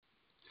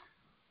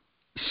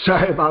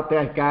Sorry about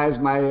that, guys.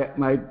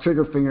 My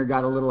trigger finger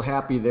got a little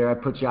happy there. I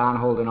put you on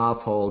hold and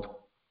off hold.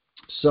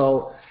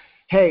 So,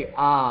 hey,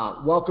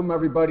 welcome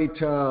everybody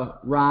to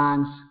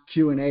Ron's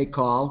Q&A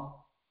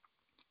call.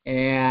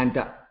 And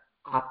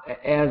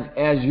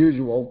as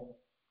usual,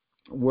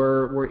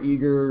 we're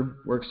eager,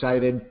 we're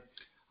excited.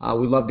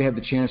 We'd love to have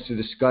the chance to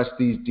discuss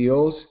these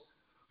deals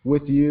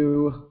with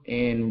you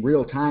in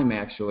real time,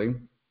 actually.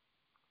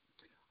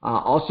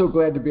 Also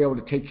glad to be able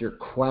to take your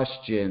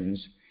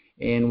questions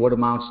in what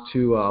amounts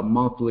to a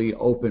monthly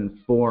open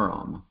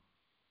forum.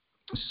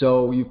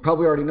 So you've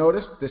probably already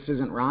noticed this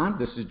isn't Ron,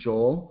 this is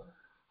Joel.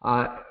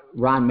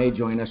 Ron may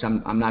join us,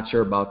 I'm not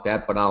sure about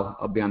that, but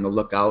I'll be on the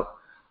lookout.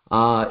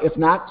 If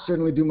not,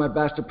 certainly do my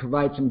best to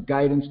provide some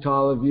guidance to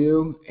all of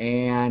you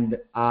and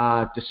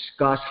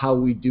discuss how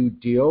we do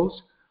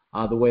deals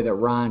the way that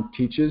Ron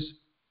teaches.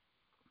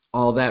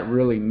 All that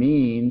really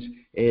means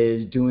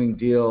is doing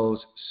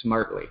deals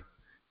smartly,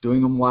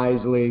 doing them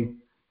wisely,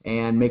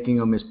 and making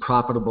them as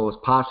profitable as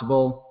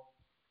possible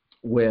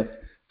with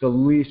the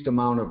least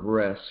amount of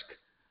risk.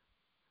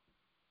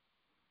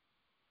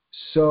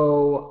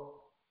 So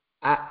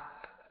I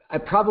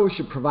probably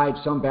should provide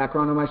some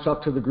background on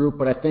myself to the group,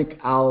 but I think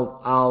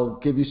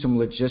I'll give you some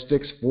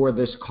logistics for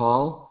this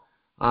call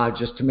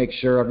just to make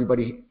sure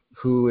everybody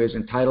who is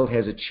entitled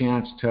has a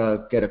chance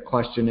to get a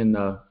question in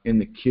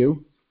the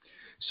queue.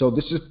 So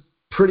this is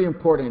pretty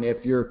important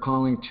if you're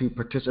calling to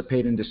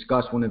participate and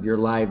discuss one of your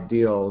live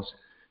deals.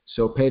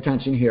 So pay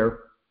attention here.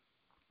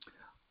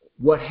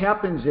 What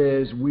happens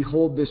is we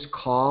hold this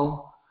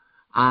call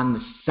on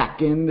the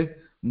second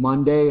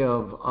Monday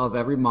of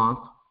every month.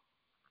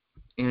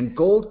 And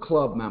Gold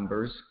Club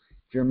members,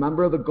 if you're a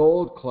member of the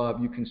Gold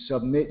Club, you can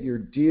submit your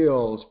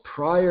deals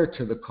prior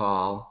to the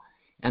call,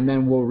 and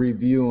then we'll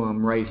review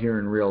them right here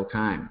in real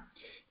time.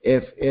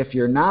 If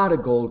you're not a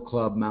Gold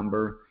Club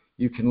member,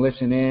 you can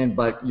listen in,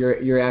 but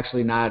you're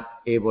actually not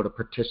able to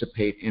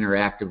participate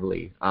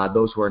interactively.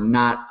 Those who are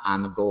not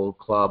on the Gold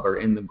Club or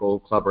in the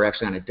Gold Club are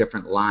actually on a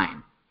different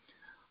line.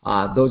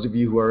 Those of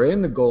you who are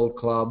in the Gold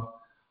Club,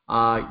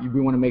 we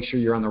want to make sure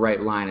you're on the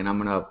right line, and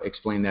I'm going to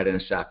explain that in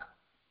a sec.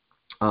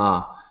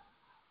 So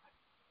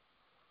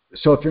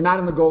if you're not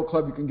in the Gold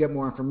Club, you can get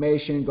more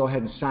information. Go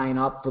ahead and sign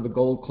up for the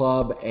Gold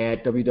Club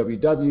at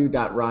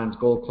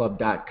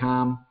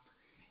www.ronsgoldclub.com.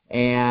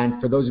 And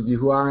for those of you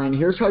who are in,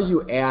 here's how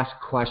you ask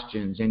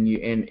questions and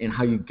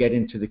how you get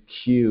into the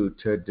queue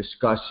to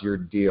discuss your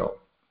deal.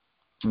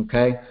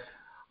 Okay?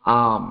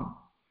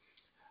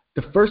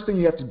 The first thing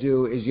you have to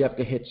do is you have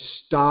to hit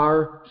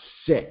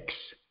 *6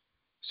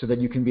 so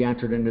that you can be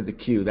entered into the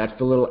queue. That's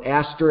the little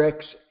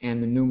asterisk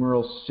and the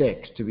numeral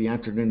 6 to be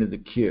entered into the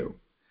queue.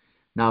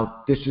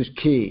 Now, this is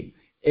key.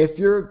 If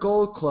you're a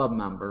Gold Club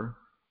member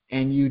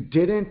and you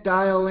didn't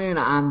dial in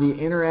on the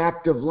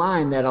interactive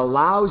line that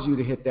allows you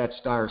to hit that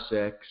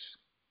 *6,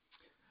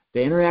 the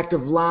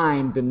interactive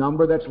line, the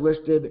number that's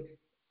listed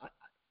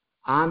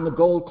on the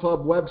Gold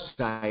Club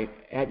website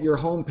at your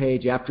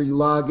homepage after you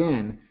log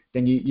in,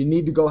 then you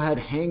need to go ahead,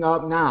 hang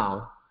up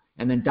now,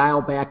 and then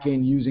dial back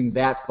in using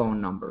that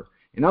phone number.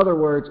 In other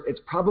words,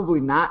 it's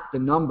probably not the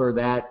number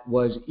that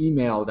was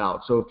emailed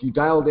out. So if you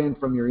dialed in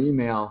from your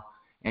email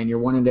and you're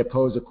wanting to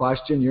pose a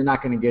question, you're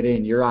not going to get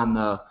in. You're on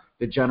the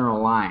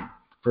general line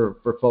for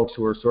folks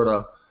who are sort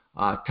of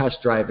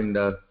test driving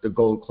the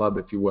Gold Club,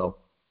 if you will.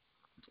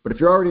 But if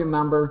you're already a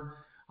member,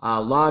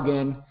 log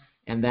in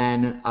and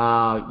then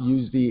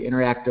use the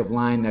interactive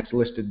line that's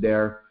listed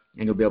there,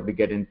 and you'll be able to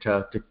get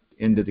into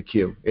the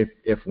queue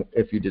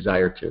if you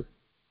desire to.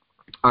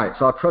 All right,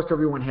 so I trust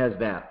everyone has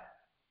that.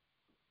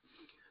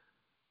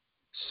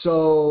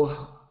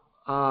 So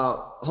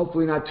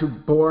hopefully not too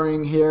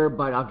boring here,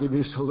 but I'll give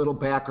you just a little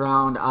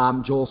background.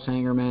 I'm Joel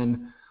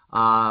Sangerman.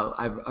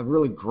 I've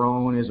really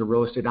grown as a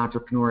real estate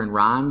entrepreneur in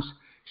Ron's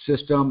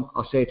system.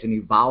 I'll say it's an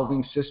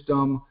evolving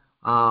system,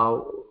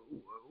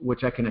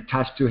 which I can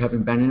attest to,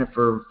 having been in it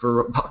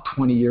for about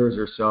 20 years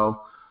or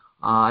so.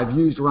 I've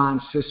used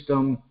Ron's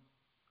system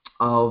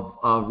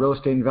of real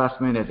estate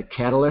investment as a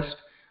catalyst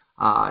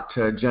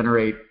to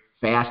generate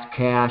fast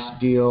cash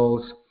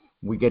deals.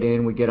 We get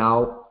in, we get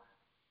out,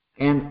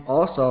 and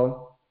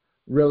also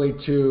really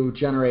to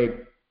generate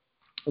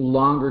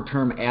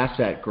longer-term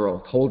asset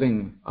growth,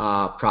 holding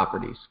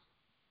properties.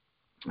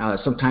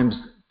 Sometimes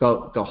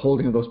the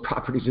holding of those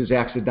properties is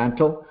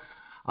accidental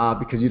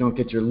because you don't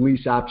get your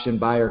lease option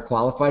buyer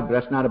qualified, but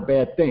that's not a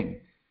bad thing.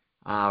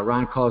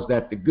 Ron calls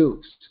that the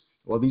goose.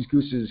 Well, these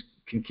gooses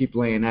can keep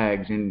laying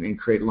eggs and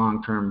create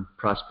long-term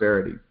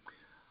prosperity.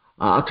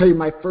 I'll tell you,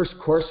 my first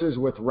courses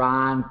with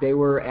Ron, they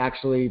were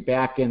actually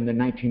back in the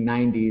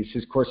 1990s.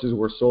 His courses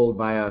were sold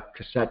via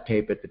cassette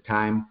tape at the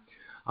time.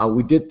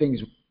 We did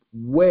things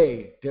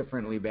way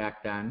differently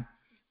back then,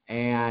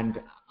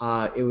 and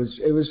it was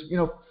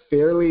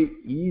fairly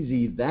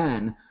easy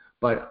then,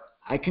 but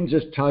I can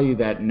just tell you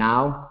that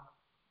now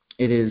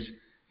it is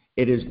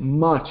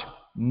much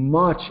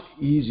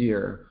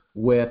easier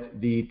with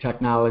the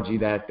technology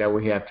that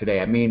we have today.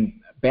 I mean,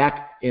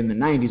 back in the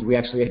 90s, we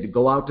actually had to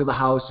go out to the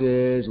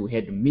houses, we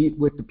had to meet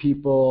with the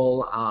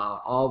people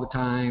all the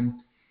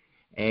time,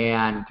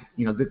 And,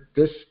 you know,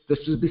 this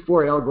is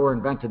before Al Gore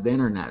invented the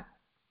internet.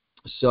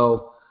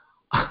 So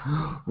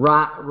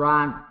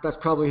Ron, that's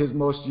probably his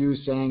most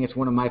used saying. It's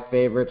one of my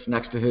favorites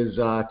next to his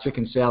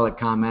chicken salad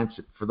comments,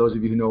 for those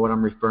of you who know what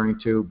I'm referring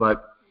to.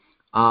 But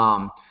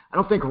I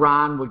don't think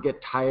Ron would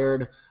get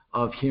tired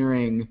of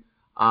hearing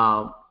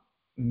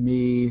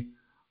me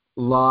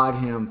laud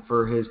him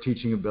for his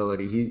teaching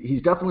ability.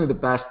 He's definitely the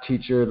best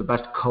teacher, the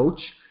best coach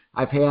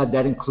I've had.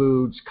 That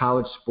includes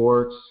college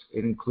sports.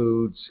 It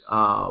includes,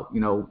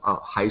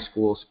 high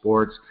school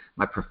sports,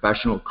 my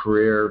professional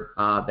career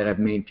that I've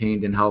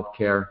maintained in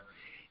healthcare.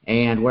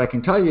 And what I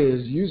can tell you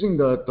is, using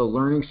the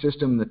learning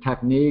system, the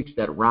techniques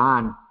that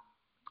Ron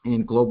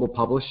in Global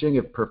Publishing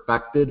have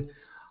perfected,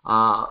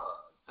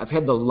 I've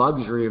had the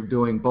luxury of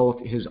doing both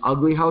his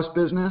Ugly House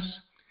business,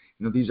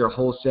 you know, these are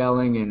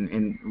wholesaling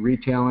and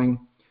retailing,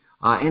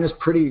 and his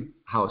Pretty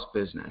House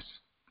business.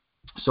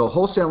 So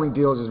wholesaling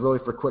deals is really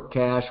for quick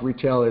cash.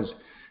 Retail is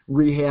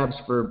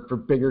rehabs for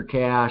bigger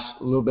cash,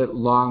 a little bit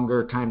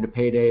longer time to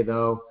payday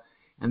though.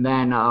 And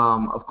then,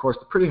 of course,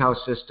 the Pretty House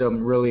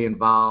system really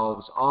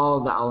involves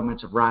all the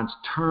elements of Ron's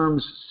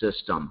terms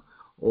system,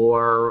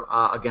 or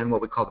again,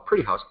 what we call the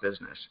Pretty House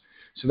business.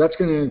 So that's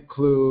going to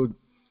include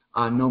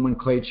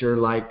nomenclature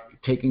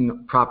like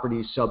taking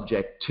properties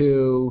subject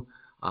to,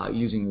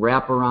 using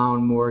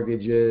wraparound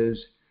mortgages,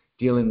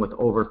 dealing with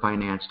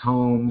overfinanced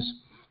homes,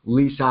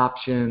 lease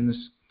options,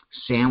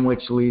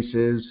 sandwich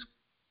leases,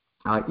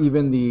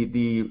 even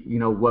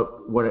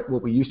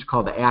what we used to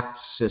call the ACT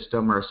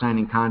system, or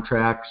assigning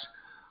contracts.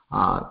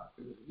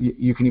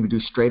 You can even do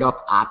straight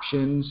up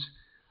options,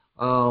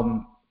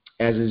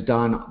 as is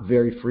done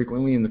very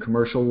frequently in the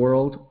commercial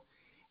world,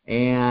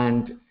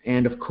 and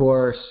of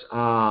course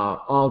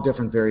all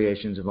different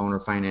variations of owner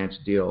finance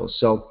deals.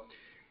 So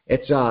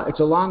it's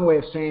a long way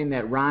of saying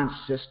that Ron's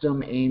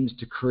system aims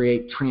to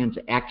create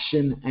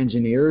transaction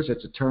engineers.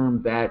 It's a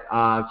term that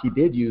he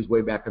did use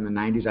way back in the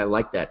 90s. I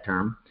like that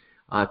term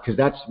because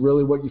that's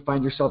really what you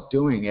find yourself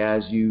doing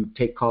as you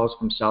take calls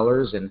from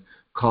sellers and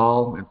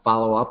call and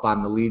follow up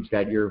on the leads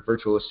that your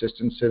virtual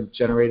assistants have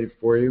generated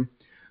for you.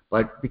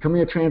 But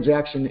becoming a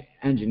transaction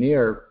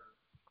engineer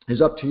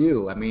is up to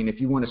you. I mean, if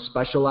you want to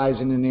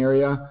specialize in an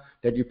area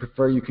that you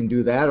prefer, you can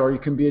do that, or you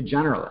can be a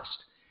generalist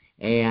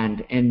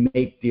and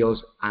make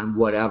deals on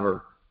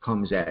whatever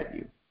comes at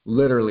you.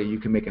 Literally, you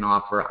can make an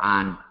offer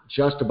on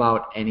just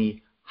about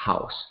any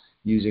house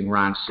using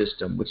Ron's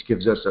system, which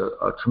gives us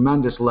a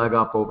tremendous leg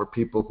up over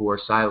people who are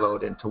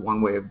siloed into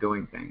one way of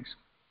doing things.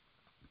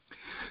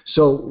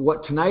 So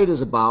what tonight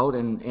is about,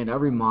 and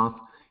every month,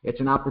 it's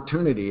an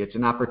opportunity. It's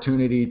an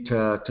opportunity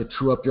to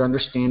true up your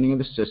understanding of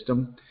the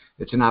system.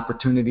 It's an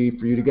opportunity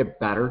for you to get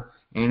better,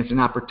 and it's an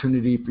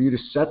opportunity for you to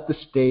set the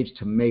stage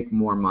to make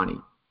more money.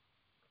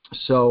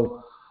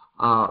 So,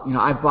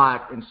 I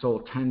bought and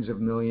sold tens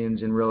of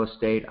millions in real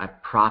estate.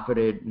 I've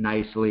profited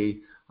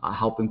nicely,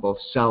 helping both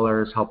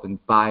sellers, helping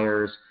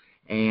buyers,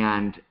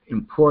 and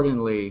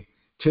importantly,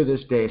 to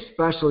this day,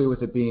 especially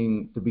with it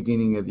being the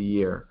beginning of the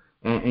year,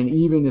 and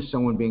even as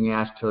someone being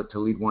asked to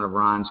lead one of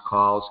Ron's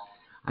calls,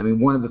 I mean,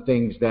 one of the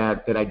things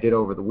that I did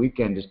over the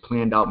weekend is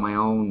planned out my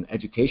own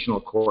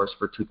educational course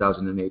for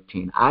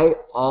 2018. I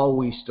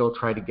always still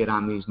try to get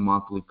on these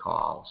monthly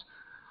calls,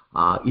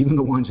 even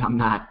the ones I'm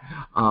not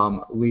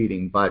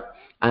leading. But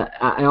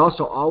I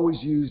also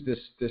always use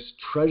this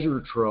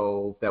treasure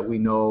trove that we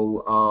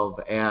know of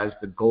as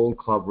the Gold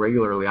Club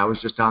regularly. I was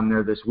just on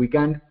there this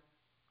weekend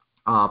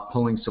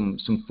pulling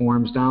some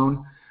forms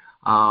down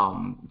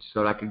so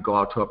that I could go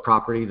out to a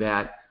property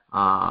that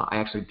I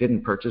actually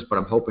didn't purchase, but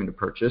I'm hoping to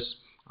purchase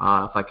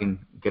if I can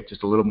get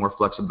just a little more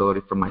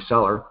flexibility from my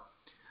seller.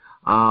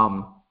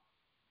 And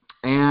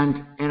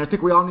I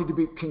think we all need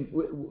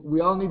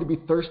to be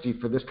thirsty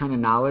for this kind of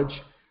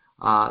knowledge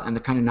and the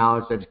kind of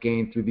knowledge that's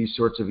gained through these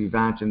sorts of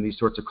events and these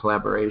sorts of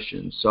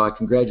collaborations. So I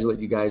congratulate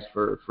you guys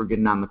for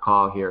getting on the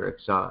call here.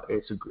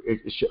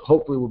 It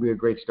hopefully will be a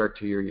great start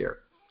to your year.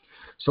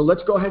 So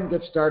let's go ahead and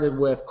get started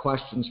with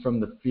questions from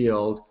the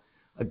field.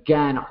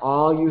 Again,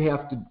 all you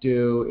have to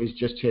do is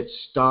just hit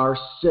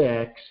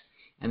 *6,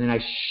 and then I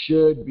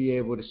should be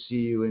able to see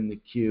you in the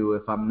queue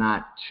if I'm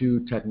not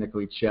too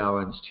technically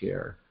challenged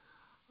here.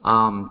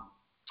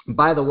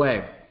 By the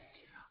way,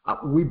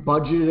 we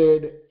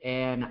budgeted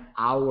an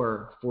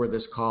hour for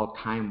this call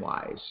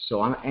time-wise,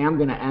 so I am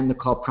going to end the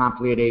call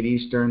promptly at 8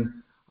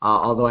 Eastern,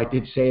 although I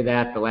did say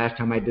that the last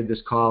time I did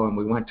this call and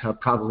we went to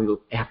probably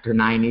after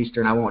 9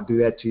 Eastern. I won't do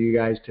that to you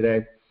guys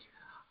today.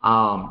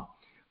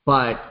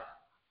 But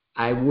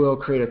I will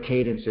create a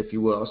cadence, if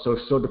you will.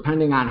 So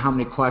depending on how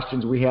many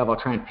questions we have, I'll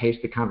try and pace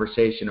the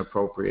conversation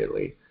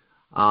appropriately.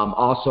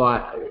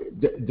 Also,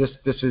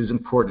 this is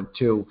important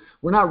too.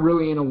 We're not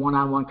really in a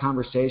one-on-one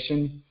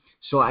conversation,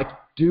 so I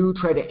do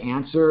try to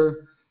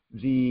answer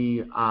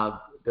the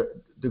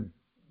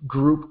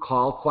group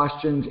call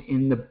questions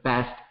in the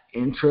best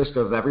interest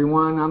of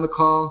everyone on the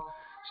call.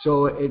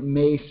 So it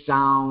may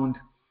sound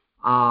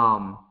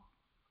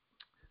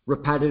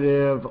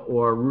repetitive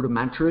or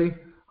rudimentary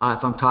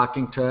if I'm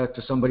talking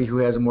to somebody who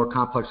has a more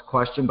complex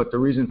question, but the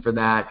reason for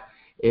that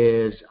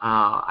is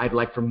I'd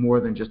like for more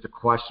than just a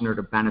questioner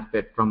to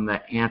benefit from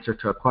the answer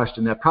to a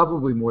question that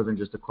probably more than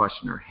just a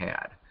questioner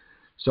had.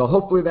 So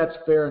hopefully that's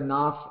fair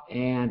enough.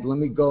 And let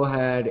me go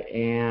ahead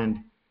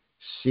and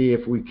see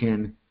if we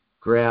can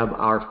grab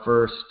our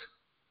first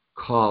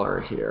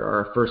caller here,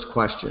 our first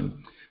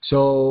question.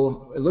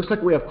 So it looks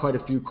like we have quite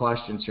a few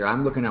questions here.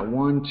 I'm looking at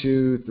 1,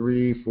 2,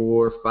 3,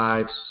 4,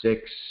 5,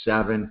 6,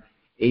 7,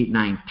 8,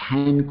 9,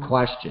 10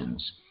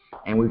 questions.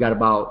 And we've got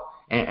about,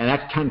 and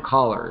that's 10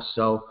 callers.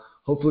 So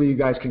hopefully you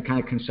guys can kind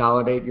of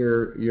consolidate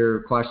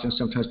your questions.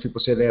 Sometimes people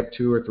say they have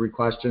 2 or 3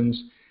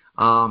 questions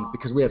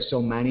because we have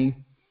so many,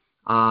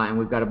 and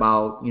we've got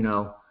about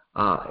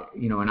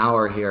an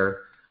hour here.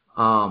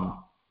 I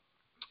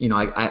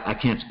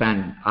can't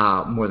spend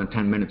more than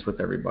 10 minutes with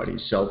everybody.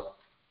 So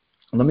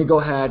let me go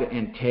ahead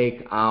and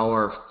take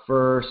our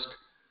first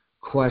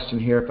question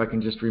here, if I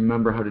can just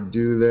remember how to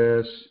do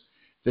this.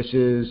 This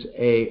is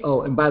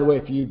and by the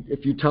way,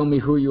 if you tell me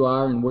who you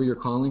are and where you're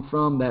calling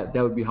from, that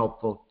would be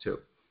helpful too.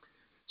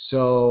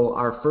 So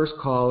our first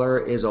caller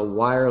is a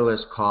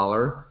wireless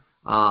caller,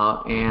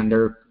 and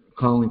they're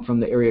calling from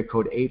the area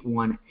code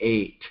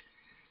 818.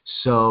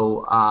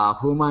 So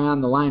who am I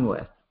on the line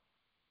with?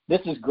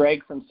 This is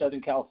Greg from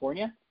Southern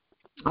California.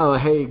 Oh,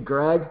 hey,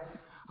 Greg.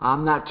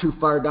 I'm not too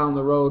far down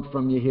the road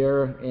from you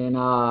here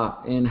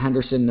in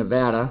Henderson,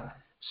 Nevada.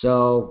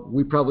 So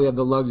we probably have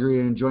the luxury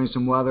of enjoying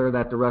some weather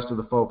that the rest of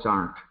the folks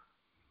aren't.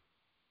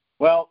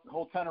 Well, a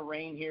whole ton of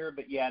rain here,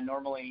 but yeah,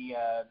 normally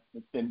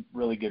it's been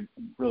really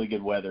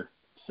good weather.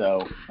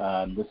 So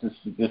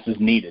this is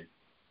needed.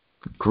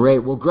 Great.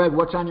 Well, Greg,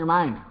 what's on your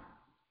mind?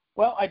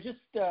 Well, I just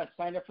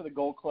signed up for the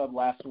Gold Club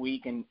last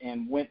week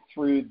and went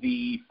through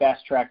the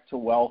Fast Track to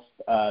Wealth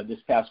this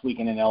past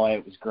weekend in LA.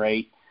 It was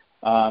great.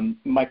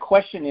 My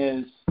question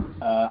is,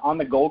 on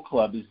the Gold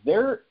Club, is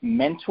there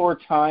mentor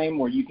time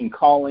where you can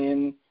call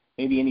in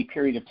maybe any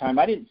period of time?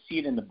 I didn't see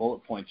it in the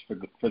bullet points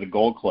for the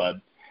Gold Club.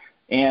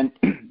 And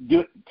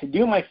to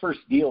do my first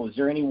deal, is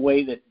there any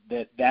way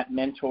that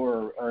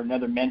mentor or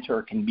another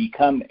mentor can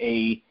become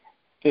a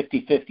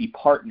 50-50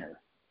 partner?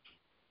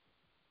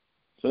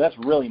 So that's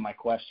really my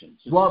question.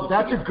 Well,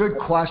 that's a good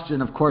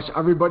question. Of course,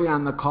 everybody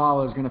on the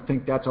call is going to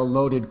think that's a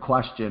loaded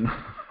question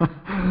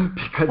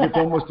because it's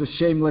almost a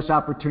shameless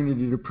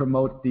opportunity to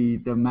promote the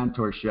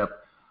mentorship.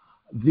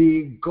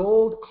 The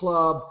Gold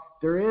Club,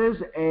 there is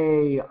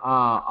a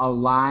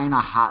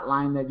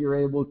hotline that you're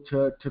able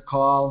to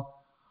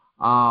call,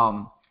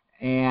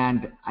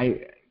 and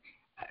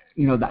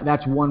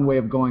that's one way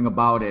of going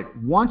about it.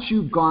 Once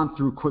you've gone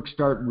through Quick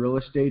Start Real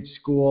Estate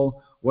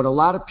School, what a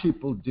lot of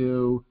people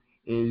do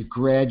is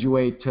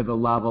graduate to the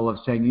level of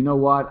saying, you know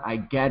what, I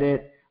get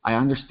it, I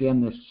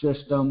understand the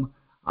system,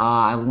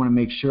 I want to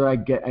make sure I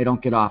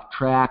don't get off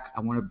track, I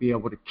want to be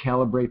able to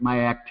calibrate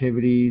my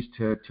activities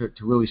to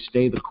really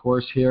stay the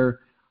course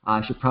here,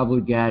 I should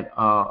probably get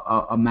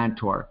a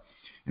mentor.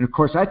 And of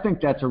course, I think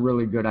that's a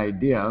really good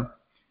idea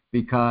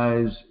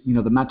because,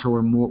 the mentor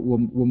will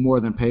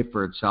more than pay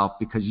for itself,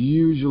 because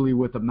usually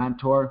with a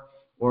mentor,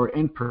 or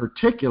in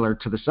particular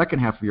to the second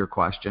half of your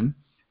question,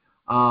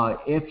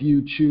 if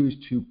you choose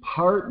to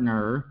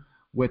partner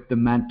with the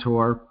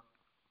mentor,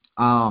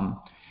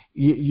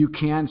 you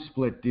can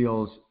split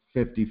deals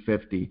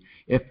 50-50.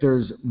 If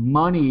there's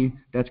money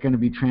that's going to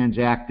be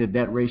transacted,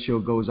 that ratio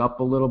goes up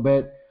a little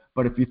bit.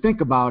 But if you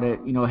think about it,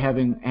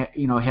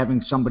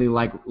 having somebody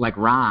like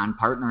Ron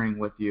partnering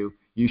with you,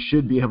 you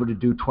should be able to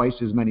do twice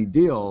as many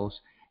deals,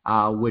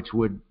 which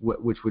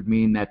would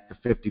mean that the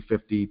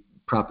 50-50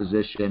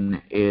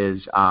 proposition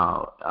is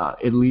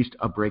at least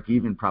a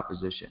break-even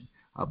proposition.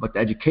 But the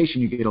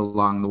education you get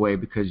along the way,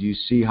 because you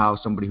see how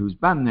somebody who's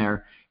been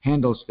there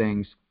handles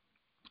things,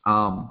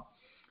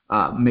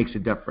 makes a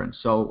difference.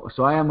 So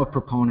I am a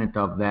proponent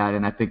of that,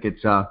 and I think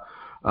it's a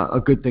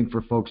good thing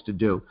for folks to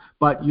do.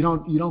 But you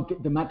don't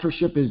get, the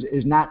mentorship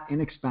is not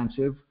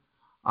inexpensive.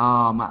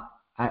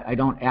 I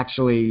don't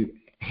actually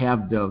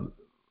have the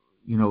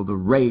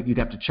rate. You'd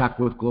have to check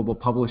with Global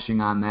Publishing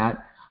on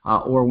that,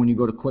 or when you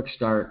go to Quick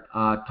Start,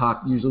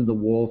 usually the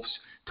Wolves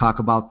talk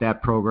about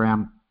that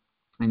program.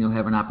 And you'll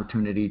have an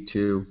opportunity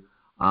to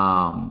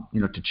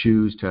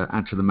choose to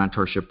enter the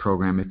mentorship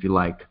program if you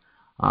like.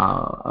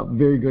 A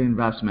very good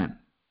investment.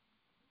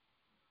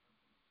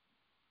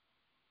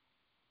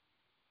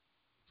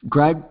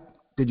 Greg,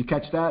 did you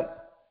catch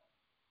that?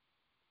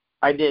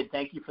 I did.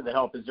 Thank you for the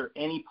help. Is there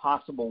any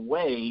possible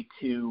way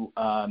to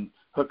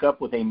hook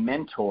up with a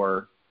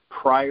mentor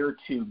prior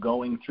to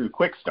going through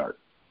Quick Start?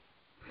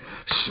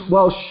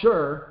 Well,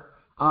 sure.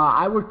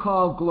 I would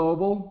call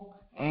Global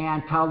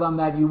and tell them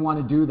that you want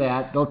to do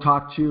that. They'll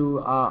talk to you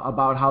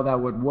about how that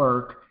would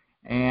work,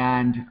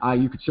 and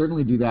you could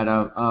certainly do that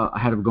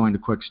ahead of going to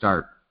Quick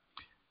Start.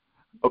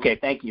 Okay,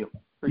 thank you.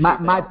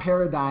 My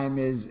paradigm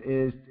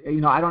is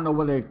I don't know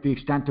whether the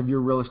extent of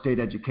your real estate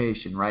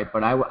education, right?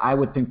 But I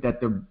would think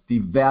that the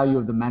value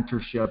of the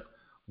mentorship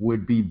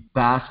would be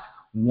best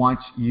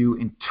once you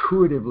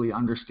intuitively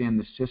understand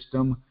the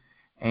system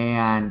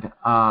and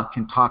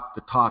can talk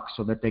the talk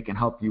so that they can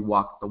help you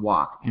walk the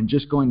walk. And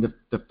just going to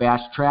the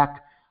fast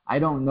track, I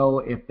don't know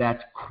if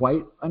that's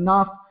quite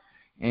enough.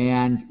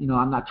 And,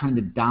 I'm not trying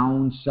to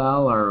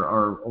downsell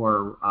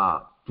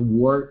or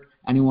thwart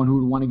anyone who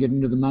would want to get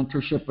into the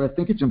mentorship, but I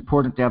think it's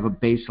important to have a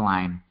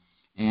baseline.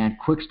 And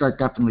Quick Start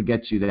definitely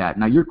gets you that.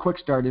 Now, your Quick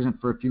Start isn't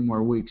for a few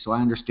more weeks, so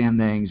I understand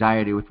the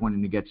anxiety with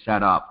wanting to get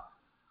set up.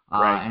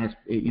 Right. And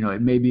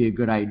it may be a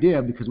good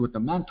idea because with the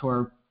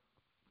mentor,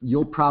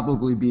 you'll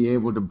probably be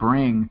able to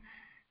bring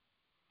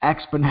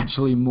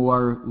exponentially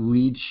more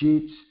lead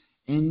sheets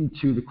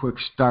into the Quick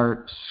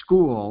Start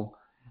school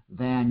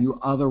than you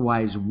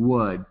otherwise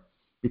would,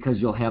 because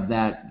you'll have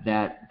that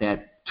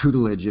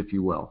tutelage, if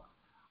you will.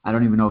 I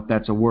don't even know if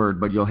that's a word,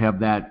 but you'll have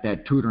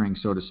that tutoring,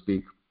 so to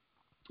speak.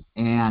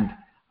 And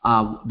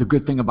the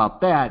good thing about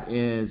that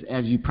is,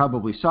 as you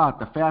probably saw at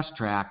the Fast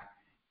Track,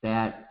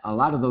 that a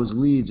lot of those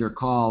leads are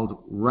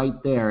called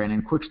right there. And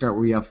in Quick Start,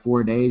 where you have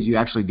 4 days, you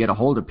actually get a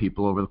hold of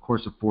people over the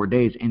course of 4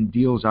 days, and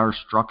deals are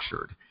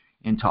structured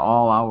into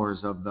all hours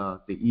of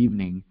the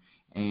evening.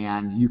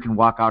 And you can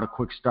walk out of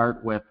Quick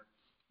Start with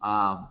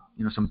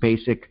some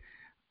basic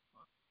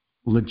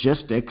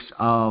logistics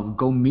of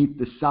go meet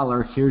the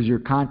seller, here's your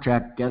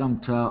contract, get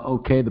them to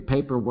okay the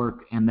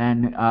paperwork, and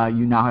then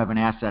you now have an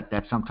asset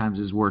that sometimes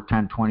is worth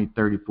 $10,000, $20,000,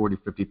 $30,000,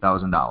 $40,000,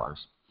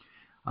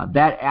 $50,000.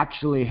 That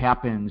actually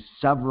happens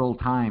several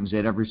times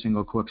at every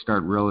single Quick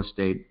Start real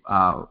estate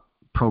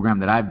program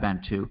that I've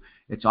been to.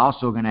 It's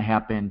also going to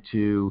happen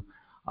to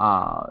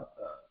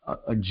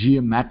a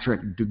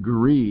geometric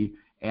degree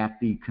at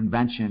the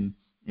convention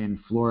in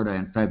Florida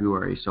in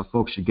February. So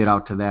folks should get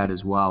out to that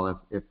as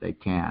well if they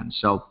can.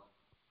 So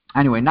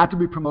anyway, not to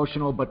be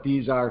promotional, but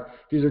these are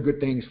good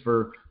things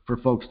for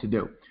folks to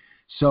do.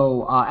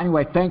 So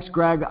anyway, thanks,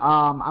 Greg.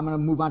 I'm going to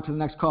move on to the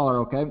next caller,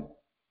 okay?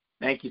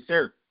 Thank you,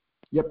 sir.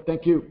 Yep,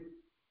 thank you.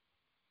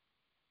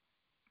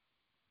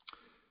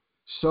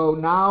 So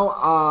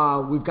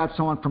now we've got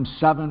someone from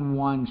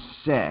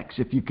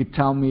 716. If you could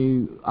tell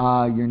me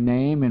your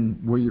name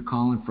and where you're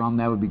calling from,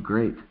 that would be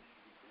great.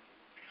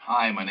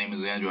 Hi, my name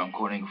is Andrew. I'm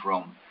calling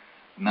from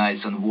nice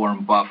and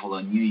warm Buffalo,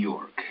 New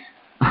York.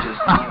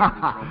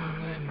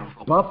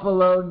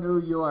 Buffalo, New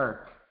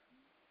York.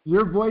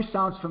 Your voice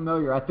sounds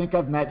familiar. I think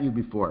I've met you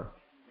before.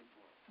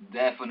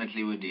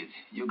 Definitely we did.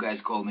 You guys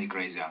called me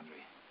Crazy Andre.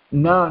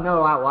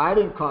 No, I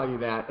didn't call you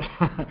that.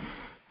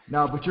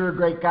 No, but you're a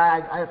great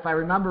guy. If I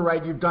remember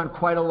right, you've done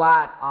quite a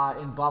lot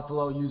in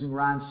Buffalo using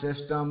Ron's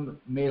system,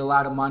 made a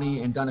lot of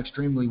money, and done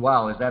extremely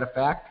well. Is that a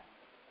fact?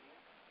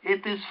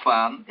 It is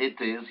fun.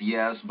 It is,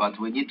 yes, but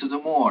we need to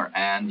do more.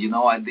 And,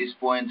 at this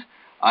point,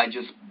 I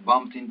just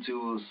bumped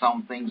into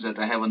some things that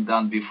I haven't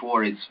done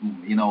before. It's,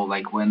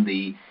 like when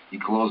you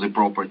close the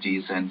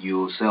properties and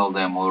you sell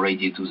them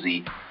already to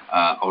the,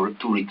 or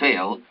to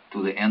retail,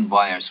 to the end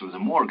buyers through the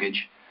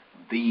mortgage.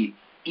 The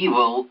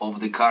evil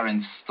of the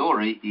current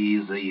story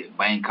is a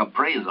bank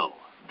appraisal.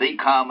 They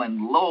come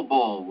and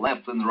lowball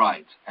left and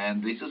right,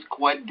 and this is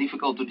quite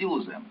difficult to deal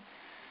with them.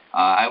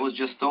 I was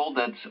just told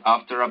that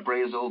after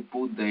appraisal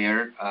put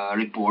their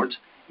report,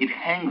 it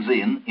hangs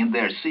in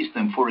their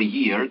system for a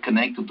year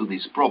connected to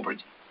this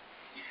property.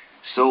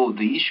 So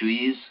the issue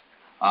is,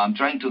 I'm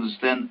trying to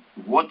understand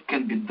what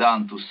can be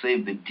done to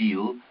save the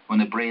deal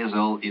when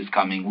appraisal is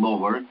coming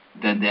lower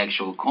than the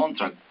actual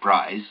contract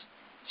price.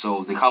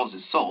 So the house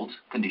is sold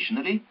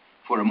conditionally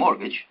for a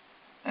mortgage,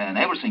 and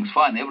everything's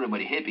fine,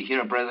 everybody happy.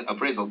 Here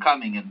appraisal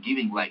coming and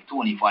giving like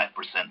 25%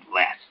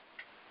 less.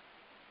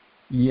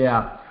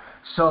 Yeah.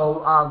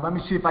 So let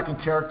me see if I can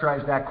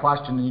characterize that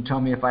question, and you tell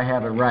me if I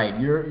have it right.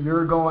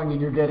 You're going and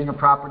you're getting a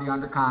property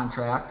under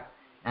contract,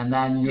 and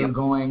then you're Yep.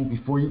 going,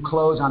 before you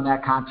close on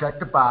that contract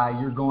to buy,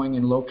 you're going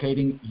and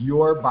locating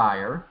your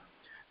buyer.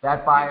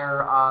 That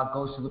buyer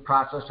goes through the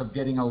process of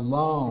getting a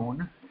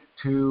loan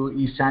to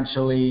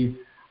essentially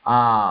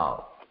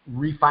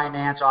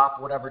refinance off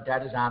whatever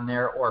debt is on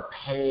there, or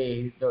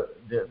pay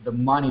the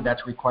money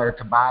that's required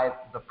to buy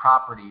the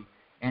property.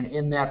 And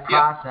in that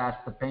process,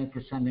 the bank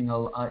is sending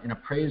an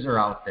appraiser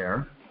out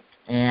there,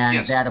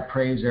 and that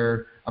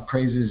appraiser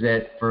appraises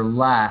it for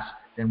less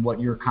than what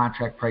your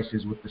contract price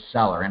is with the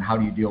seller. And how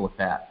do you deal with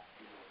that?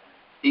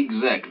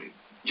 Exactly.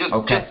 Just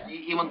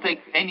even take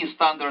any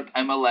standard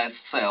MLS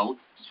sale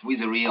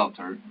with a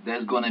realtor.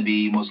 There's going to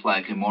be most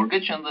likely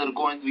mortgage, and there's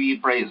going to be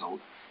appraisal.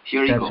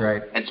 Here you go. That's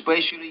right.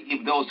 Especially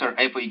if those are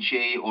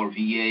FHA or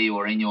VA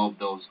or any of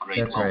those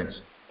great loans.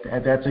 That's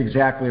right. That's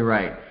exactly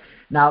right.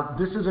 Now,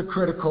 this is a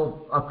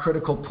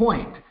critical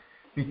point,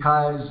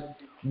 because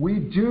we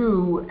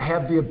do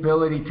have the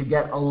ability to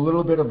get a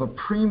little bit of a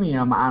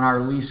premium on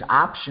our lease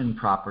option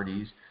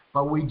properties,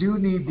 but we do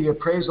need the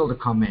appraisal to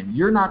come in.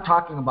 You're not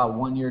talking about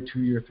 1 year,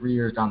 2 year, 3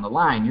 years down the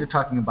line. You're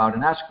talking about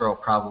an escrow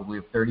probably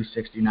of 30,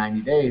 60,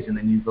 90 days, and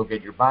then you go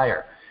get your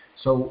buyer.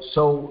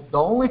 So the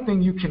only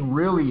thing you can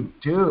really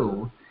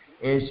do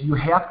is you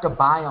have to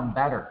buy them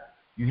better.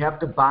 You have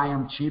to buy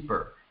them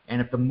cheaper. And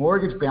if the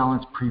mortgage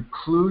balance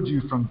precludes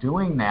you from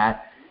doing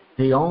that,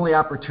 the only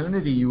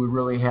opportunity you would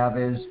really have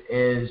is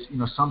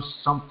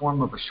some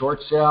form of a short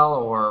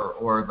sale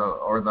or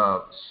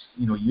the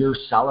your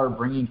seller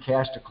bringing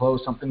cash to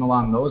close, something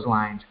along those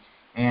lines.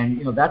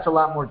 And, that's a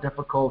lot more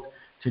difficult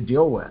to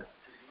deal with.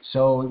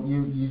 So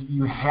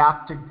you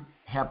have to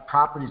have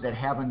properties that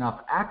have enough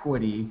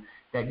equity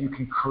that you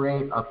can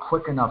create a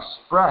quick enough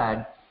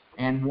spread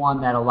and one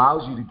that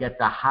allows you to get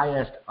the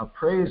highest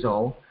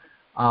appraisal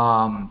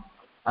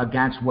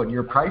against what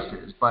your price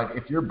is. But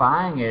if you're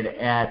buying it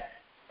at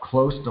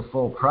close to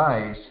full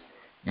price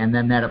and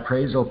then that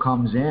appraisal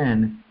comes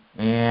in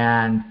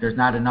and there's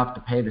not enough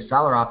to pay the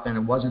seller off, then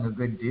it wasn't a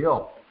good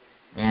deal.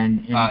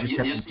 And you just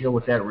have to deal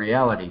with that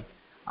reality.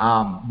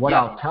 You're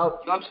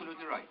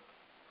absolutely right.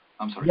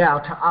 I'm sorry. Yeah,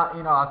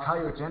 I'll tell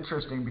you it's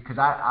interesting because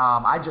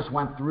I just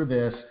went through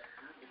this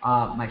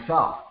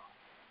myself.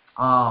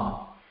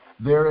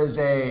 There is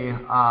a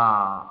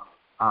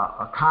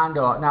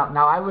condo.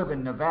 Now I live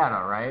in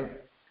Nevada, right?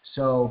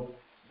 So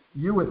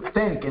you would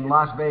think in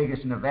Las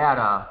Vegas,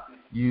 Nevada,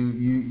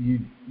 you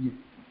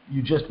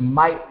just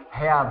might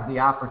have the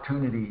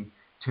opportunity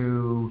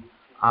to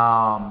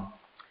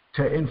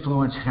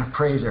influence an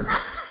appraiser.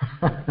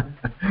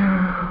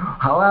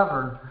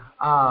 However,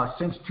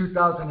 since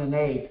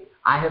 2008,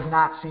 I have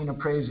not seen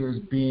appraisers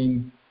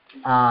being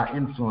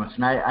influenced,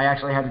 and I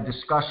actually had a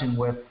discussion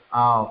with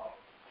one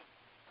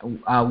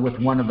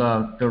of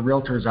the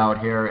realtors out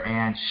here,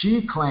 and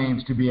she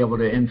claims to be able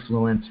to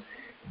influence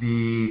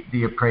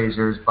the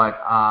appraisers,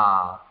 but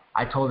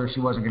I told her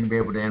she wasn't going to be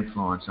able to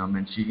influence them,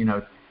 and she,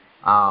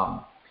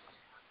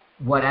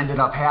 what ended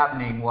up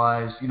happening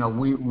was,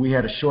 we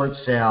had a short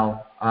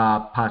sale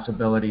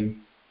possibility,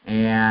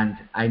 and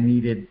I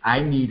needed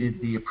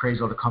the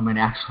appraisal to come in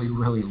actually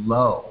really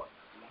low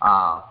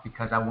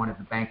because I wanted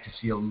the bank to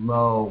see a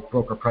low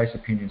broker price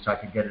opinion so I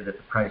could get it at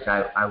the price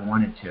I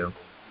wanted to.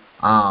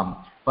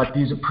 But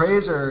these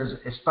appraisers,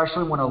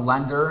 especially when a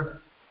lender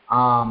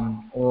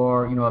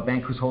or a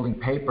bank who's holding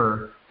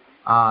paper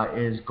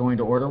is going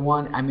to order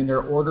one, I mean,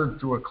 they're ordered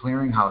through a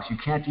clearinghouse. You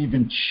can't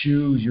even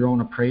choose your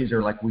own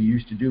appraiser like we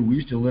used to do. We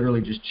used to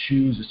literally just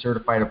choose a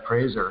certified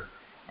appraiser,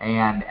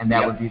 and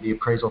that would be the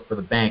appraisal for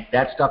the bank.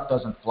 That stuff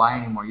doesn't fly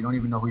anymore. You don't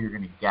even know who you're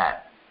going to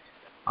get.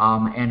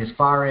 And as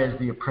far as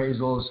the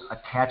appraisals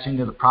attaching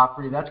to the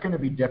property, that's going to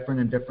be different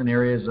in different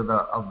areas of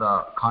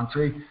the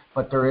country.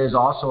 But there is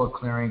also a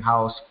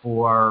clearinghouse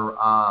for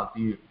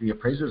the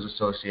Appraisers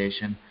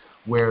Association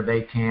where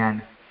they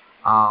can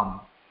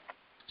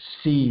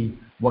see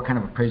what kind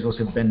of appraisals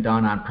have been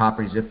done on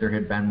properties if there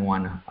had been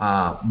one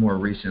more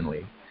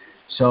recently.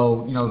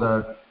 So,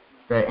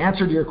 the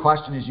answer to your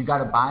question is you got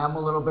to buy them a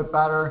little bit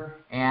better.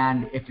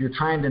 And if you're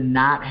trying to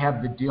not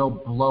have the deal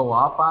blow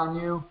up on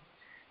you,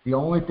 the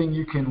only thing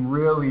you can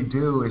really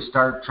do is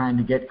start trying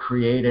to get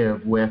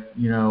creative with,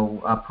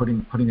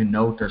 putting a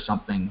note or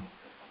something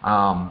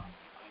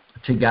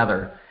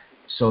together,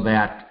 so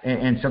that,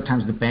 and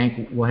sometimes the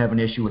bank will have an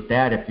issue with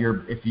that.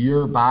 If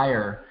your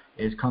buyer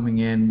is coming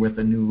in with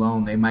a new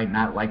loan, they might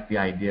not like the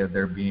idea of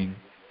there being,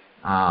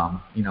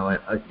 a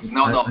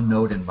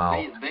note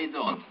involved.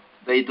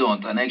 They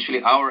don't. And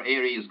actually, our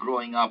area is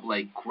growing up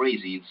like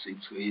crazy.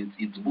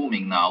 It's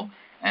booming now.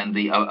 And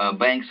the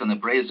banks and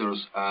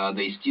appraisers,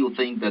 they still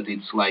think that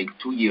it's like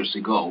 2 years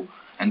ago,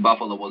 and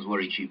Buffalo was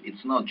very cheap.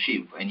 It's not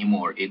cheap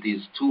anymore. It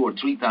is 2 or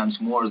 3 times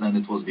more than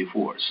it was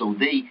before. So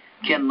they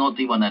cannot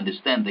even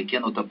understand. They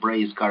cannot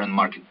appraise current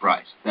market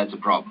price. That's a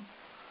problem.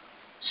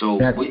 So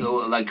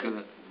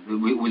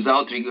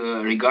without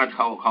regard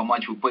how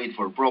much we paid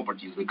for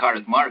properties, the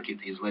current market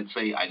is, let's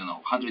say,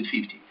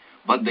 150.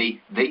 But they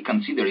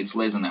consider it's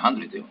less than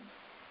 100 even.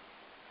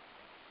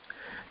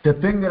 The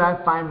thing that I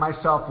find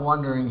myself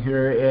wondering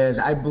here is,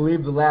 I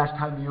believe the last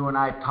time you and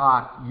I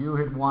talked, you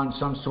had won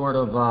some sort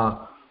of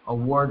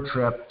award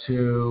trip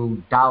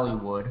to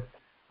Dollywood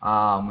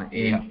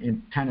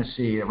in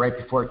Tennessee right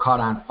before it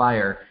caught on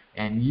fire,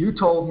 and you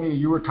told me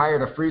you were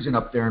tired of freezing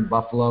up there in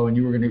Buffalo, and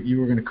you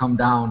were gonna come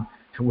down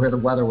to where the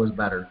weather was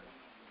better.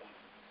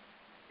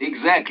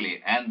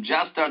 Exactly, and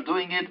just start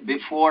doing it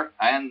before,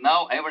 and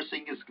now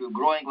everything is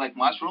growing like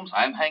mushrooms.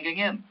 I'm hanging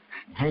in.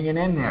 Hanging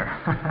in there.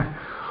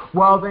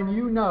 Well, then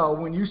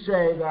when you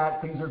say that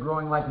things are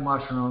growing like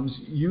mushrooms,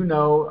 you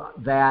know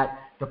that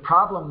the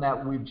problem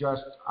that we've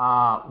just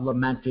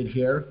lamented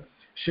here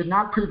should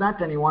not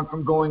prevent anyone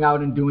from going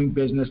out and doing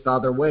business the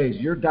other ways.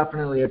 You're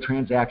definitely a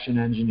transaction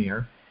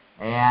engineer,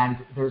 and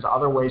there's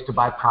other ways to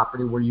buy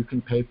property where you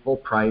can pay full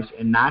price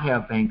and not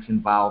have banks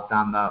involved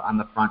on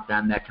the front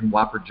end that can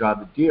whopper jaw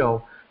the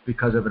deal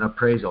because of an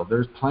appraisal.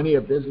 There's plenty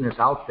of business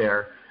out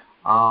there.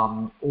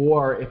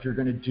 Or if you're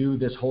going to do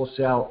this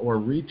wholesale or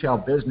retail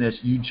business,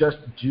 you just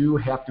do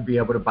have to be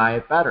able to buy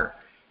it better.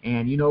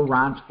 And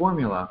Ron's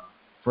formula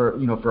for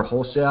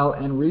wholesale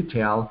and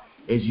retail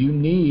is you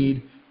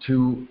need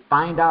to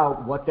find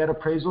out what that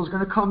appraisal is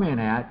going to come in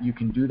at. You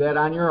can do that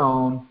on your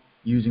own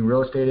using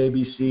Real Estate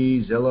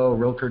ABC, Zillow,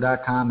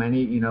 Realtor.com,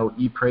 any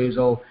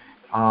ePraisal,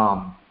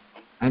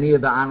 any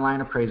of the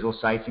online appraisal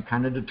sites, and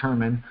kind of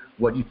determine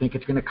what you think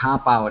it's going to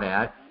comp out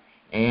at,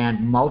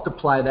 and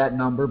multiply that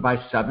number by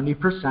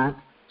 70%,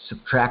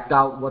 subtract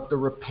out what the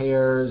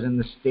repairs and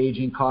the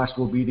staging cost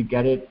will be to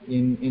get it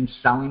in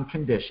selling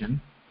condition,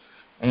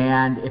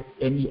 and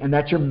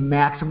that's your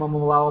maximum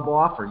allowable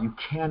offer. You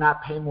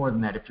cannot pay more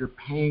than that. If you're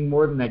paying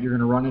more than that, you're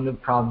going to run into the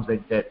problems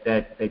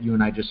that you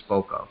and I just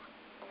spoke of.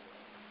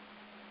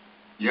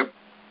 Yep.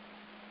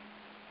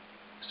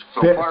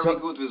 So far, we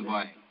good with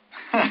buying.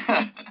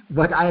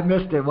 But I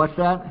missed it. What's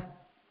that?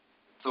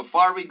 So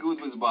far, we good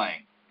with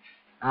buying.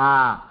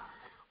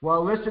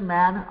 Well, listen,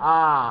 man.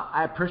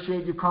 I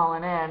appreciate you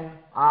calling in.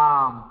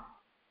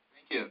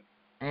 Thank you.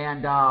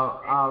 And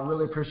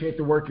really appreciate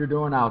the work you're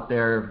doing out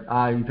there.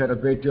 You've had a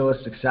great deal of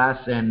success,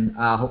 and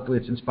hopefully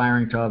it's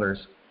inspiring to others.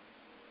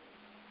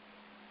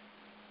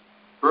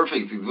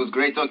 Perfect. It was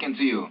great talking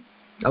to you.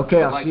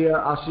 Okay,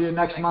 I'll see you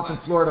next month in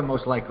Florida,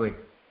 most likely.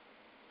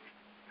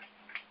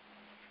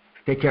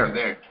 Take care. See you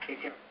there.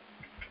 Take care.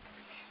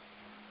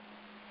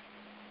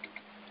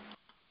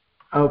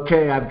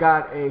 Okay, I've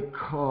got a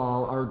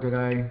call, or did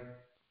I?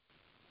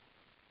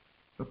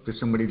 Oh, did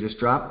somebody just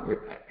drop?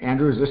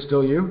 Andrew, is this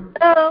still you?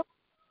 Hello.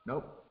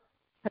 Nope.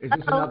 Is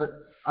this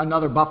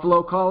another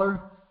Buffalo caller?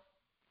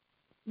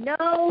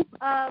 No,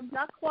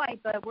 not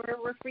quite, but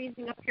we're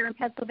freezing up here in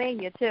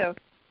Pennsylvania too.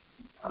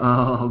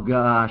 Oh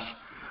gosh.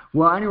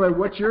 Well, anyway,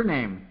 what's your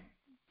name?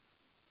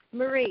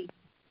 Marie.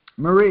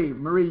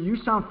 Marie, you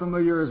sound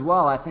familiar as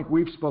well. I think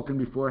we've spoken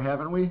before,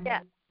 haven't we?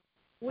 Yes.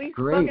 We've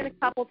Great. spoken a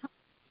couple times.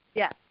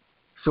 Yes.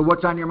 So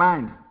what's on your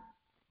mind?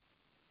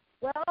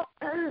 Well,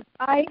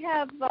 I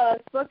have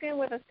spoken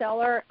with a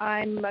seller.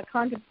 I'm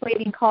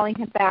contemplating calling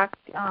him back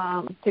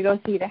to go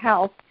see the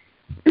house.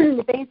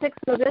 The basics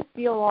of this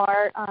deal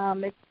are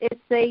it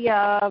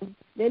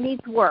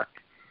needs work.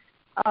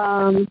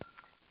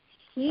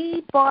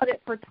 He bought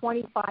it for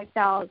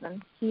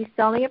 $25,000. He's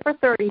selling it for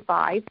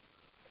 $35,000.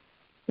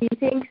 He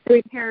thinks the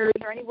repairs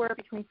are anywhere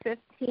between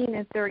 $15,000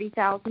 and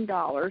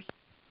 $30,000.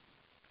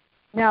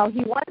 Now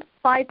he wants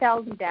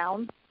 $5,000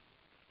 down.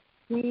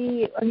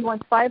 He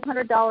wants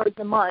 $500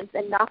 a month,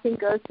 and nothing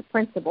goes to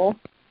principal,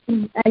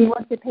 and he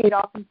wants it paid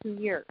off in 2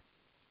 years.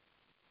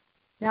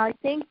 Now I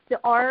think the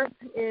ARV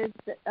is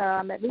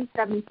at least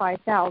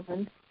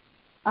 $75,000.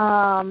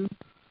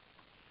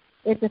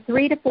 It's a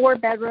 3 to 4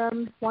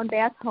 bedroom, 1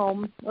 bath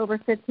home, over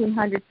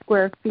 1,500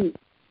 square feet.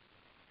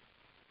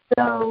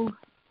 So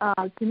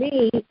to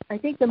me, I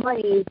think the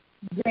money is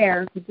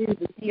there to do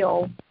the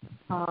deal,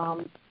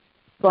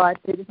 but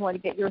I just want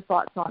to get your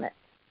thoughts on it.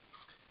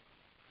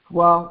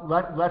 Well,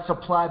 let's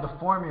apply the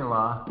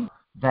formula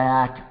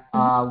that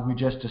we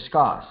just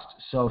discussed.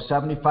 So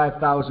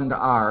 75,000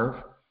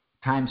 ARV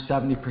times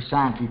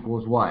 70%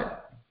 equals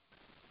what?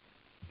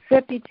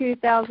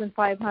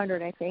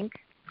 52,500, I think.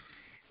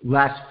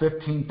 Less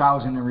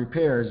 15,000 in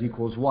repairs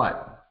equals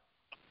what?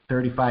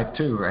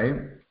 35.2, right?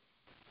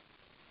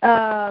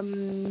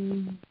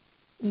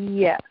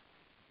 Yeah,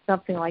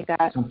 something like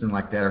that. Something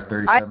like that, or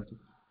 37.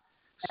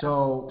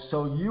 So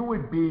you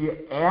would be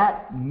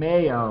at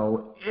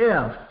Mayo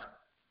if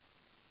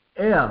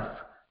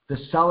the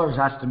seller's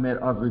estimate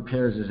of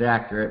repairs is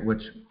accurate,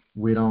 which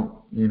we don't,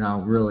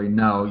 really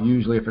know.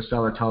 Usually, if a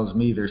seller tells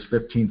me there's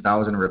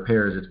 15,000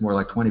 repairs, it's more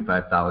like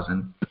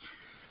 25,000.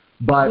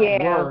 But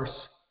worse,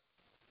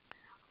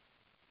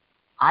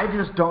 I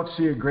just don't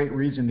see a great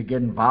reason to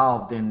get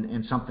involved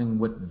in something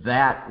with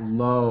that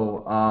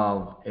low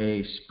of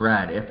a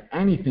spread. If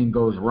anything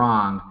goes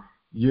wrong,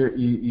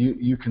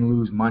 you can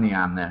lose money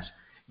on this.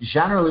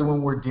 Generally,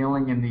 when we're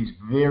dealing in these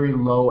very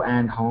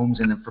low-end homes,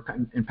 and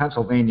in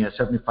Pennsylvania, a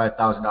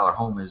 $75,000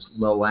 home is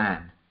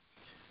low-end,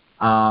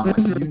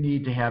 you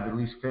need to have at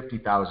least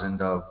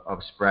 $50,000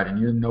 of spread, and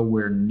you're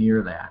nowhere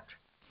near that.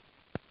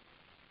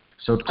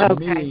 So to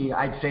me,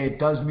 I'd say it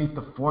does meet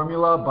the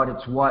formula, but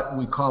it's what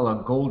we call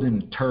a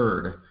golden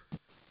turd.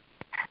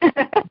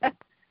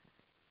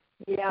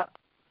 Yeah.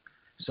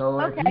 So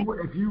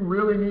if you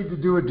really need to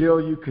do a deal,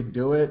 you could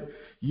do it.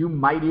 You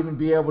might even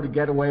be able to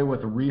get away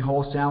with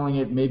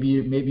re-wholesaling it. Maybe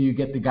you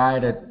get the guy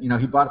that,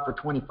 he bought it for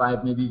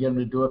 25. Maybe you get him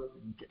to do it,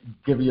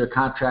 give you a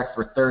contract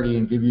for 30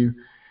 and give you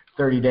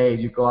 30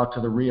 days. You go out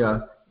to the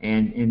RIA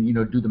and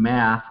do the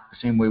math the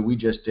same way we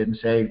just did and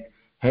say,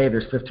 hey,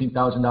 there's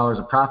 $15,000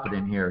 of profit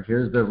in here.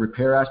 Here's the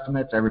repair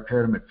estimates. I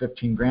repaired them at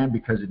 $15,000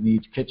 because it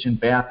needs kitchen,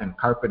 bath, and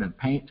carpet and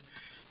paint.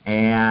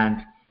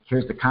 And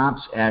here's the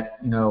comps at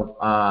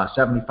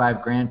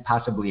 $75,000,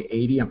 possibly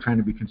 $80,000. I'm trying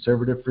to be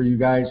conservative for you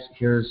guys.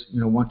 Here's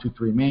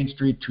 123 Main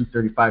Street,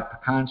 235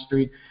 Pecan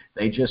Street.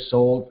 They just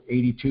sold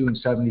 82 and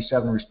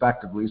 77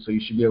 respectively, so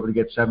you should be able to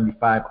get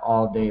 75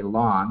 all day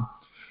long.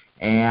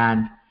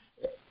 And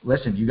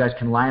listen, you guys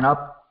can line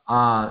up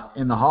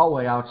in the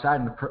hallway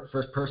outside, and the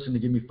first person to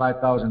give me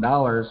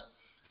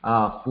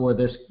 $5,000 for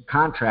this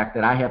contract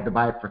that I have to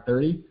buy it for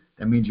 $30,000.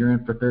 That means you're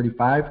in for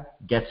 $35,000.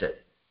 Gets it.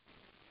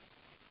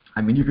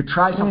 I mean, you could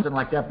try something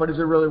like that, but is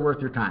it really worth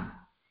your time?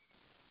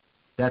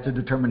 That's a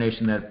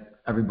determination that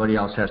everybody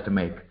else has to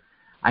make.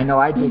 I know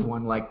I did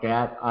one like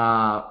that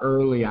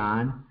early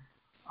on.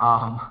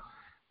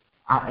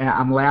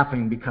 I'm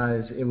laughing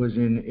because it was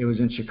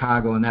in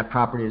Chicago, and that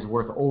property is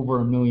worth over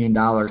 $1 million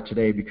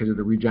today because of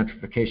the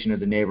regentrification of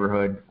the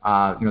neighborhood.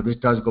 This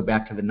does go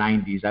back to the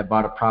 90s. I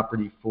bought a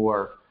property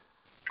for,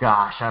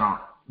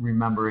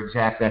 remember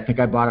exactly. I think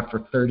I bought it for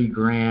 30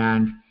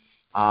 grand.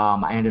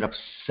 I ended up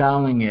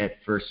selling it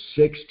for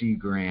 60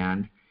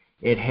 grand.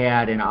 It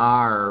had an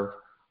R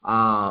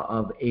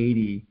of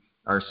 80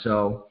 or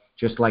so,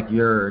 just like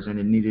yours, and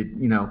it needed,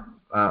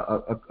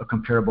 a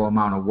comparable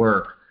amount of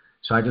work.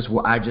 So I just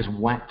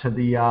went to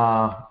the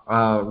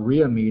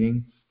RIA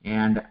meeting,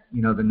 and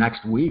the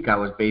next week I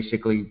was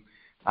basically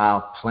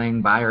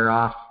playing buyer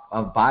off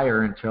of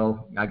buyer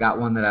until I got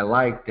one that I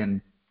liked,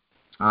 and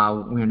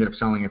we ended up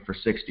selling it for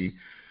 60.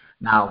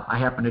 Now I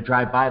happened to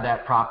drive by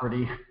that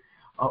property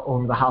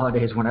over the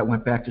holidays when I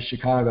went back to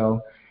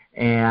Chicago,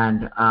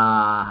 and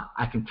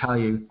I can tell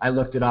you, I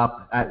looked it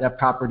up. That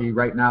property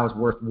right now is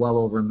worth well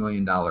over $1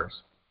 million.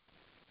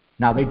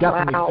 Now, they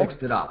definitely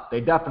fixed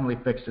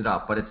it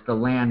up. But it's the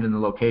land and the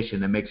location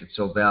that makes it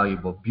so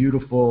valuable.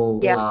 Beautiful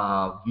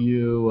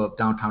view of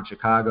downtown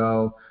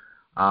Chicago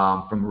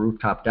from a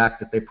rooftop deck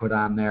that they put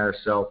on there.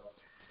 So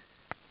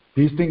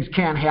these things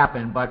can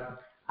happen,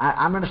 but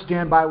I'm going to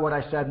stand by what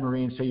I said,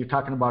 Marie, and say you're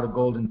talking about a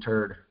golden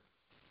turd.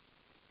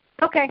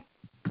 Okay.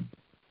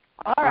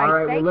 All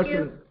right. Well,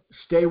 listen,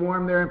 stay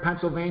warm there in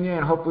Pennsylvania,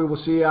 and hopefully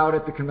we'll see you out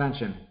at the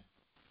convention.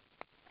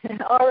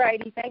 All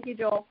righty. Thank you,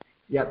 Joel.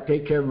 Yep.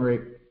 Take care, Marie.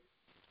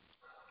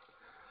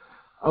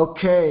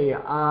 Okay.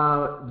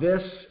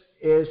 This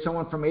is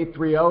someone from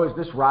 830. Is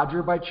this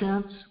Roger by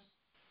chance?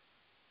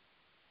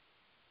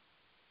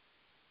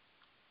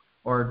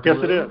 Or Yes,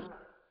 it is.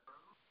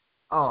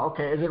 Oh,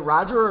 okay. Is it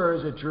Roger or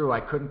is it Drew?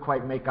 I couldn't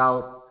quite make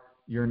out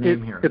your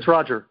name here. It's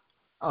Roger.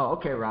 Oh,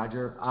 okay,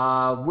 Roger.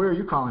 Where are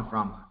you calling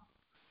from?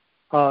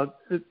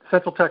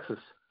 Central Texas.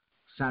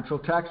 Central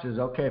Texas.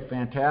 Okay,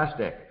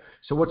 fantastic.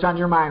 So what's on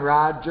your mind,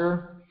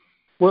 Roger?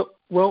 Well,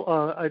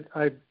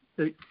 I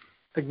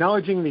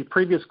acknowledging the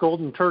previous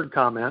golden turd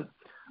comment.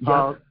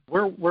 Yes.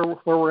 Where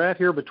we're at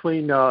here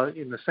between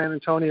in the San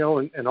Antonio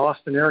and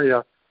Austin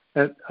area,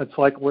 it's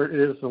like where it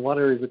is in a lot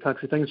of areas of the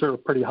country. Things are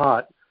pretty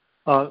hot.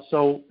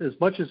 So as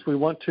much as we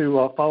want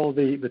to follow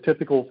the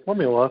typical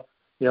formula,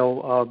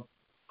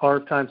 R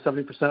times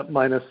 70%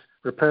 minus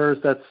repairs,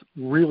 that's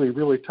really,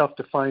 really tough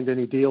to find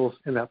any deals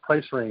in that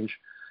price range.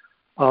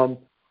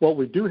 What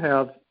we do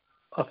have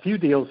a few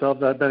deals of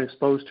that I've been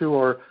exposed to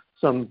are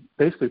some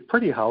basically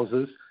pretty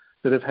houses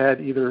that have had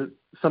either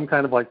some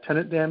kind of like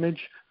tenant damage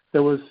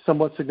that was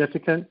somewhat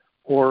significant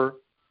or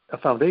a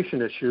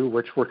foundation issue,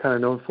 which we're kind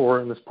of known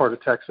for in this part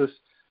of Texas.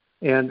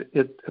 And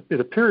it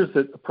appears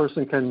that a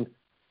person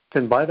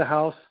can buy the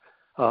house,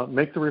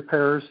 make the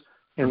repairs,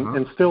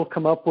 and still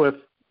come up with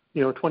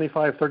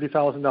 $25,000,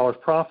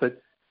 $30,000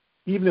 profit,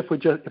 even if we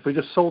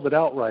just sold it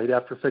outright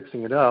after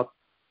fixing it up.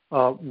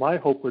 My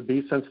hope would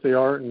be, since they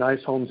are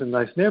nice homes in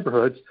nice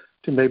neighborhoods,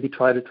 to maybe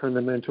try to turn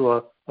them into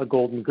a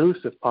golden goose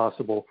if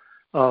possible.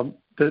 Does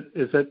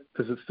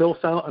it still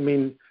sound? I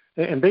mean,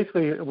 and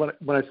basically, what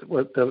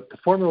the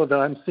formula that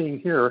I'm seeing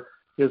here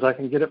is I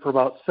can get it for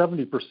about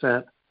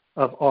 70%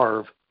 of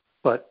ARV,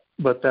 but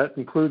that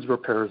includes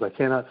repairs. I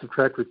cannot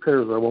subtract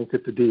repairs, or I won't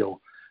get the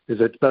deal.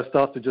 Is it best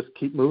off to just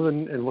keep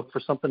moving and look for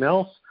something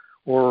else,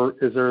 or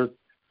do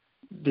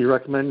you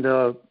recommend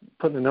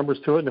putting the numbers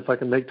to it? And if I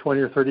can make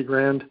 20 or 30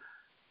 grand,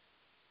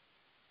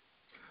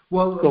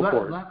 well, go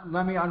for it.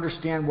 Let me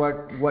understand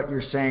what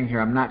you're saying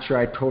here. I'm not sure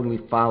I totally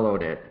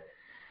followed it.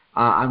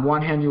 On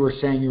one hand, you were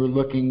saying you were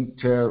looking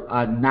to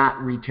not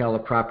retail a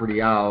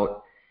property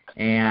out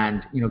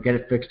and get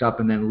it fixed up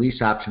and then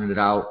lease option it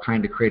out,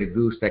 trying to create a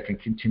goose that can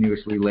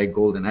continuously lay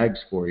golden eggs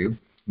for you,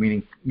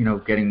 meaning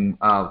getting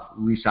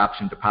lease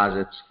option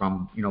deposits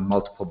from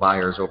multiple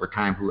buyers over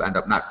time who end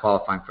up not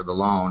qualifying for the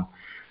loan.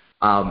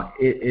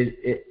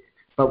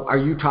 But are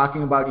you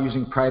talking about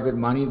using private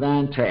money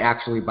then to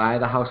actually buy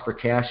the house for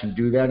cash and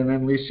do that and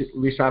then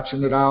lease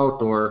option it out,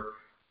 or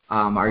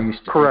are you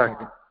still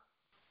correct?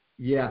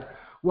 Yeah.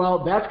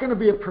 Well, that's going to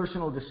be a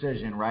personal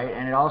decision, right?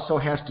 And it also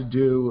has to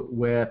do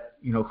with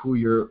who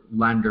your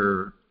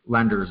lenders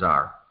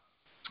are.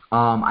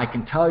 I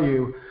can tell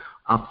you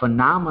a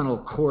phenomenal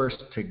course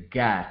to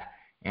get,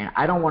 and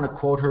I don't want to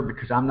quote her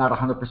because I'm not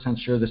 100%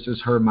 sure this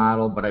is her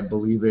model, but I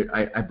believe it.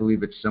 I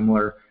believe it's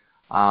similar.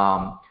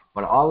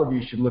 But all of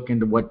you should look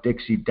into what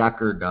Dixie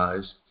Decker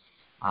does.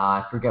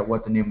 I forget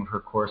what the name of her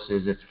course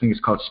is. I think it's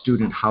called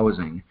Student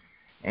Housing.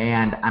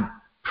 And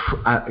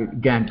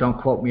again,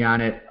 don't quote me on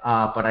it,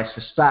 but I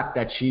suspect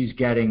that she's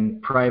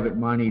getting private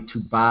money to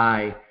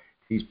buy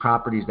these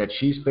properties that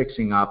she's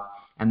fixing up,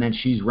 and then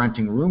she's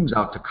renting rooms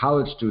out to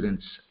college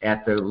students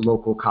at the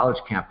local college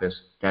campus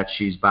that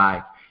she's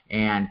by,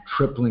 and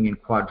tripling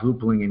and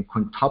quadrupling and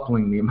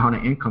quintupling the amount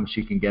of income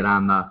she can get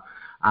on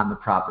the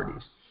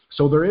properties.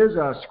 So there is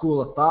a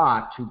school of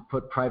thought to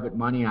put private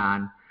money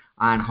on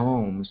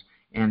homes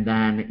and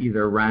then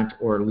either rent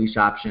or lease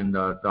option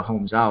the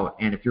homes out.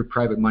 And if your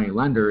private money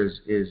lender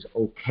is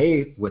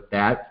okay with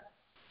that,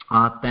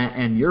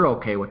 and you're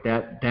okay with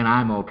that, then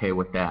I'm okay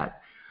with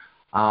that.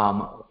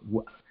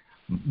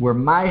 Where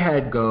my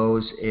head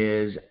goes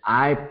is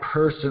I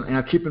personally,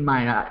 and keep in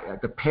mind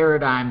the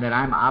paradigm that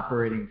I'm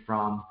operating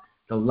from,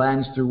 the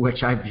lens through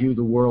which I view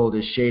the world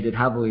is shaded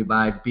heavily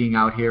by being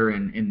out here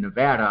in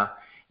Nevada.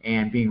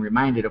 and being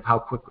reminded of how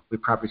quickly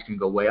properties can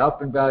go way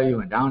up in value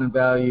and down in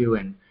value,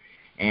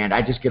 and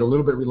I just get a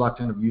little bit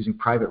reluctant of using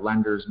private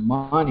lenders'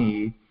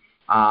 money,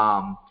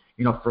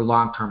 for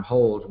long-term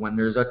holds when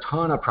there's a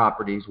ton of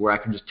properties where I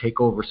can just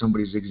take over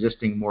somebody's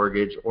existing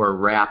mortgage or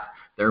wrap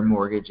their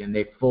mortgage, and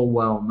they full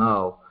well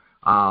know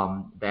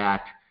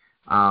that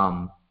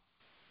I'm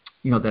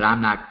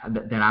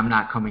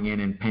not coming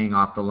in and paying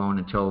off the loan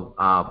until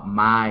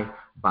my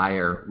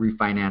buyer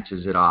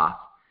refinances it off.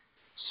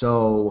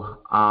 So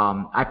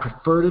I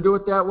prefer to do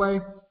it that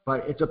way,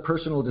 but it's a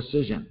personal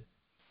decision.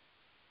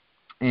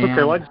 And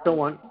okay, well, I just don't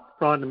want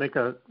Ron to make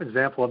an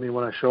example of me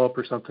when I show up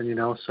or something,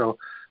 so.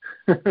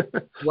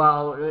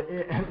 Well,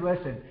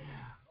 listen,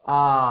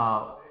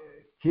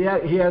 he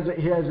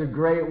has a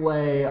great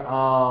way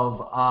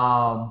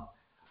of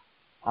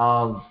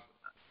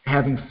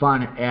having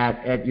fun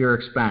at your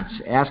expense.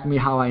 Ask me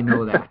how I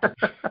know that.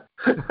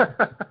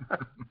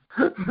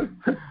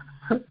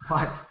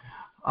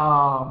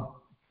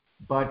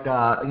 But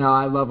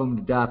I love him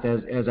to death,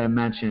 as I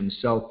mentioned.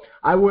 So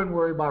I wouldn't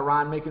worry about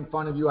Ron making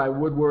fun of you. I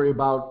would worry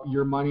about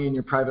your money and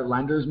your private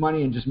lender's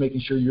money and just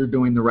making sure you're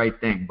doing the right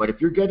thing. But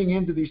if you're getting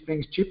into these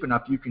things cheap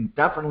enough, you can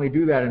definitely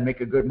do that and make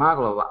a good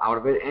model out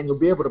of it, and you'll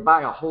be able to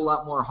buy a whole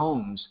lot more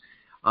homes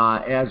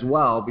as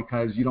well,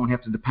 because you don't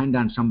have to depend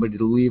on somebody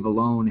to leave a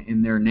loan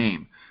in their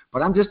name.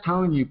 But I'm just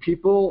telling you,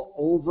 people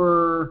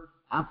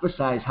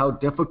overemphasize how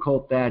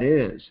difficult that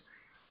is.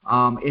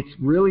 It's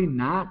really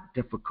not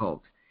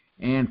difficult.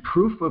 And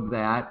proof of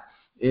that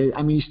is,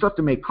 you still have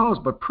to make calls,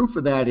 but proof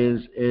of that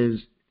is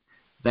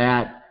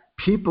that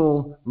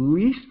people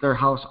lease their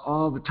house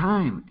all the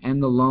time, and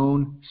the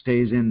loan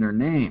stays in their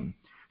name.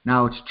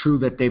 Now, it's true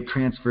that they've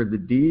transferred the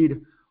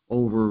deed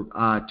over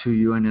to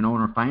you in an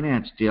owner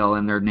finance deal,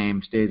 and their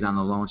name stays on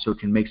the loan, so it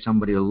can make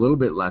somebody a little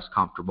bit less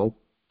comfortable.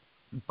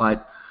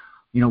 But,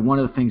 one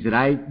of the things that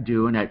I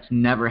do, and that's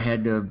never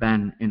had to have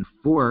been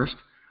enforced,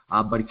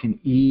 but it can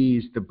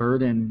ease the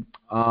burden,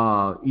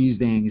 ease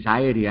the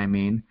anxiety,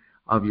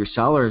 of your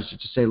sellers,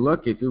 to say,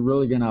 look, if you're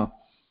really going to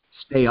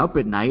stay up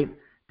at night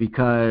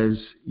because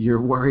you're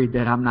worried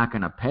that I'm not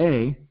going to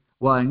pay,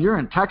 well, and you're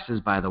in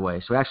Texas, by the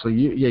way, so actually,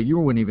 you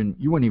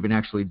wouldn't even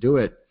actually do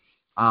it,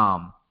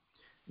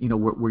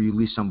 where you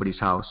lease somebody's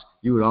house.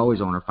 You would always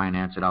owner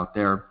finance it out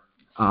there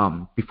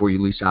before you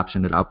lease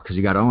option it out, because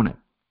you got to own it.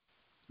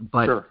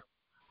 But sure.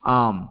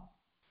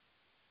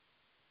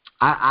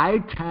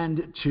 I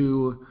tend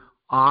to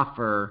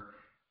offer,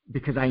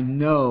 because I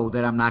know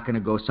that I'm not going to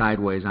go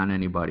sideways on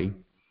anybody,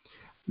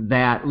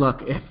 that,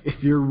 look,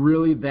 if you're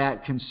really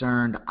that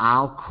concerned,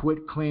 I'll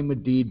quit claim a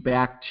deed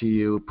back to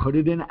you, put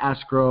it in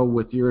escrow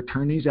with your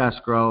attorney's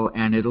escrow,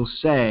 and it'll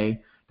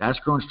say, the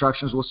escrow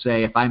instructions will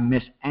say, if I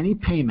miss any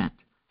payment,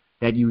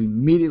 that you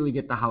immediately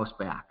get the house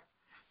back.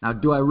 Now,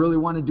 do I really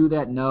want to do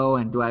that? No.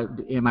 And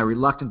am I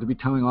reluctant to be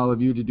telling all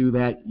of you to do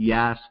that?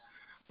 Yes.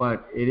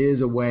 But it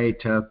is a way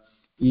to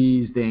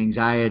ease the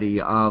anxiety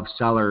of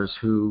sellers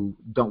who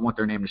don't want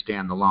their name to stay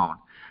on the loan.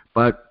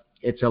 But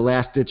it's a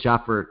last-ditch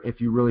effort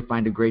if you really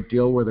find a great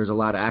deal where there's a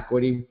lot of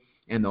equity,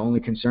 and the only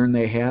concern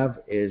they have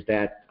is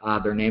that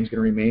their name's going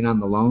to remain on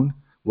the loan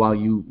while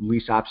you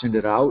lease optioned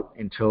it out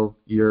until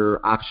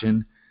your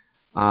option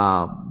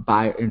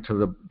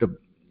until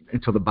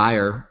the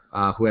buyer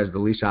who has the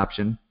lease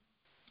option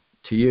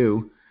to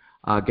you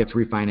gets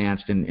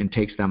refinanced and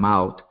takes them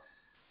out.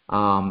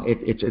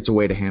 It's a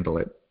way to handle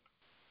it.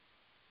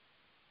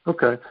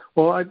 Okay.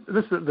 Well,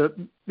 this is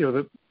the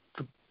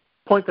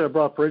point that I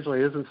brought up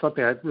originally isn't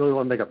something I really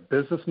want to make a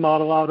business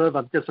model out of.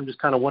 I guess I'm just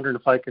kind of wondering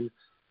if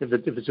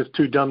it's just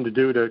too dumb to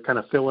do, to kind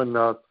of fill in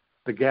the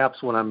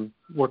gaps when I'm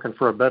looking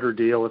for a better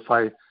deal. If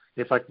I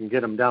can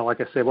get them down,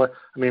 like I say, I'm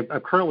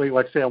currently,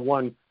 like say, on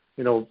one,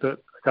 got a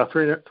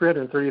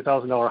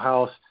 $330,000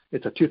 house.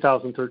 It's a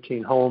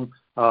 2013 home,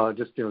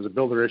 just as a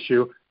builder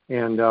issue,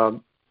 and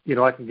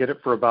I can get it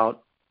for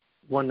about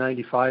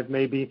 $195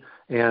 maybe,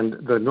 and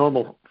the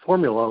normal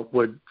formula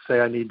would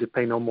say I need to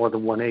pay no more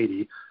than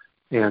 $180,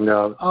 and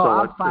I'm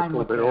fine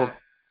with that.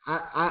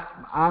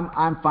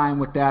 I'm fine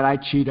with that. I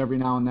cheat every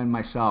now and then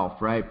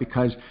myself, right?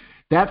 Because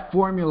that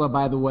formula,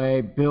 by the way,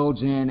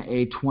 builds in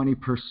a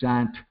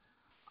 20%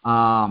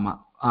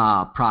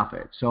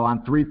 profit. So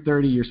on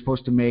 $330, you're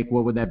supposed to make,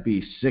 what would that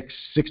be?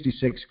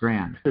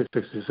 $66,000.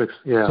 66,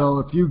 yeah. So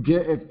if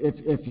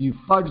you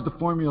fudge the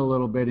formula a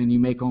little bit and you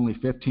make only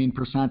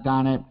 15%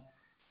 on it,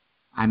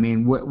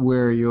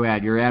 where are you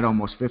at? You're at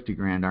almost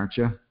 $50,000, aren't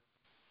you?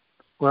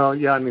 Well,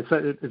 yeah.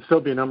 It'd still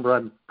be a number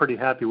I'm pretty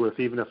happy with,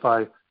 even if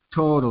I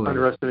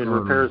underestimated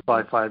repairs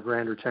by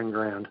 $5,000 or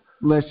 $10,000.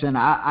 Listen,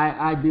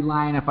 I'd be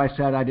lying if I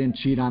said I didn't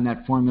cheat on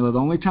that formula. The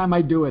only time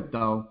I do it,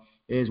 though,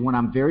 is when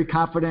I'm very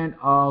confident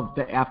of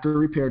the after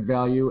repaired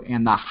value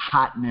and the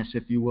hotness,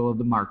 if you will, of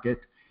the market,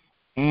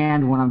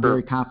 and when I'm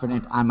very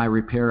confident on my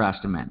repair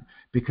estimate,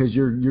 because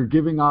you're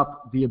giving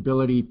up the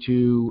ability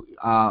to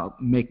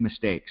make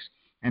mistakes.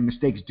 And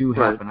mistakes do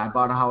happen. Right. I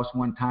bought a house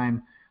one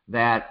time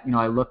that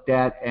I looked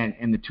at,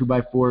 and the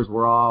 2x4s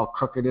were all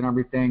crooked and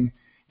everything,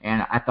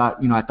 and I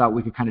thought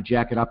we could kind of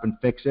jack it up and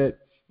fix it,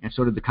 and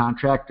so did the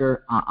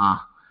contractor.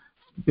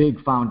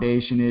 big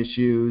foundation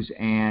issues,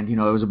 and it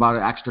was about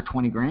an extra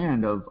 20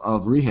 grand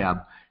of rehab.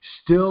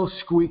 Still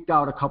squeaked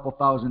out a couple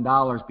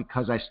 $1,000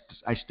 because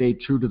I stayed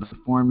true to the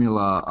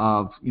formula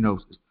of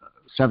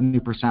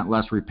 70%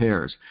 less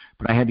repairs,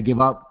 but I had to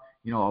give up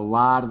a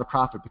lot of the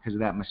profit because of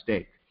that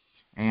mistake.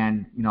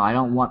 And I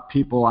don't want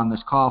people on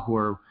this call who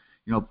are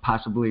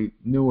possibly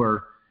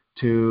newer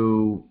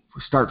to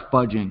start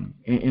fudging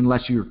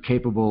unless you're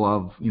capable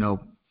of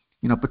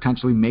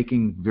potentially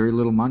making very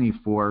little money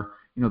for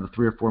the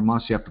 3 or 4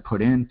 months you have to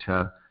put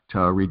into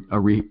a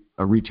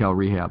retail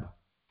rehab.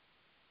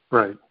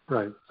 Right.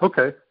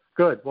 Okay,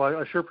 good. Well,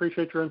 I sure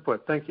appreciate your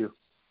input. Thank you.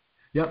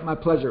 Yep, my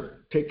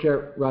pleasure. Take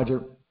care,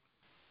 Roger.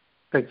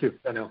 Thank you.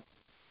 I know.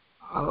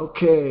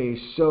 Okay,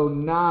 so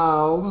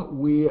now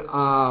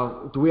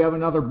do we have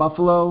another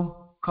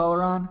Buffalo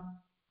caller on?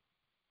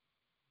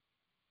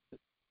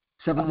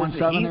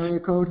 717 area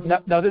code?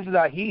 No, this is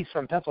Heath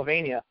from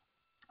Pennsylvania.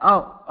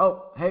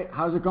 Oh, hey,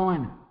 how's it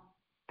going?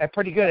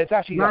 Pretty good. It's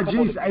actually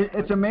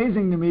it's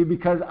amazing to me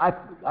because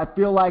I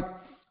feel like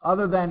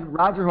other than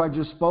Roger, who I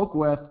just spoke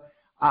with,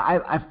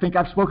 I think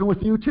I've spoken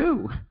with you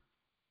too.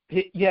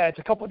 Yeah, it's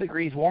a couple of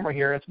degrees warmer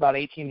here. It's about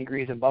 18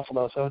 degrees in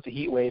Buffalo, so it's a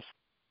heat wave.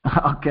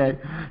 Okay,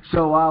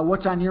 so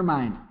what's on your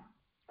mind?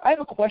 I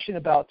have a question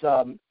about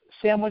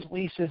sandwich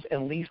leases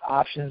and lease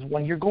options.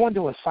 When you're going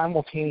to a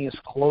simultaneous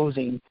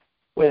closing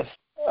with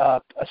a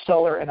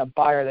seller and a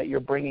buyer that you're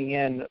bringing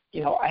in,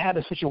 I had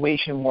a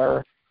situation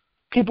where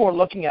people are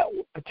looking at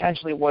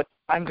potentially what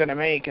I'm going to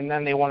make, and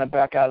then they want to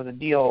back out of the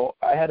deal.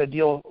 I had a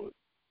deal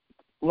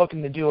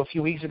looking to do a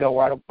few weeks ago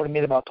where I would have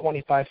made about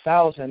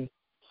 $25,000,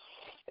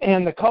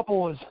 and the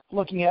couple was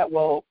looking at,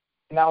 well,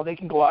 now they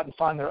can go out and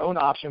find their own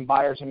option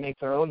buyers and make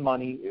their own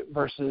money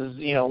versus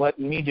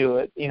letting me do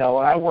it. And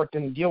I worked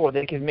in a deal where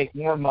they could make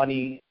more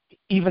money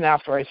even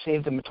after I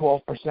saved them a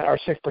 12% or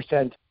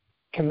 6%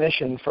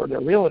 commission for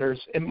their realtors.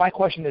 And my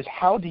question is,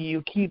 how do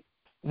you keep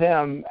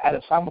them at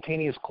a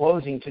simultaneous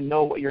closing to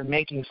know what you're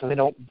making so they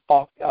don't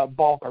balk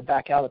or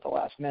back out at the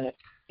last minute?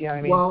 You know what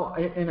I mean? Well,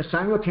 in a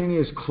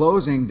simultaneous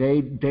closing,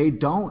 they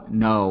don't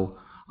know,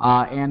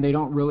 and they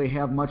don't really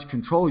have much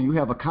control. You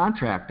have a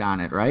contract on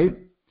it, right?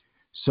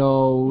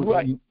 So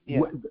right.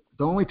 Yeah.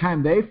 The only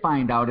time they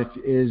find out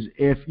is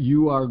if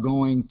you are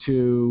going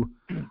to,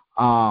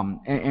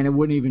 and it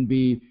wouldn't even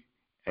be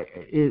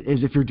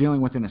is if you're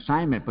dealing with an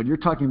assignment, but you're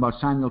talking about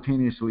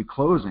simultaneously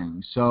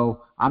closing.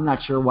 So I'm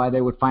not sure why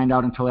they would find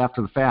out until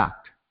after the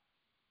fact.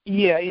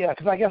 Yeah,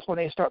 because I guess when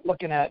they start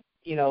looking at,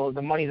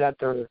 the money that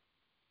they're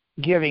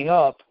giving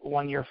up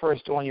when you're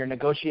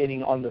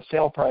negotiating on the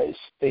sale price,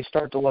 they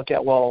start to look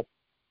at, well,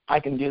 I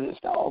can do this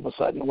now all of a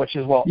sudden, which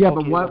is well. Yeah,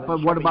 okay,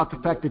 but what about the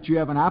fact that you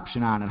have an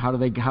option on it? How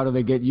do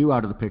they get you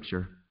out of the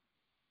picture?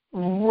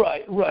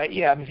 Right.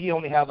 Yeah, if you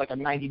only have like a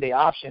 90-day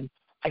option,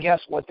 I guess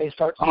what they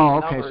start seeing.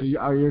 Oh, okay.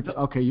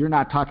 So you're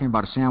not talking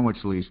about a sandwich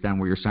lease then,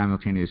 where you're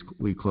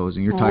simultaneously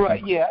closing. You're talking.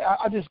 Right. Yeah,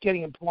 I'm just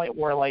getting a point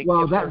where like.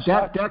 Well,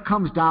 that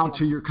comes down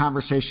to your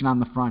conversation on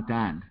the front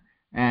end,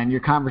 and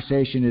your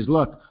conversation is,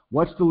 look,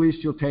 what's the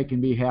least you'll take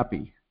and be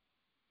happy?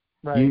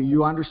 Right.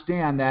 You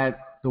understand that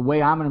the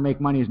way I'm going to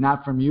make money is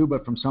not from you,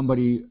 but from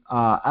somebody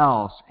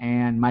else,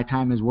 and my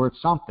time is worth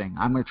something.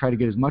 I'm going to try to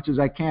get as much as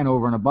I can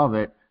over and above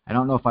it. I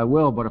don't know if I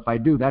will, but if I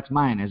do, that's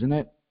mine, isn't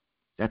it?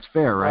 That's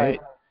fair, right?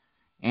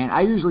 And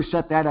I usually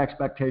set that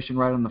expectation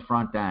right on the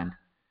front end.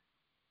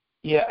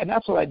 Yeah, and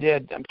that's what I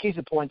did. Case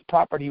in point, the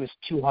property was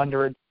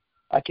 $200.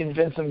 I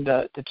convinced them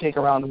to take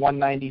around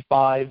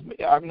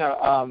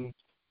 $195.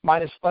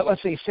 Minus,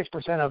 let's say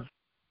 6% of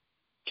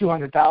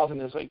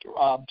 $200,000 is like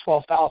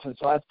 $12,000,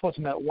 so that puts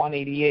them at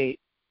 $188.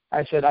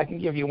 I said I can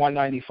give you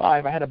 $195.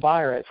 I had a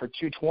buyer at for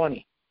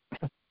 $220.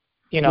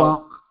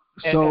 Well,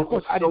 and of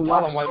course I didn't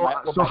tell them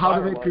what so how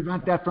do they was.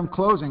 prevent that from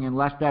closing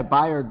unless that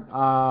buyer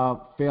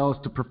fails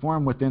to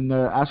perform within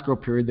the escrow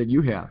period that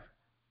you have?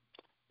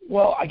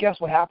 Well, I guess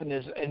what happened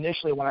is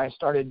initially when I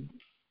started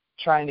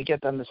trying to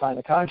get them to sign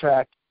the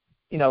contract,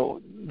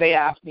 they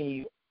asked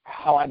me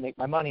how I make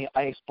my money.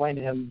 I explained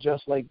to him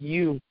just like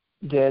you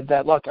did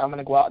that, look, I'm going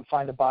to go out and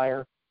find a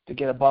buyer to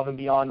get above and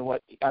beyond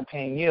what I'm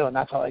paying you, and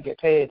that's how I get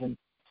paid. And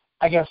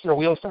I guess their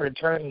wheels started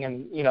turning,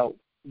 and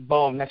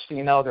boom, next thing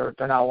you know,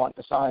 they're not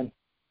wanting to sign.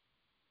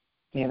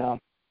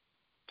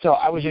 So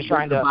I was just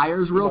trying to. The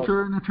buyer's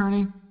realtor and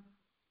attorney?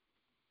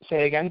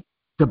 Say again?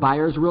 The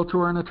buyer's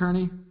realtor and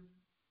attorney?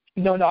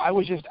 No, I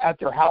was just at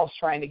their house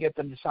trying to get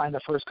them to sign the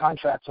first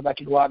contract so that I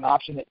could go out and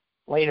option it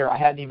later. I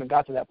hadn't even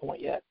got to that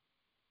point yet.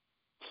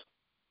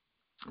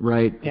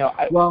 Right.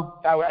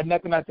 I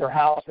met them at their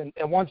house, and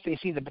once they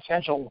see the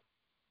potential,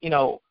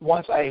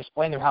 once I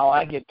explain to them how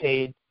I get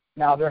paid,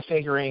 now they're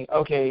figuring,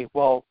 okay,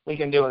 well, we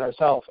can do it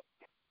ourselves.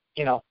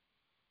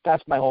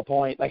 That's my whole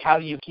point. Like, how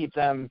do you keep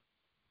them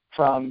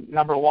from,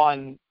 number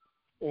one,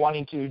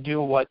 wanting to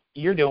do what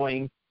you're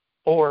doing,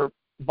 or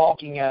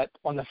balking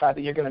on the fact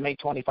that you're going to make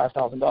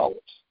 $25,000?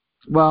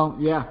 Well,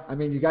 yeah. I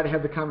mean, you got to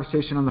have the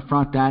conversation on the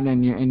front end,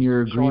 and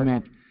your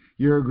agreement. Sure.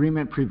 Your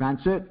agreement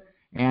prevents it,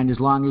 and as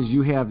long as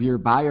you have your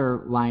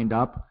buyer lined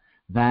up,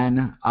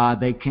 then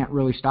they can't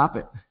really stop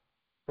it.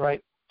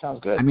 Right. Sounds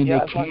good. I mean,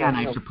 yeah, they can,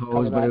 I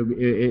suppose, but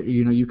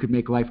you could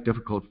make life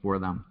difficult for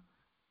them.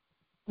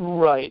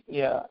 Right.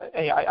 Yeah.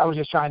 I was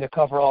just trying to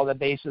cover all the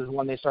bases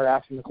when they start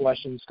asking the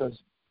questions, because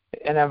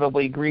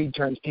inevitably greed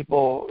turns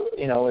people.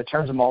 It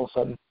turns them all of a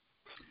sudden.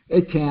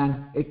 It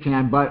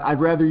can, but I'd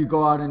rather you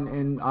go out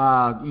and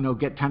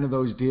get 10 of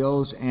those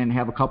deals and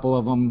have a couple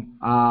of them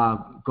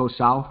go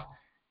south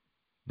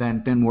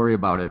than worry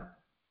about it.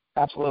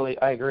 Absolutely,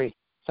 I agree.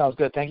 Sounds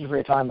good. Thank you for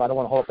your time. I don't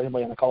want to hold up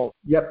anybody on the call.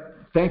 Yep.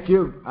 Thank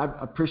you. I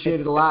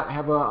appreciate it a lot.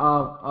 Have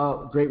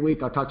a great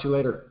week. I'll talk to you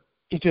later.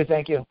 You too.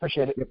 Thank you.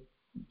 Appreciate it. Yep.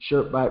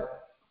 Sure. Bye.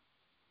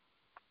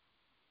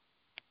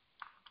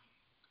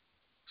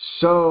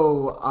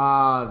 So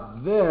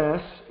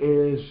this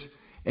is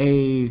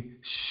a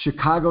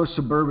Chicago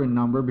suburban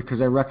number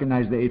because I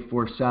recognize the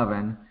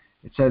 847.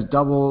 It says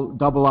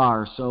double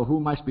R. So who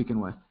am I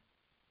speaking with?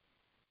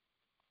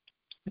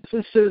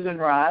 This is Susan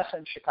Ross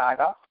in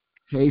Chicago.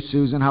 Hey,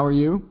 Susan. How are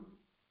you?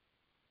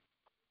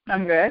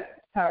 I'm good.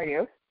 How are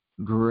you?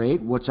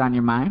 Great. What's on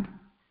your mind?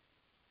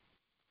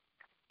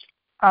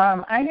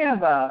 I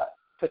have a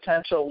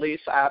potential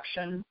lease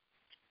option,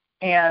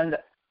 and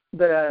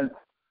the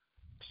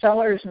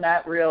seller's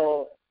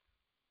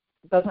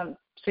doesn't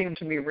seem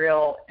to be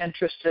real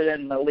interested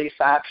in the lease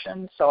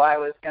option, so I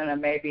was going to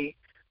maybe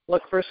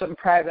look for some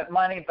private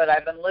money, but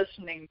I've been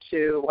listening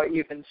to what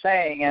you've been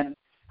saying, and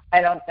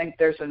I don't think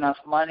there's enough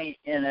money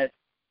in it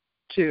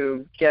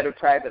to get a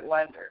private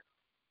lender.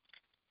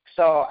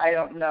 So I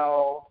don't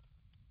know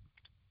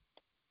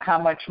how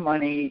much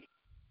money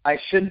I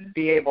should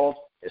be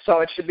able. So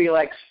it should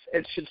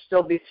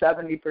still be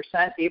 70%,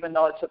 even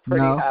though it's a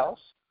pretty house.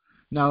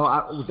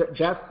 No,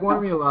 that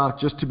formula,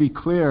 just to be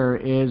clear,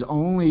 is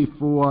only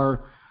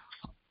for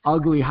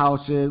ugly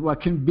houses. Well,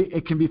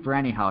 it can be for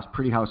any house,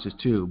 pretty houses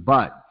too.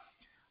 But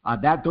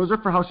those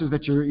are for houses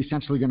that you're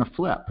essentially going to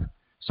flip,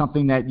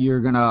 something that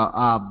you're going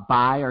to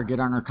buy or get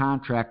under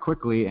contract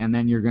quickly, and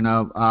then you're going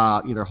to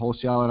either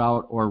wholesale it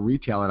out or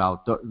retail it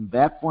out.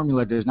 That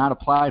formula does not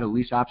apply to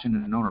lease option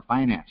and owner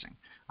financing.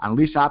 On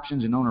lease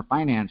options and owner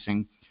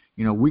financing,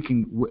 we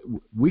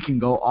can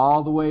go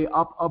all the way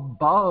up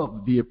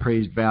above the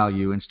appraised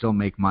value and still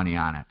make money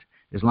on it,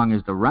 as long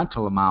as the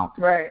rental amount.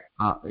 Right.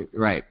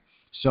 Right.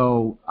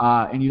 So,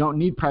 and you don't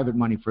need private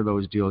money for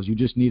those deals. You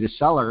just need a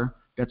seller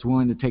that's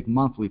willing to take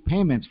monthly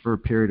payments for a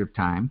period of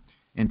time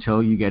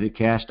until you get it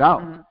cashed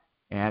out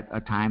at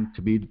a time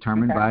to be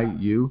determined by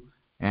you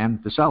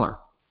and the seller.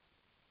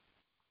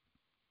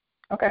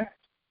 Okay.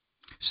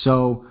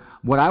 So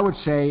what I would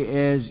say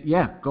is,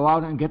 go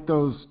out and get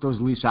those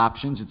lease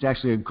options. It's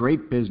actually a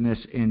great business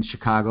in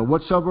Chicago.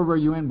 What suburb are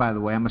you in, by the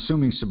way? I'm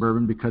assuming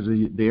suburban because of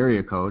the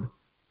area code.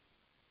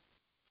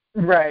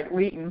 Right,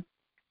 Wheaton.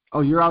 Oh,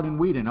 you're out in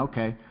Wheaton.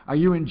 Okay. Are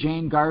you in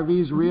Jane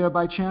Garvey's RIA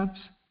by chance?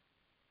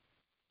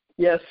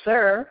 Yes,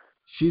 sir.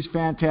 She's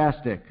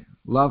fantastic.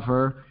 Love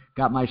her.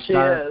 Got my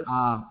start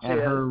at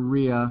her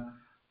RIA.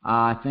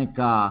 I think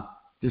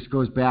this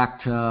goes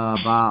back to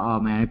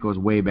it goes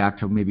way back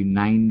to maybe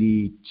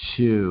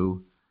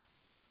 92.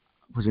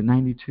 Was it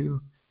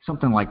 92?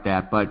 Something like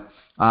that. But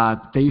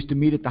they used to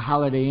meet at the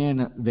Holiday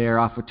Inn there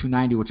off of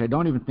 290, which I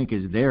don't even think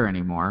is there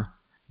anymore.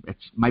 It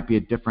might be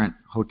a different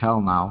hotel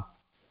now.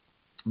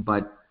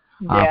 But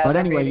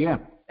anyway,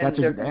 that's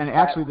and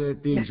actually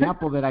the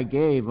example that I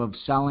gave of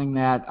selling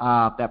that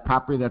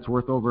property that's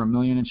worth over $1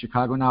 million in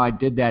Chicago now, I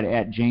did that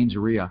at Jane's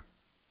RIA.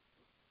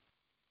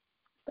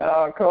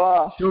 Oh,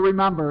 cool. She'll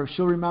remember.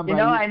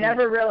 I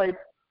never really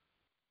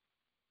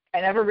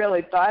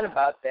thought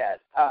about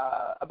that,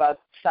 about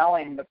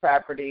selling the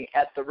property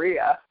at the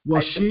RIA.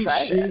 Well, she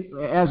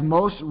as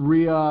most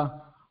RIA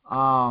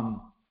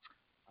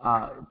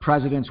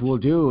presidents will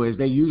do, is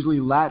they usually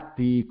let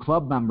the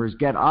club members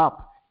get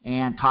up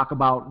and talk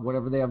about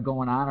whatever they have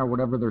going on or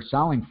whatever they're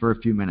selling for a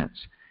few minutes.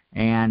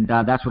 And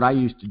that's what I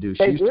used to do.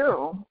 They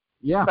do.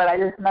 Yeah. But I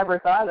just never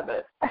thought of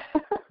it.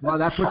 Well,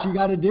 that's what you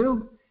got to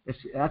do.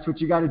 That's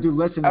what you got to do.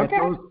 Listen,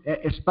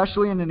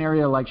 especially in an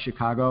area like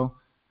Chicago,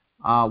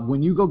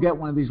 when you go get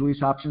one of these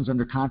lease options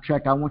under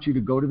contract, I want you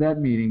to go to that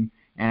meeting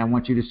and I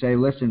want you to say,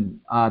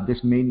 listen,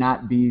 this may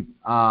not be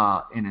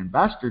an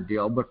investor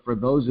deal, but for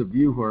those of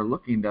you who are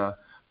looking to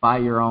buy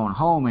your own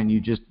home and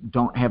you just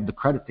don't have the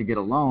credit to get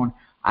a loan,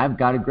 I've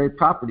got a great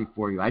property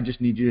for you. I just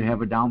need you to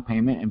have a down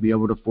payment and be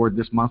able to afford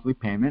this monthly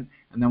payment,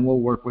 and then we'll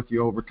work with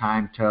you over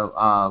time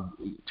to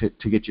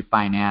get you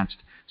financed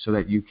so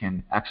that you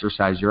can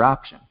exercise your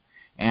option.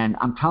 And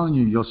I'm telling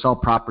you, you'll sell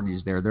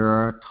properties there. There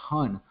are a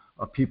ton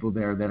of people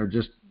there that are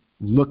just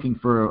looking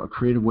for a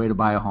creative way to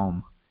buy a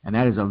home, and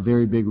that is a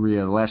very big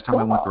RIA. The last time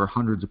I went, there were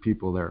hundreds of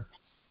people there.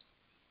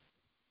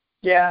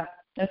 Yeah.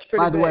 That's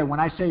pretty By the way, when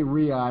I say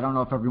RIA, I don't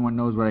know if everyone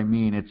knows what I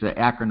mean. It's an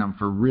acronym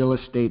for Real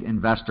Estate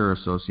Investor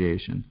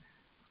Association.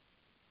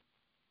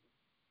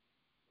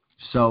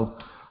 So,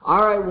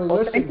 all right,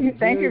 well listen.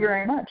 Thank you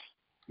very much.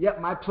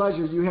 Yep, my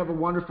pleasure. You have a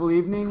wonderful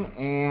evening,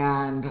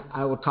 and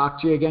I will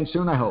talk to you again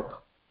soon, I hope.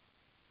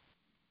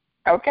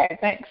 Okay,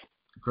 thanks.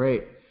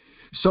 Great.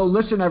 So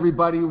listen,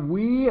 everybody,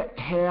 we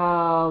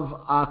have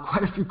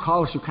quite a few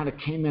callers who kind of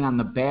came in on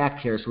the back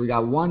here. So we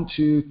got 1,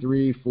 2,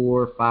 3,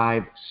 4,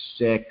 5,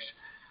 6.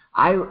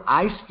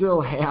 I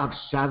still have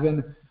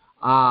 7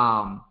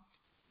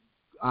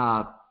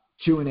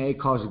 Q&A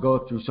calls to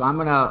go through. So I'm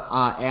going to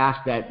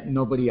ask that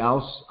nobody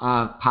else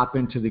pop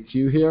into the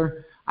queue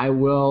here. I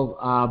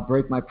will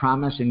break my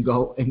promise and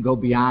go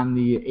beyond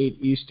the 8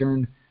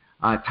 Eastern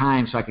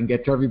time so I can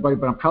get to everybody.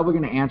 But I'm probably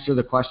going to answer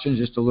the questions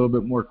just a little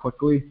bit more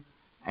quickly.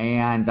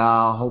 And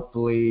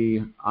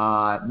hopefully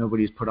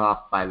nobody's put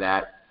off by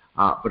that.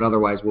 But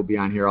otherwise, we'll be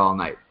on here all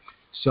night.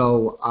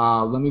 So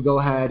let me go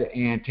ahead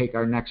and take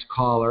our next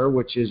caller,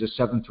 which is a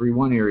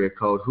 731 area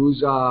code.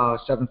 Who's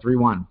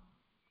 731?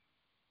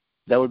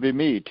 That would be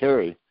me,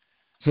 Terry.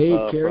 Hey,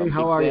 Terry,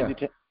 how are you?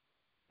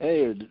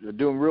 Hey,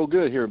 doing real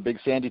good here in Big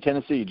Sandy,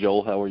 Tennessee.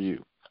 Joel, how are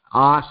you?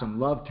 Awesome.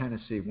 Love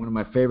Tennessee, one of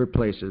my favorite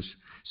places.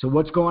 So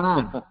what's going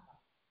on?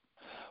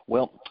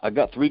 Well, I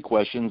got 3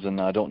 questions,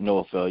 and I don't know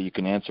if you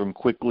can answer them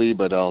quickly,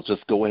 but I'll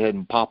just go ahead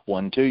and pop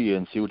one to you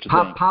and see what you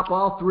think. Pop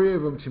all 3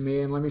 of them to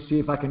me, and let me see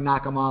if I can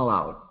knock them all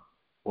out.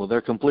 Well,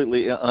 they're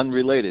completely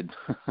unrelated.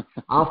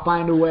 I'll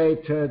find a way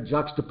to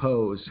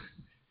juxtapose.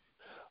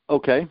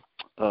 Okay.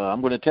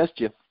 I'm going to test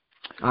you.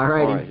 All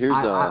right. All right, here's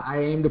I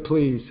aim to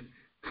please.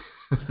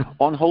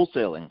 On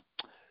wholesaling,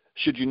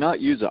 should you not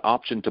use an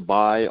option to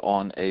buy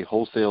on a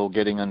wholesale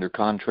getting under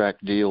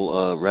contract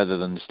deal rather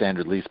than the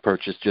standard lease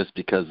purchase just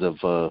because of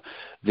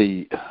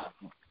the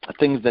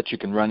things that you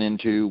can run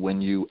into when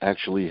you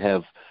actually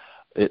have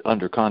it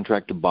under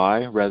contract to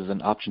buy rather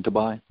than option to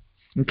buy?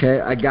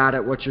 Okay, I got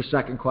it. What's your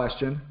second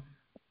question?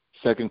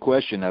 Second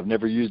question, I've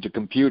never used a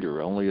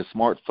computer, only a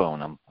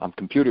smartphone. I'm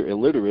computer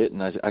illiterate,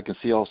 and I can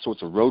see all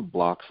sorts of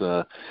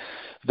roadblocks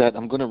that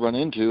I'm going to run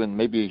into, and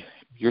maybe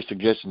your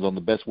suggestions on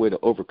the best way to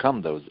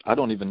overcome those. I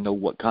don't even know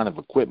what kind of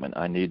equipment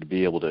I need to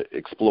be able to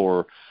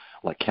explore,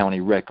 like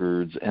county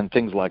records and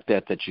things like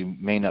that you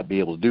may not be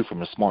able to do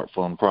from a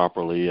smartphone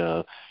properly,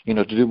 to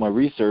do my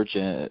research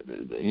and,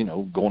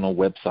 going on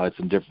websites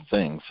and different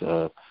things.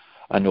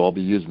 I know I'll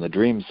be using the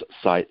Dreams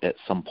site at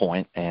some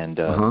point, and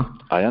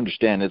I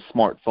understand it's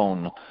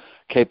smartphone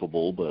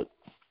capable,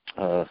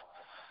 but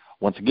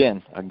once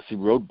again, I can see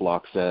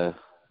roadblocks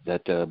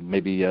that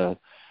maybe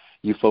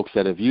you folks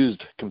that have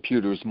used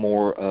computers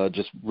more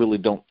just really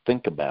don't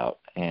think about.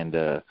 And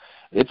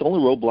it's the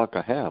only roadblock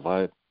I have.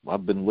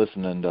 I've been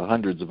listening to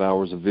hundreds of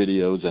hours of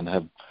videos and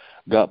have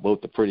got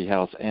both the Pretty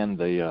House and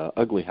the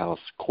Ugly House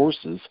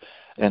courses,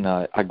 and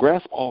I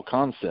grasp all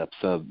concepts.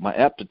 My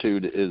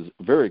aptitude is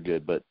very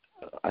good, but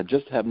I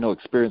just have no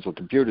experience with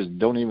computers,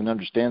 don't even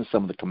understand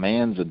some of the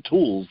commands and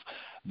tools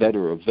that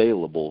are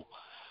available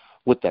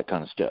with that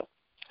kind of stuff.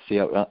 See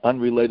how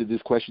unrelated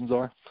these questions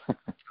are?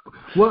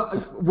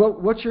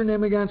 What's your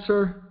name again,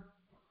 sir?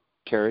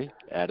 Kerry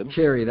Adams.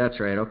 Kerry, that's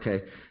right.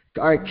 Okay.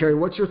 All right, Kerry,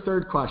 what's your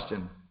third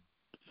question?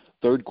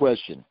 Third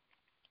question.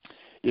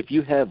 If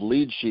you have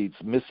lead sheets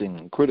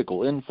missing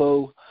critical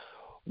info,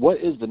 what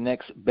is the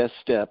next best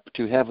step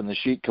to having the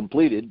sheet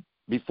completed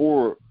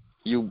before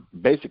you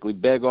basically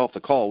beg off the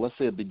call? Let's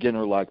say a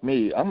beginner like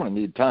me, I'm going to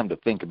need time to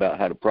think about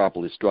how to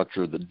properly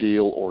structure the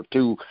deal or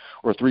 2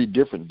 or 3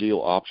 different deal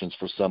options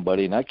for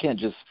somebody, and I can't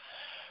just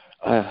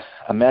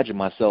imagine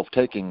myself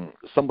taking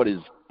somebody's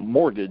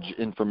mortgage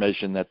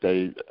information that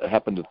they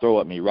happen to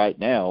throw at me right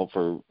now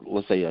for,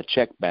 let's say, a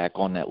check back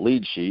on that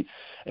lead sheet,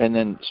 and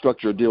then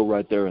structure a deal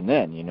right there and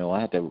then.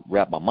 I have to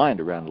wrap my mind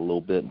around it a little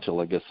bit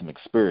until I get some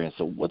experience.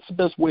 So what's the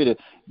best way to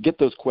get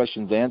those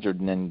questions answered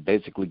and then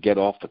basically get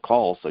off the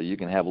call so you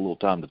can have a little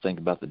time to think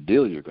about the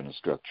deal you're going to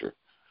structure?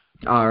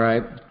 All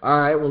right.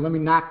 Well, let me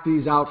knock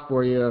these out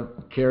for you,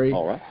 Kerry.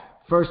 All right.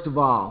 First of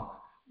all,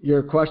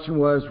 your question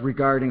was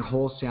regarding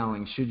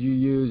wholesaling. Should you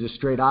use a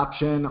straight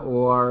option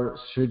or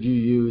should you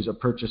use a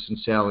purchase and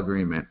sale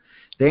agreement?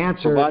 The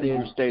answer Provided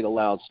your state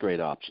allows straight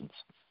options.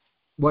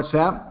 What's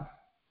that?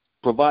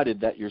 Provided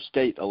that your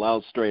state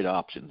allows straight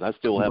options. I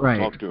still haven't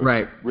talked to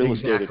a real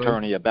estate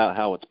attorney about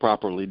how it's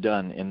properly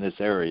done in this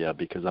area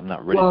because I'm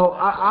not ready. Well,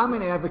 I'm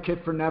an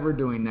advocate for never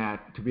doing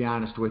that, to be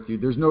honest with you.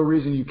 There's no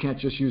reason you can't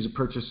just use a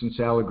purchase and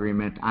sale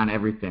agreement on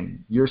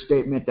everything. Your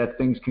statement that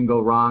things can go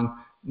wrong,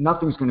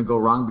 nothing's going to go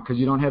wrong because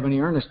you don't have any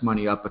earnest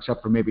money up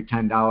except for maybe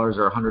 $10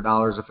 or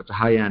 $100 if it's a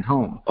high-end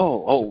home.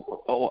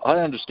 Oh, I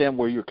understand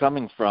where you're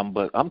coming from,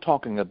 but I'm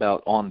talking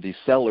about on the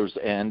seller's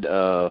end.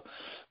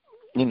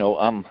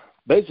 I'm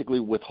basically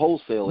with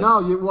wholesaling.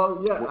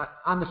 No,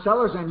 on the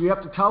seller's end, you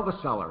have to tell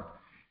the seller.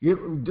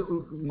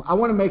 I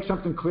want to make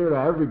something clear to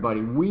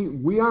everybody.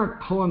 We aren't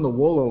pulling the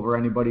wool over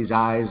anybody's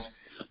eyes.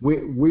 We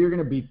are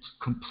going to be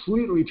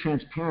completely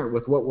transparent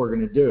with what we're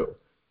going to do.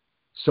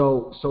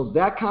 So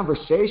that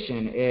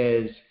conversation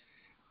is,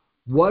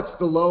 what's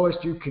the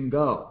lowest you can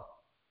go?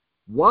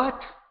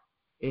 What?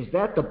 Is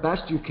that the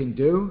best you can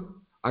do?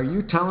 Are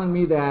you telling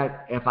me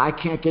that if I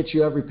can't get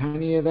you every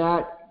penny of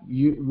that,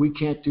 we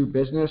can't do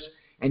business?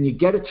 And you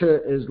get it to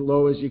as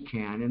low as you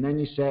can, and then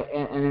you say,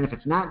 and then if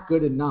it's not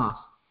good enough,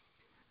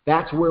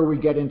 that's where we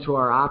get into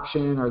our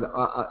option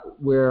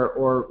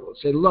or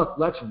say, look,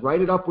 let's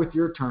write it up with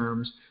your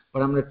terms.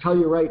 but I'm going to tell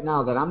you right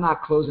now that I'm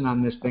not closing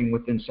on this thing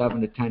within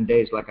 7 to 10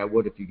 days like I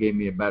would if you gave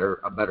me a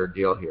better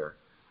deal here.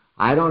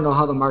 I don't know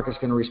how the market's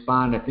going to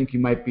respond. I think you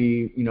might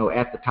be,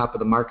 at the top of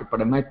the market,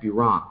 but I might be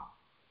wrong.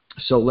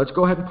 So let's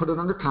go ahead and put it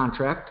under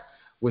contract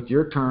with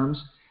your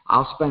terms.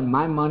 I'll spend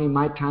my money,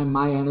 my time,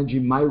 my energy,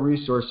 my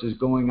resources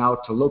going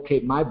out to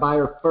locate my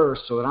buyer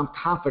first so that I'm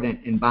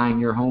confident in buying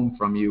your home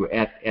from you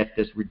at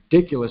this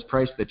ridiculous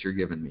price that you're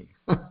giving me.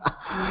 But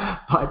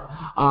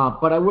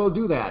I will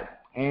do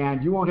that,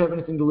 and you won't have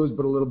anything to lose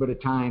but a little bit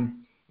of time.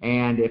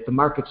 And if the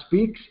market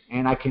speaks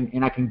and I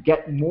can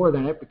get more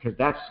than it because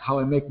that's how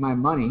I make my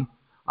money,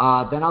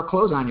 then I'll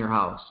close on your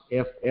house.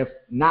 If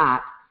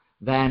not,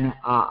 then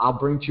I'll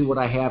bring to you what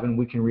I have and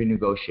we can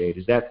renegotiate.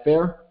 Is that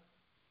fair?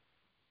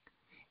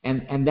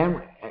 And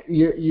then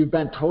you've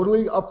been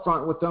totally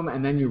upfront with them,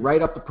 and then you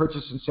write up the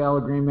purchase and sale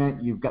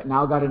agreement. You've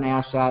now got an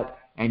asset,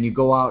 and you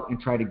go out and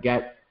try to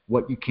get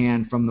what you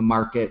can from the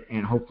market,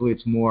 and hopefully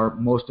it's more.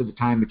 Most of the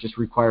time, it just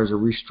requires a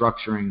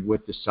restructuring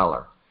with the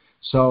seller.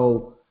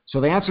 So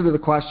the answer to the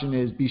question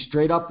is be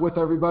straight up with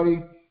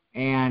everybody,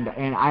 and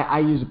I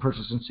use a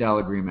purchase and sale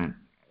agreement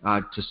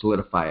to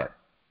solidify it.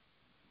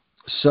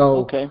 So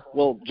okay,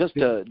 well, just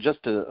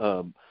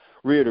to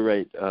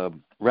reiterate,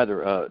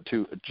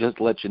 to just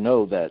let you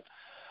know that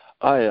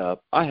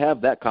I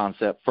have that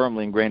concept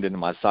firmly ingrained into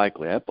my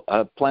psyche.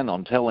 I plan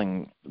on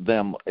telling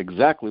them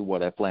exactly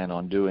what I plan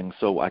on doing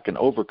so I can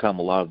overcome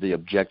a lot of the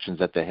objections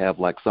that they have,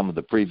 like some of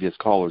the previous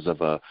callers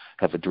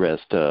have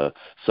addressed.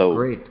 So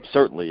Great.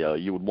 Certainly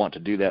you would want to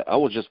do that. I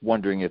was just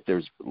wondering if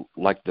there's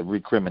like the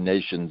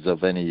recriminations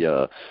of any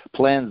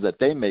plans that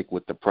they make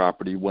with the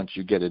property once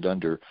you get it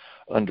under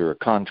a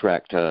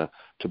contract to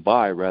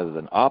buy rather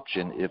than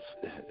option, if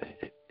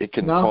it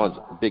can cause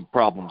big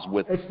problems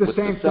with it's the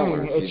same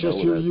sellers, thing. It's just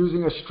you're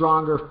using a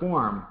stronger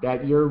form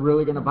that you're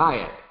really going to buy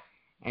it,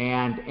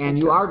 and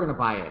you are going to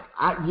buy it.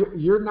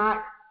 You're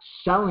not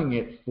selling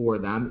it for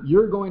them.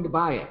 You're going to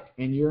buy it,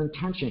 and your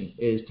intention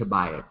is to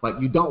buy it,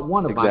 but you don't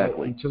want to buy it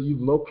until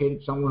you've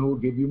located someone who will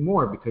give you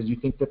more because you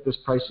think that this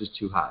price is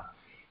too high.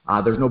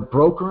 There's no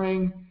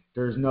brokering.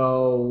 There's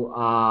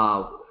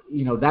no,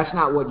 that's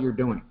not what you're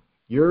doing.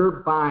 You're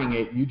buying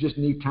it. You just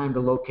need time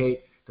to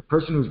locate the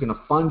person who's going to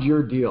fund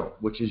your deal,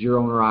 which is your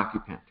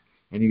owner-occupant.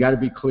 And you got to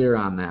be clear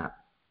on that.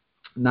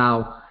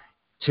 Now,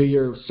 to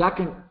your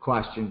second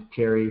question,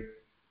 Carrie,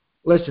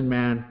 listen,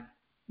 man,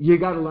 you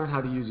got to learn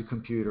how to use a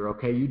computer,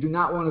 okay? You do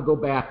not want to go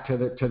back to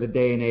the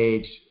day and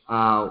age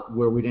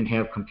where we didn't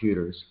have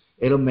computers.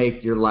 It'll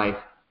make your life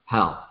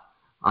hell.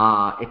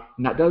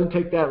 It doesn't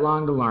take that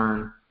long to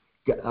learn.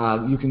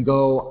 You can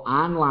go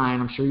online.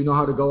 I'm sure you know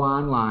how to go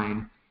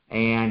online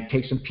and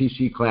take some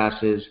PC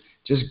classes.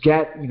 Just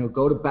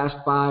go to Best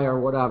Buy or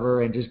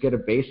whatever and just get a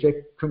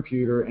basic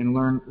computer and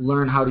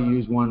learn how to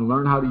use one,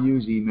 learn how to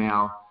use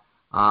email,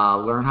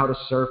 learn how to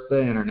surf the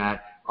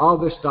internet. All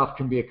this stuff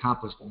can be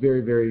accomplished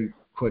very, very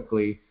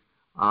quickly.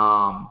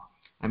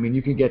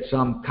 You can get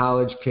some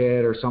college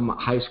kid or some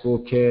high school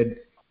kid,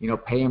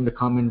 pay him to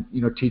come and,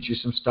 teach you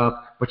some stuff.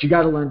 But you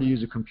got to learn to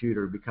use a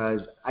computer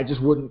because I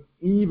just wouldn't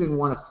even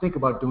want to think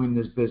about doing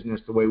this business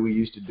the way we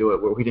used to do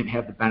it, where we didn't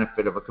have the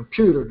benefit of a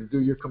computer to do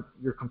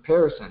your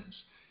comparisons.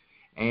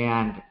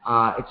 And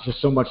it's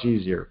just so much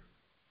easier.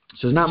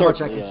 So there's not much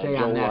I can say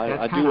on that.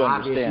 That's kind of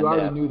obvious. You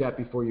already knew that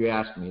before you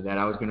asked me that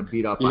I was going to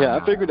beat up on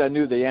I figured I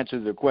knew the answer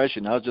to the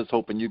question. I was just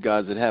hoping you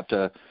guys would have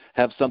to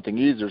have something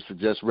easier to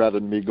suggest rather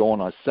than me going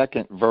on a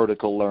second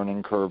vertical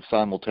learning curve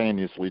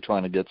simultaneously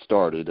trying to get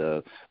started.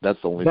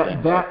 That's the only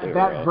thing.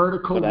 That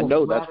vertical but I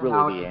know that's really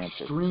out the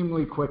answer.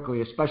 Extremely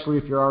quickly, especially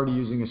if you're already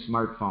using a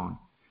smartphone.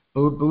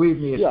 But believe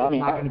me, it's not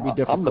going to be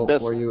difficult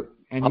for you.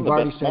 And you've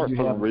already said you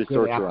have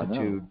good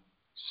aptitude.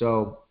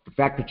 So the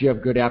fact that you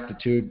have good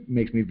aptitude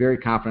makes me very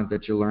confident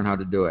that you'll learn how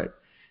to do it.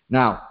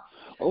 Now,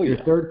 your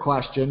third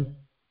question,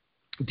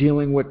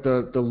 dealing with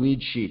the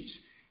lead sheets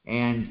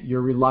and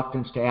your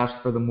reluctance to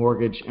ask for the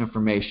mortgage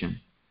information.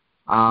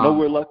 No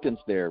reluctance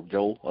there,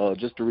 Joel.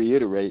 Just to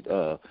reiterate,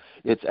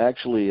 it's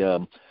actually,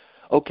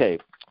 okay,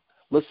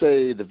 let's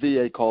say the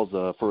VA calls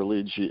for a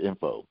lead sheet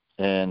info,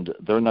 and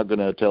they're not going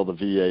to tell the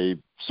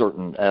VA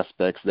certain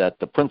aspects that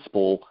the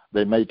principal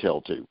they may tell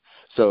to.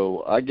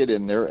 So I get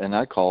in there and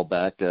I call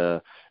back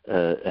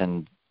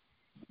and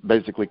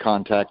basically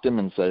contact him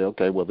and say,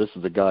 okay, well, this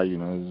is the guy,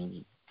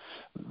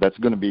 that's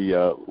going to be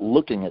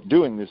looking at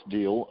doing this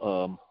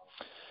deal.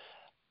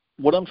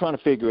 What I'm trying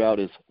to figure out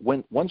is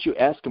once you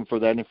ask them for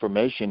that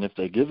information, if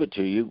they give it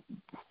to you,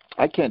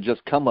 I can't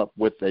just come up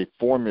with a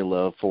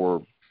formula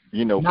for,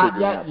 figuring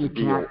out the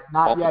deal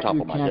off the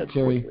top of my head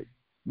quickly.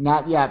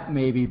 Not yet,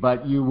 maybe,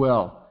 but you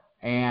will.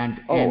 And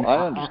I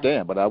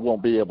understand, but I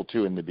won't be able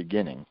to in the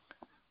beginning.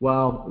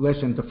 Well,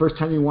 listen, the first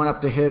time you went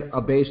up to hit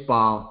a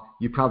baseball,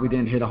 you probably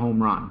didn't hit a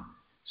home run.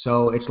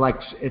 So it's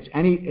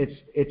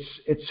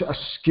a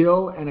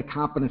skill and a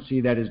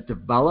competency that is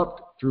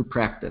developed through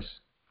practice.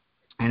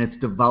 And it's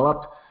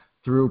developed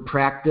through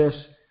practice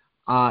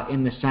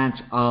in the sense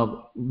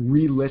of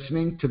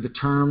re-listening to the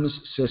terms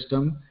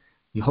system.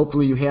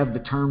 Hopefully you have the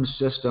terms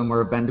system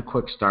or have been to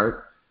Quick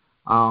Start.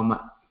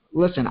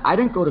 listen, I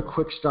didn't go to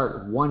Quick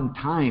Start one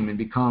time and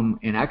become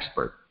an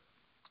expert.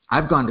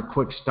 I've gone to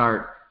Quick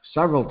Start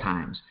several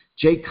times.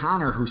 Jay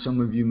Connor, who some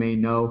of you may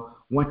know,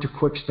 went to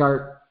Quick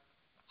Start.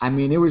 I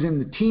mean, it was in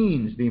the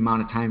teens the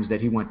amount of times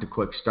that he went to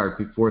Quick Start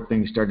before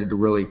things started to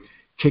really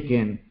kick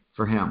in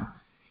for him.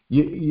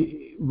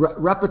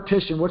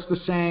 Repetition, what's the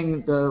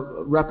saying?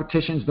 The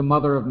repetition's the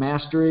mother of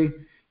mastery.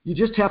 You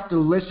just have to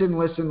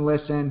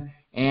listen,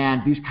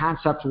 and these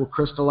concepts will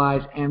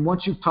crystallize. And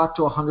once you've talked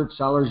to 100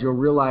 sellers, you'll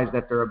realize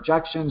that their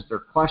objections, their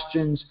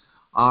questions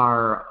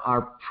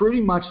are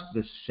pretty much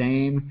the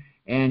same,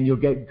 and you'll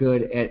get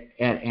good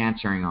at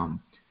answering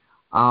them.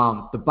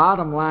 The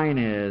bottom line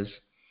is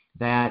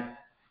that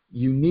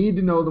you need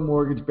to know the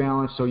mortgage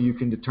balance so you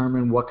can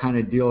determine what kind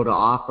of deal to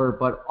offer,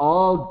 but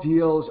all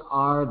deals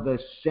are the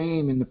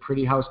same in the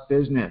pretty house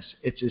business.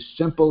 It's as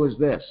simple as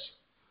this.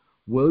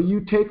 Will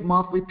you take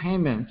monthly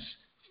payments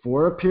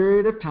for a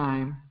period of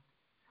time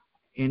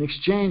in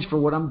exchange for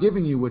what I'm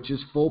giving you, which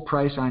is full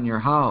price on your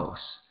house?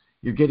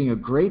 You're getting a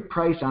great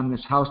price on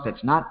this house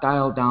that's not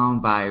dialed down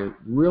by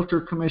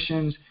realtor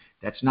commissions,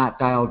 that's not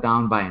dialed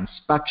down by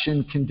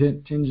inspection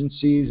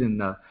contingencies and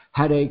the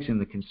headaches and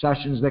the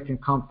concessions that can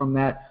come from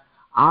that.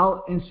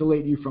 I'll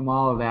insulate you from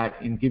all of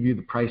that and give you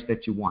the price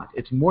that you want.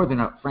 It's more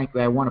than,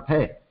 frankly, I want to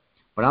pay.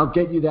 But I'll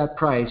get you that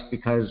price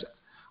because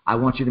I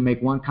want you to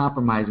make one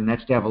compromise, and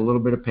that's to have a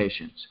little bit of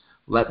patience.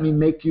 Let me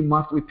make you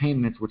monthly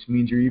payments, which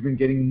means you're even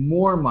getting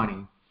more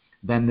money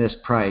than this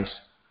price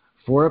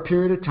for a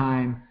period of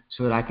time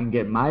so that I can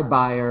get my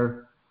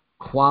buyer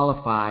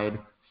qualified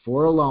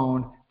for a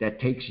loan that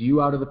takes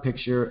you out of the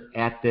picture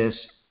at this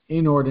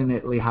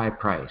inordinately high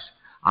price.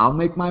 I'll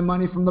make my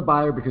money from the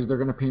buyer because they're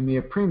going to pay me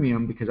a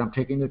premium because I'm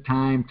taking the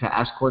time to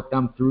escort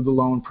them through the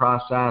loan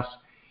process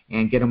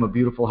and get them a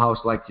beautiful house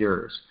like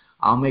yours.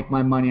 I'll make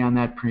my money on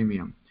that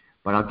premium.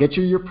 But I'll get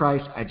you your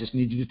price. I just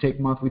need you to take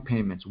monthly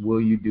payments. Will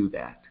you do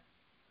that?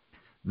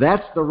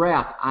 That's the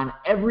wrap on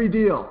every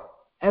deal.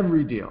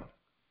 Every deal.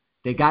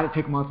 They got to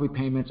take monthly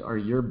payments or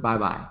you're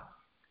bye-bye.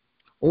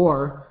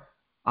 Or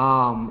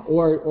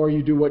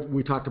you do what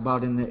we talked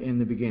about in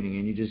the beginning,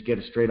 and you just get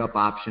a straight up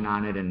option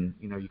on it, and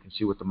you can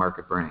see what the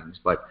market brings.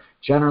 But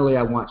generally,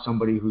 I want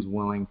somebody who's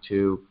willing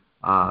to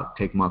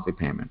take monthly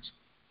payments.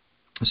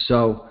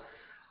 So,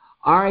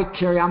 all right,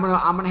 Carrie, I'm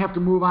gonna have to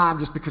move on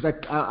just because we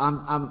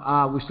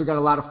still got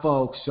a lot of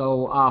folks.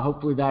 So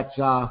hopefully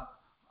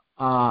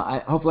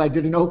hopefully I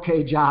did an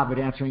okay job at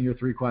answering your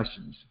 3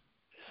 questions.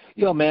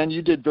 Yeah, man,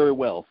 you did very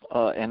well,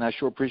 and I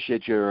sure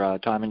appreciate your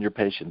time and your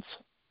patience.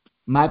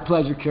 My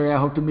pleasure, Kerry. I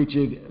hope to meet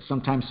you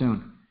sometime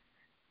soon.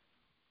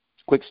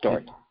 Quick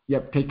Start.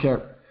 Yep, take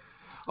care.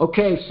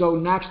 Okay, so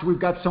next we've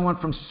got someone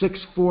from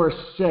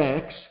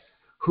 646.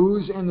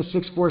 Who's in the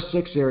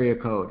 646 area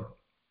code?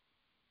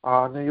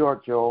 New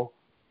York, Joel.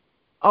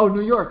 Oh,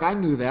 New York. I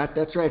knew that.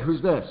 That's right.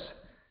 Who's this?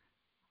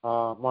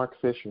 Mark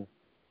Fisher.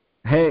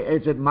 Hey,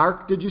 is it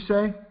Mark, did you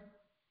say?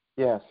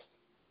 Yes.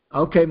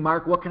 Okay,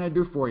 Mark, what can I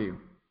do for you?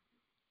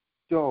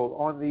 Joel,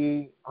 on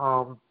the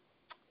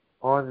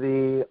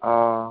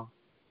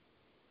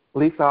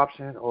lease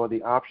option or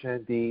the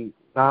option, the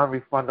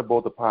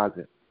non-refundable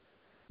deposit.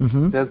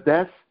 Mm-hmm. Does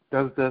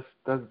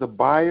the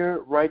buyer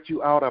write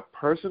you out a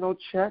personal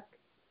check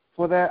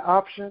for that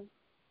option,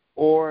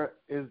 or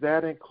is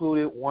that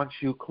included once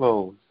you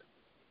close?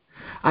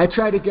 I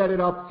try to get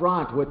it up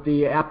front with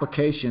the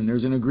application.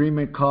 There's an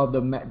agreement called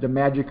the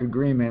Magic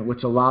Agreement,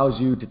 which allows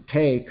you to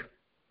take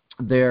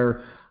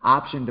their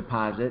option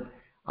deposit,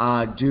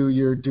 do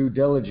your due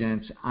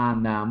diligence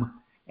on them,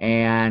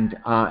 and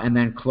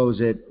then close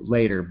it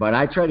later. But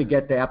I try to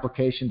get the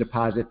application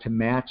deposit to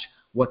match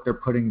what they're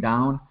putting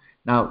down.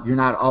 Now, you're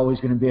not always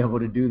going to be able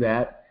to do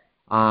that.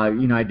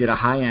 I did a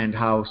high-end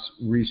house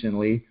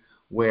recently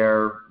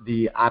where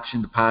the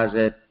option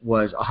deposit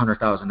was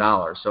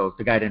 $100,000. So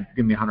the guy didn't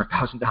give me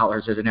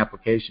 $100,000 as an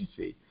application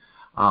fee.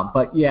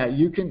 But yeah,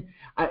 you can,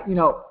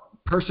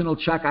 personal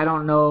check. I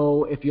don't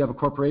know if you have a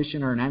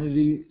corporation or an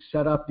entity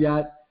set up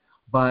yet,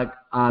 but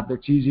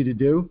that's easy to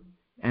do,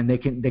 and they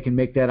can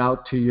make that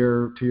out to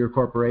your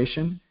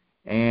corporation,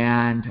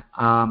 and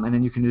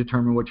then you can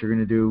determine what you're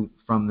going to do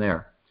from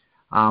there.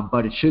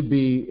 But it should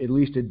be at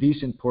least a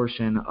decent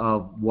portion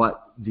of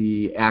what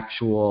the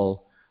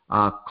actual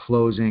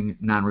closing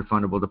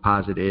non-refundable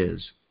deposit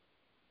is.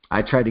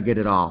 I try to get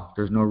it all.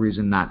 There's no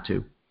reason not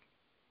to.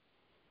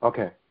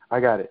 Okay, I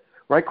got it.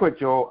 Right quick,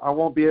 Joel, I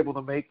won't be able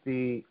to make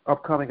the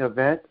upcoming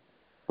event,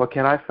 but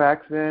can I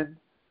fax in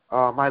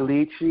my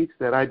lead sheets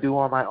that I do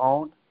on my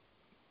own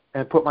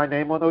and put my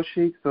name on those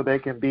sheets so they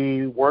can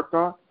be worked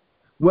on?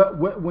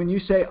 When you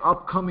say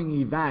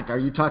upcoming event, are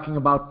you talking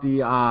about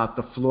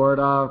the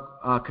Florida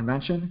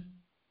convention?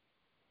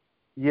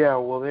 Yeah,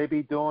 will they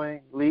be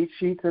doing lead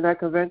sheets in that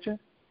convention?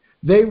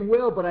 They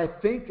will, but I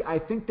think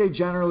they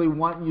generally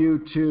want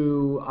you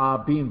to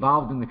be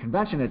involved in the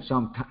convention at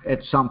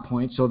some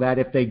point, so that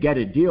if they get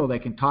a deal, they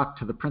can talk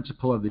to the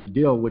principal of the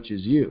deal, which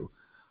is you.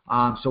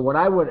 So what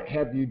I would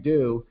have you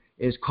do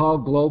is call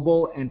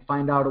Global and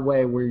find out a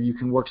way where you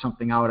can work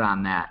something out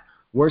on that.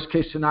 Worst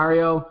case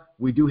scenario,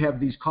 we do have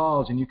these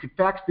calls, and you can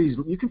fax these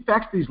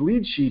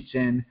lead sheets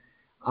in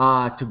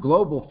to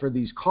Global for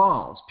these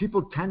calls.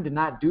 People tend to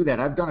not do that.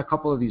 I've done a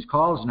couple of these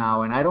calls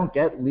now, and I don't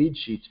get lead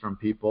sheets from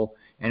people,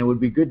 and it would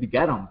be good to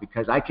get them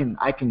because I can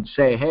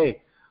say,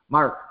 hey,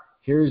 Mark,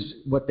 here's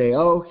what they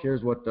owe,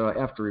 here's what the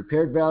after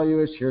repaired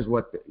value is, here's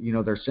what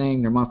they're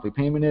saying their monthly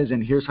payment is,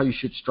 and here's how you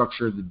should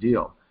structure the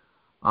deal.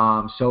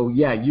 So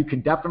yeah, you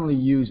can definitely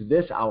use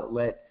this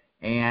outlet,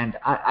 and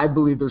I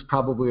believe there's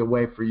probably a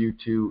way for you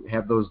to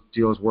have those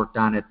deals worked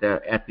on at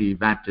the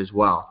event as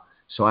well.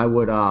 So I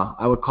would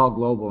call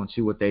Global and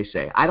see what they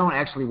say. I don't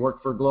actually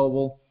work for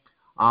Global.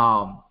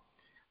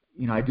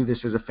 I do this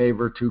as a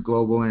favor to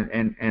Global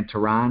and to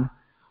Ron.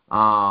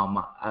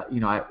 I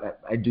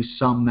do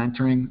some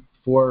mentoring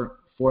for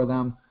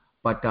them,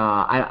 but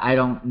I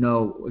don't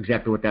know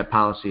exactly what that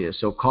policy is.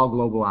 So call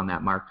Global on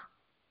that, Mark.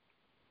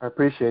 I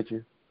appreciate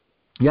you.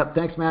 Yep,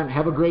 thanks, man.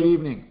 Have a great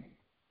evening.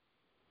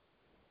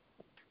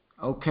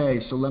 Okay,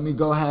 so let me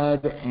go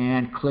ahead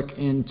and click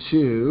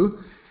into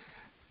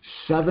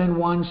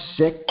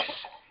 716,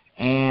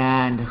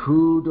 and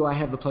who do I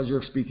have the pleasure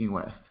of speaking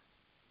with?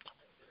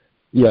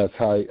 Yes,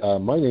 hi.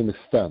 My name is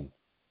Stan.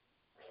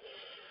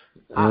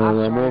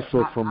 I'm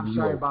also from I'm New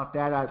sorry York. about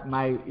that.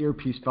 My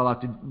earpiece fell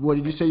out. What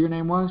did you say your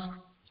name was?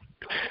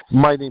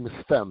 My name is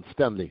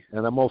Stanley,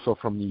 and I'm also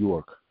from New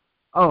York.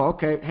 Oh,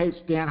 okay. Hey,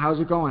 Stan, how's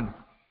it going?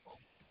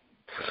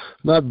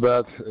 Not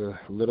bad. A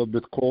little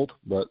bit cold,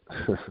 but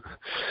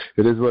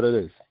it is what it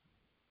is.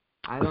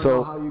 I don't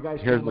know how you guys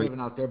are living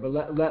out there, but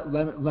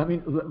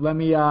let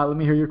me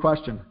hear your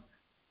question.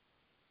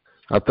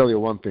 I'll tell you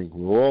one thing.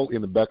 We're all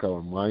in the back of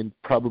our mind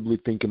probably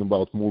thinking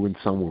about moving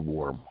somewhere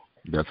warm.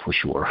 That's for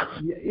sure.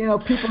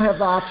 People have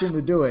the option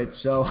to do it,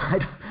 so I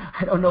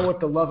don't know what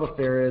the love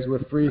affair is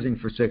with freezing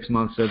for 6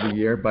 months of the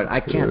year, but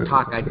I can't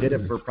talk. I did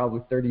it for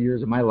probably 30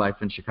 years of my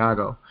life in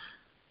Chicago.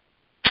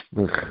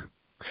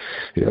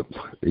 Yep,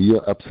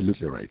 you're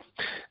absolutely right.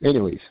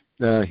 Anyways,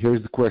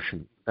 here's the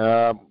question.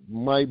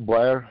 My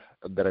buyer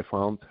that I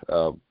found,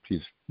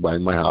 he's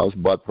buying my house,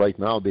 but right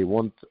now they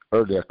want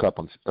early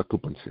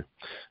occupancy.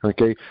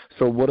 Okay,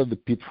 so what are the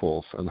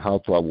pitfalls and how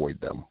to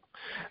avoid them?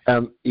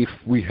 And if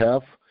we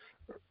have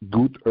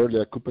good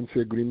early occupancy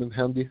agreement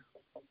handy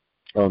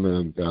on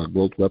the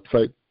Gold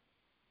website?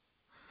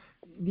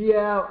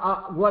 Yeah,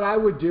 what I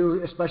would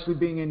do, especially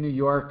being in New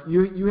York,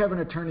 you have an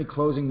attorney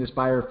closing this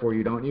buyer for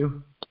you, don't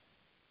you?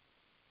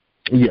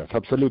 Yes,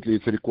 absolutely.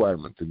 It's a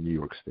requirement in New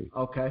York State.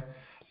 Okay.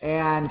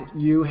 And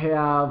you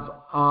have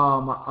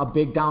a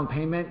big down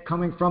payment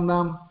coming from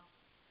them?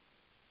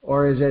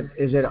 Or is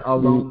it a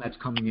loan that's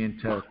coming in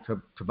to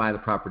buy the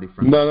property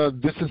from them? No,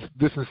 this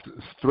is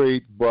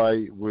straight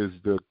buy with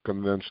the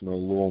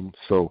conventional loan,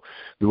 so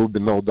there will be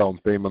no down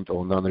payment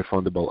or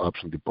non-refundable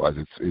option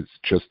deposits. It's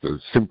just a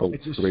simple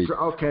straight.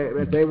 Okay,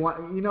 they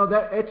want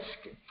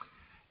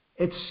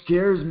it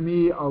scares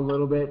me a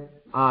little bit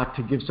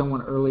to give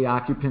someone early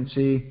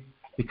occupancy,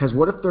 because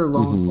what if their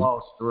loan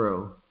falls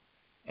through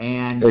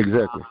and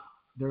exactly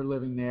they're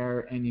living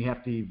there and you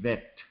have to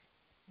evict?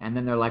 And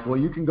then they're like, well,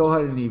 you can go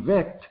ahead and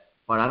evict,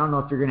 but I don't know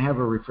if you're going to have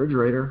a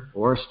refrigerator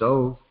or a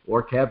stove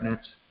or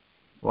cabinets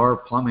or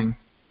plumbing.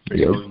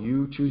 Yep. So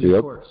you choose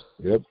your course.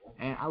 Yep.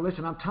 And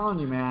listen, I'm telling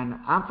you, man,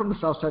 I'm from the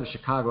south side of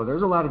Chicago.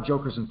 There's a lot of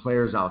jokers and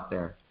players out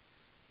there.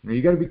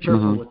 You got to be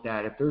careful with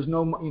that. If there's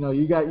no,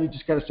 you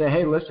just got to say,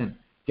 hey, listen,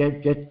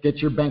 get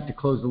your bank to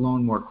close the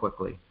loan more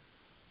quickly.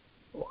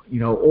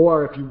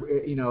 Or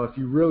if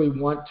you really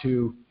want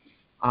to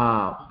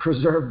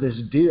preserve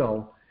this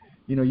deal,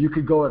 you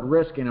could go at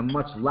risk in a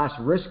much less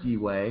risky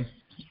way.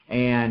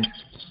 And,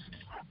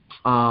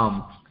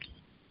 I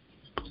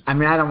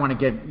don't want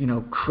to get,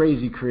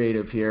 crazy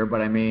creative here,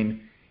 but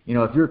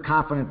if you're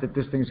confident that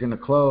this thing's going to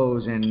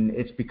close and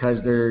it's because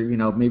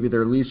maybe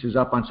their lease is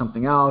up on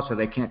something else or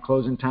they can't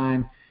close in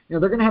time, they're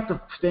going to have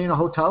to stay in a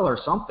hotel or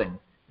something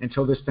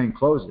until this thing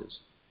closes.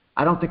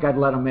 I don't think I'd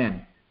let them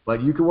in,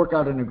 but you could work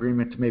out an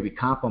agreement to maybe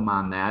comp them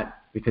on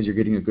that because you're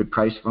getting a good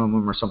price from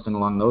them or something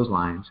along those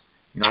lines.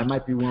 I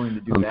might be willing to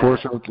do that.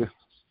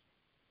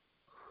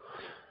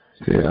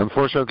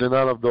 Unfortunately,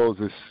 none of those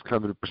is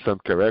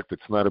 100% correct.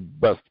 It's not a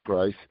best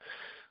price.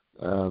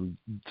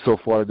 So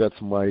far,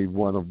 that's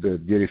one of the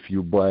very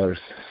few buyers.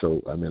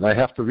 So, I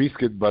have to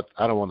risk it, but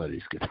I don't want to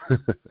risk it.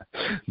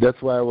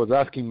 That's why I was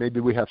asking, maybe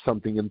we have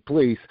something in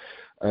place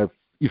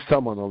if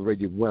someone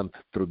already went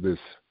through this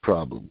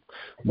problem.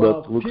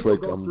 Well, but looks people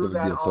like go I'm through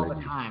going to that be all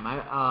the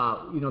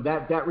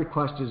time. That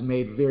request is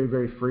made very,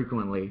 very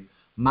frequently.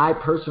 My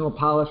personal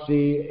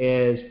policy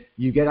is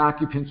you get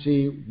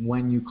occupancy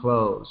when you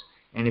close.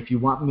 And if you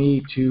want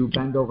me to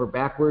bend over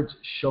backwards,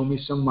 show me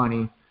some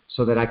money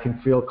so that I can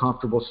feel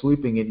comfortable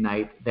sleeping at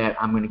night that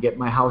I'm going to get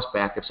my house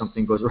back if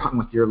something goes wrong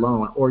with your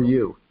loan or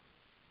you.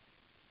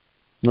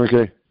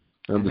 Okay,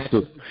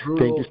 understood.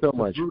 Thank you so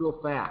much. Brutal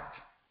fact.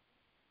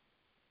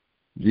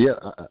 Yeah,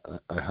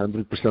 I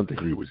 100%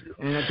 agree with you.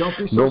 And don't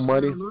be so no scared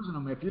money. of losing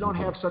them. If you don't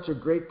have such a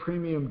great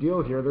premium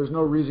deal here, there's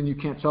no reason you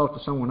can't sell it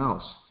to someone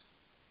else.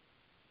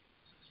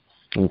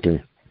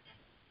 Okay,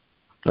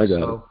 I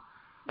got it.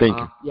 Thank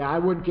you. Yeah, I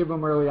wouldn't give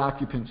them early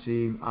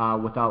occupancy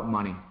without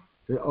money.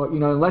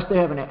 Unless they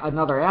have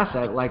another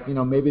asset, like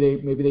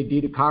maybe they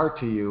deed a car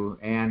to you,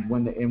 and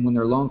when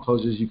their loan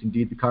closes, you can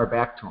deed the car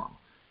back to them.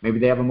 Maybe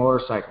they have a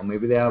motorcycle,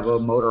 maybe they have a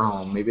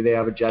motorhome, maybe they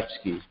have a jet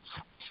ski.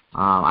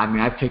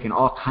 I've taken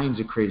all kinds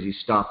of crazy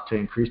stuff to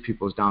increase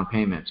people's down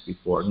payments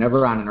before.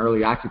 Never on an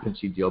early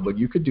occupancy deal, but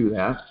you could do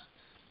that.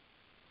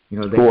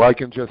 I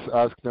can just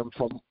ask them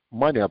for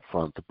money up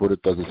front to put it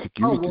as a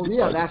security. Oh, well,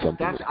 yeah,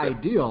 that's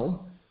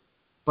ideal.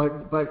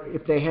 But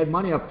if they had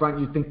money up front,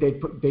 you'd think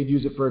they'd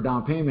use it for a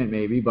down payment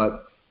maybe.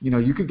 But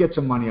you could get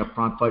some money up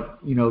front. But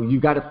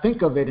you got to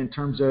think of it in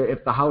terms of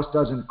if the house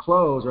doesn't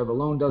close or the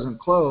loan doesn't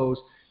close,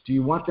 do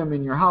you want them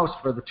in your house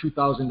for the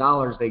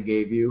 $2,000 they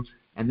gave you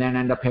and then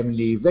end up having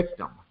to evict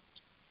them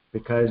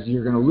because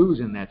you're going to lose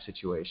in that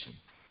situation?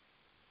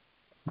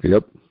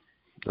 Yep.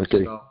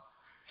 Okay. So,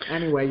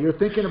 anyway, you're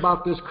thinking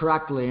about this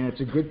correctly, and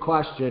it's a good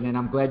question, and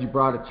I'm glad you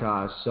brought it to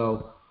us.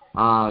 So,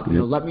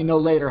 let me know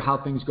later how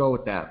things go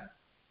with that.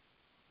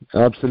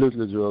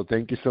 Absolutely, Joel.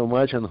 Thank you so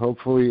much, and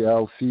hopefully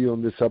I'll see you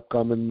on this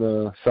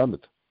upcoming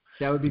summit.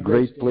 That would be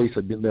great place.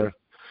 I've been there.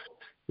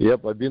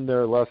 Yep, I've been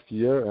there last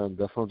year, and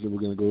definitely we're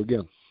going to go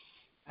again.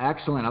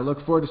 Excellent. I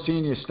look forward to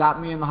seeing you. Stop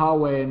me in the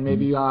hallway and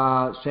maybe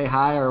say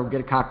hi or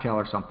get a cocktail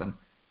or something.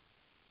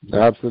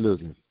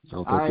 Absolutely.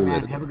 All right,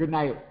 man. Have a good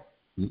night.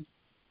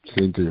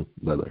 Same to you.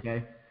 Bye-bye.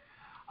 Okay.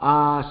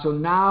 So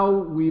now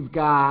we've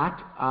got,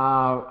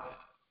 I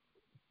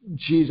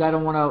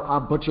don't want to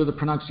butcher the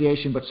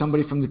pronunciation, but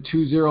somebody from the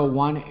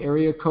 201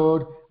 area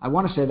code. I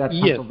want to say that's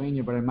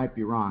Pennsylvania, but I might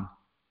be wrong.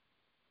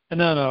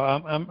 No.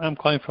 I'm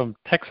calling from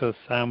Texas.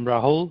 I'm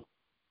Rahul.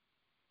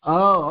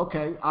 Oh,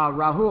 okay.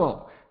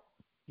 Rahul.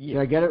 Did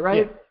I get it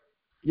right?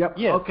 Yeah. Yep.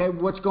 Yes. Okay.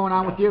 What's going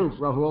on with you,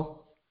 Rahul?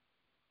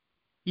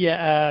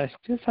 Yeah.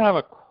 Just have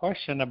a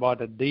question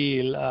about a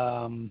deal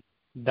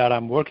that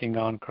I'm working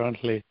on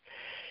currently,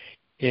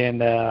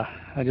 and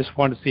I just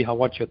want to see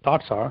what your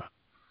thoughts are.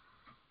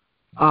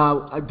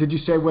 Did you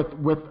say with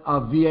a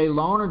VA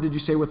loan, or did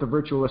you say with a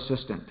virtual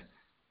assistant?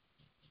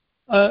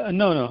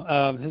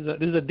 No.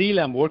 This is a deal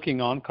I'm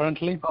working on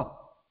currently. Oh.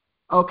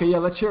 Okay. Yeah.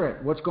 Let's hear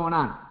it. What's going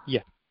on?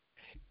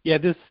 Yeah.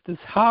 This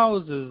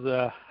house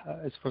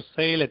is for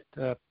sale at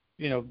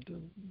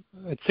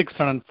at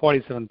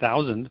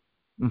 $647,000.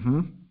 Mm-hmm.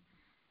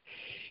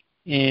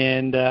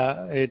 And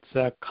its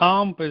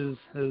comp is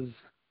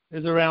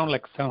around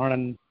like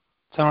 $760,000.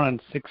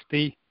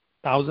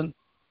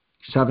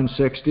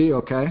 $760,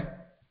 okay.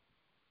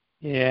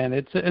 And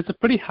it's a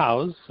pretty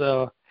house,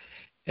 so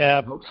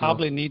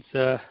probably needs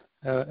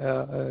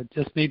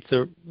just needs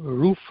a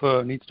roof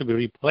needs to be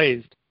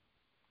replaced,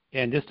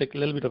 and just a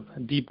little bit of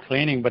deep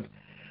cleaning. But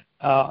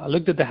I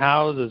looked at the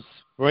house; it's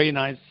very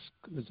nice,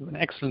 it's in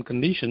excellent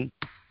condition.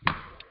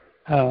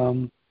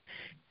 And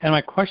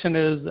my question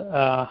is,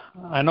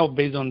 I know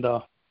based on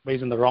the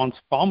Ron's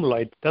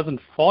formula, it doesn't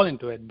fall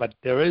into it, but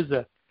there is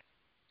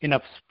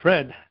enough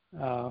spread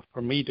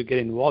for me to get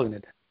involved in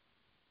it.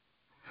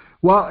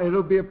 Well,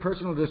 it'll be a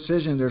personal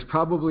decision. There's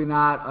probably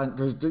not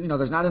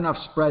there's not enough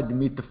spread to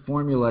meet the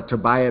formula to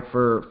buy it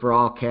for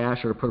all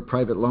cash or to put a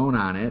private loan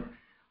on it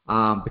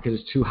because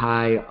it's too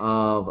high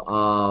of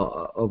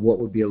what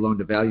would be a loan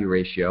to value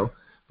ratio.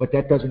 But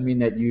that doesn't mean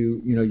that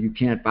you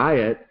can't buy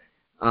it.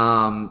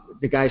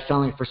 The guy's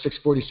selling it for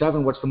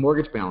 $647. What's the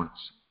mortgage balance?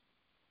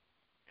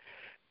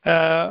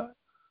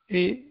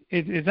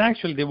 It's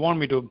actually they want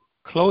me to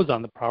close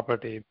on the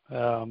property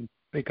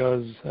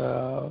because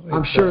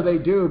I'm sure they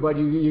do, but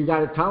you got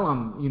to tell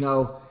them,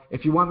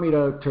 if you want me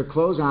to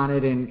close on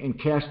it and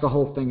cash the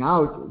whole thing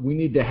out, we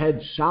need to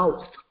head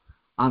south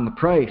on the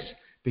price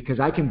because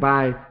I can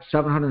buy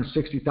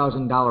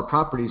 $760,000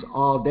 properties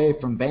all day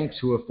from banks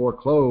who have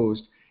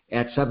foreclosed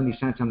at 70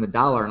 cents on the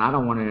dollar, and I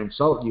don't want to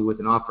insult you with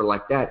an offer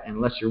like that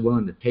unless you're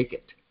willing to take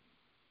it.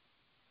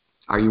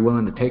 Are you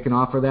willing to take an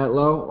offer that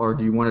low, or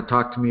do you want to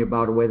talk to me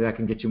about a way that I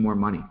can get you more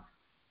money?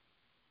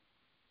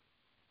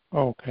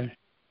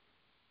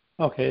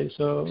 Okay,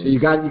 so you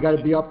got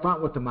to be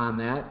upfront with them on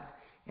that,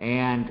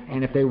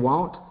 and if they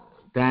won't,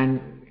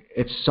 then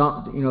it's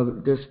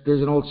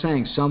there's an old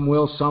saying: some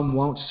will, some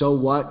won't. So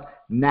what?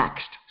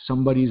 Next,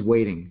 somebody's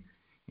waiting.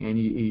 And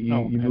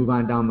you move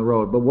on down the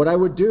road. But what I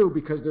would do,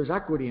 because there's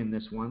equity in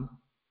this one,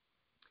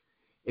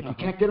 if you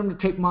can't get them to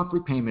take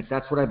monthly payments,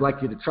 that's what I'd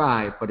like you to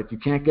try. But if you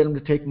can't get them to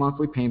take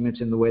monthly payments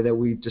in the way that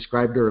we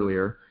described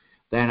earlier,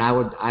 then I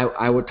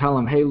would tell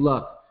them, hey,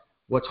 look,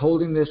 what's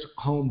holding this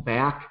home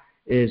back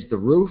is the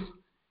roof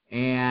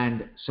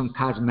and some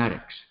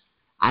cosmetics.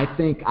 I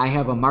think I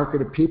have a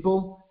market of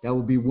people that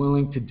will be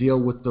willing to deal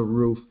with the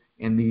roof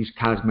and these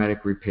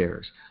cosmetic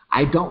repairs.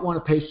 I don't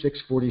want to pay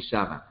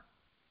 $647.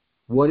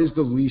 What is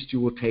the least you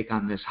will take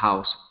on this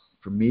house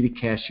for me to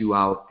cash you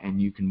out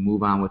and you can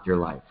move on with your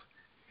life?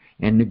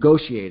 And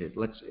negotiate it.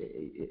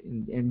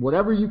 And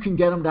whatever you can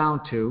get them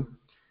down to,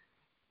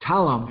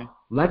 tell them,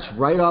 let's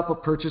write up a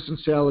purchase and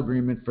sale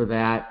agreement for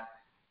that.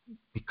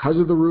 Because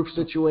of the roof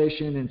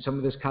situation and some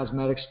of this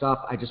cosmetic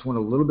stuff, I just want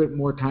a little bit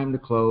more time to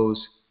close.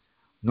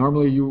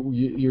 Normally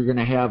you're going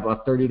to have a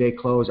 30-day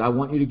close. I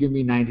want you to give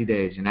me 90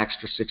 days, an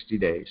extra 60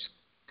 days.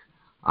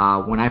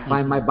 When I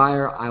find my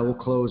buyer, I will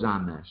close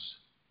on this.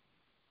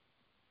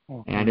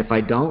 Okay. And if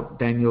I don't,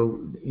 then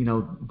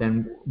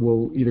then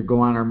we'll either go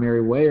on our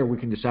merry way or we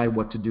can decide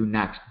what to do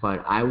next.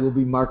 But I will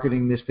be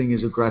marketing this thing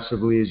as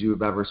aggressively as you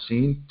have ever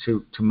seen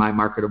to my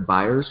market of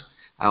buyers.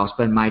 I'll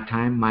spend my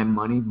time, my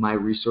money, my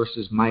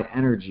resources, my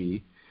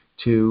energy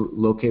to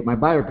locate my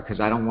buyer because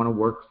I don't want to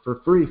work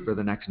for free for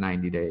the next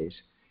 90 days.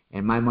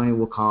 And my money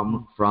will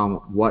come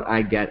from what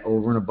I get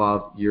over and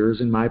above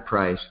yours and my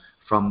price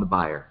from the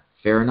buyer.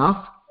 Fair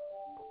enough?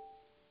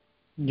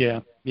 Yeah.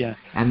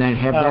 And then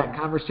have that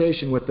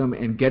conversation with them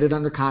and get it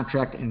under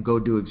contract and go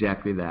do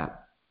exactly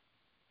that.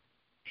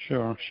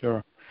 Sure.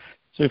 So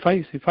if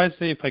I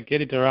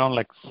get it around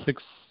like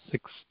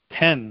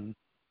 610,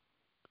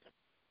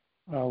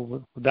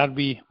 would that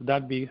be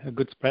a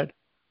good spread?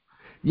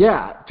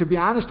 Yeah, to be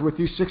honest with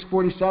you,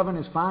 647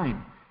 is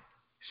fine.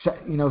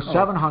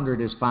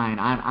 700 is fine.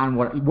 On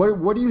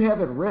what do you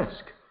have at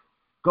risk?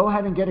 Go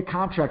ahead and get a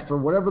contract for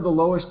whatever the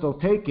lowest they'll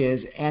take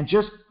is, and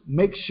just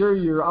make sure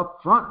you're up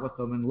front with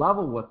them and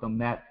level with them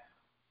that,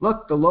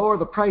 look, the lower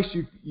the price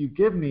you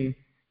give me,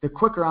 the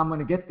quicker I'm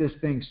going to get this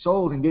thing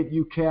sold and get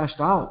you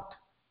cashed out.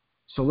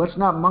 So let's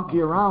not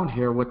monkey around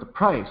here with the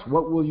price.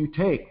 What will you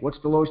take? What's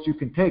the lowest you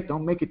can take?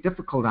 Don't make it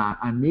difficult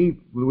on me,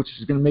 which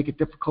is going to make it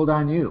difficult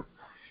on you.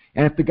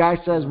 And if the guy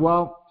says,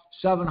 well,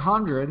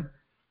 700,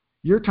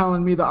 you're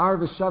telling me the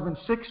ARV is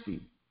 760.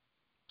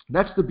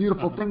 That's the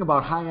beautiful thing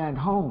about high-end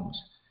homes.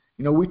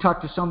 We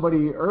talked to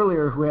somebody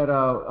earlier who had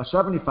a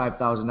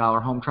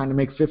 $75,000 home trying to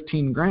make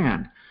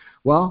 $15,000.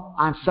 Well,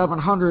 on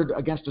 700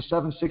 against a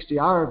 760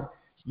 ARV,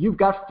 you've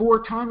got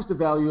 4 times the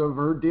value of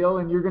her deal,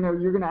 and you're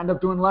gonna end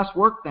up doing less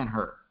work than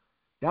her.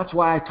 That's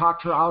why I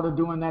talked her out of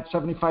doing that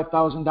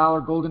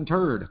 $75,000 golden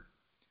turd.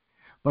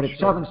 But at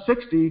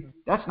 760,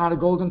 that's not a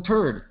golden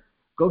turd.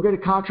 Go get a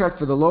contract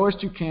for the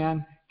lowest you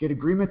can, get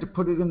agreement to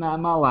put it in the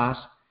MLS,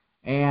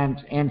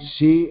 and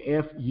see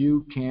if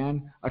you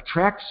can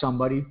attract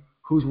somebody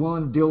who's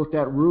willing to deal with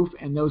that roof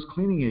and those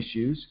cleaning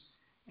issues,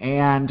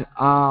 and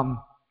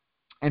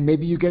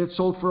maybe you get it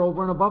sold for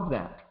over and above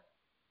that.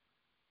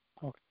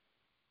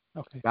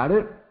 Okay. Got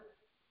it?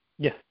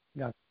 Yes.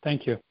 Got it.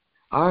 Thank you.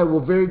 All right. Well,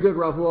 very good,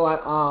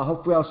 Rahul.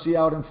 Hopefully I'll see you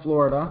out in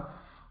Florida.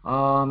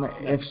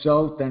 If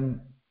so,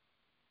 then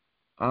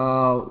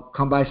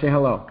come by, say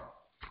hello.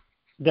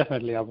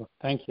 Definitely, I will.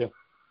 Thank you.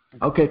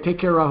 Okay. Take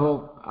care,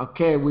 Rahul.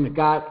 Okay. We've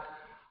got,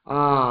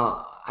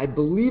 I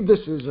believe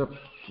this is a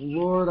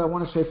Florida. I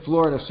want to say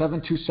Florida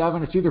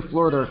 727. It's either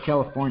Florida or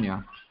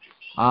California.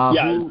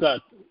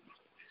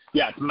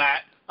 It's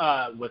Matt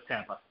with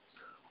Tampa.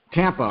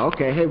 Tampa.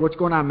 Okay. Hey, what's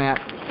going on, Matt?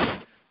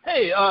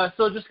 Hey,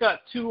 so just got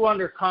 2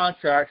 under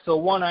contract. So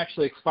one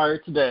actually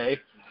expired today,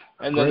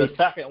 and then Great. the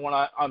second one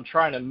I'm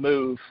trying to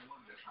move.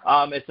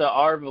 It's an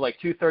ARV of like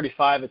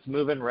 235. It's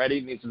move-in ready.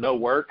 Needs no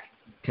work.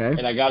 Okay.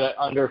 And I got it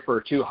under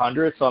for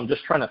 200. So I'm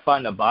just trying to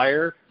find a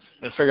buyer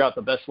and figure out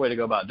the best way to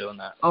go about doing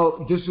that.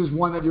 Oh, this is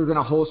one that you're going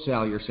to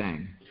wholesale, you're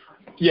saying?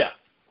 Yeah.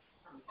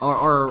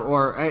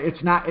 Or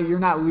it's not. You're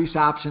not lease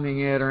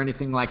optioning it or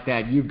anything like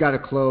that. You've got to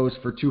close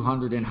for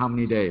 200 in how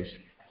many days?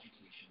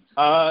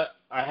 I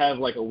have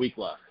like a week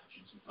left.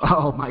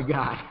 Oh my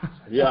God.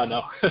 Yeah,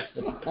 no.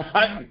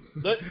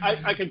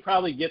 I could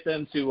probably get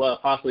them to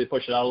possibly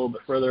push it out a little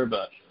bit further,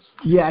 but.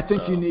 Yeah, I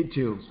think you need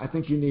to.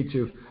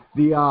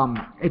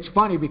 It's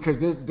funny because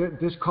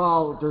this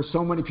call, there's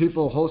so many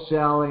people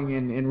wholesaling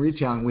and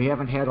retailing. We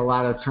haven't had a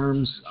lot of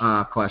terms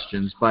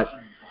questions, but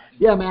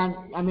yeah, man.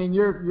 I mean,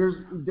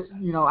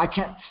 I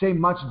can't say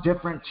much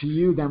different to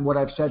you than what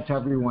I've said to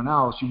everyone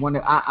else. You want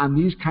to on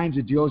these kinds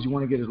of deals, you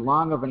want to get as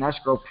long of an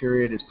escrow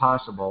period as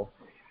possible,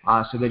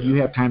 so that you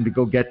have time to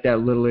go get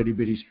that little itty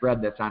bitty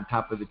spread that's on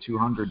top of the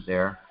 200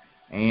 there.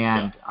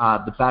 And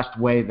the best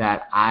way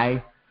that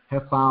I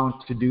have found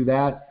to do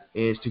that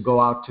is to go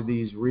out to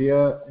these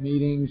RIA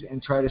meetings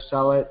and try to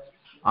sell it,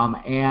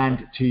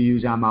 and to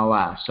use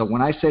MLS. So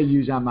when I say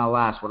use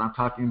MLS, what I'm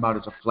talking about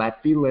is a flat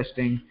fee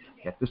listing.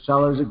 Get the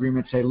seller's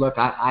agreement. Say, look,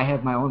 I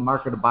have my own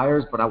market of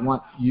buyers, but I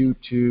want you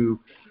to,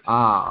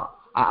 I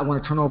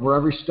want to turn over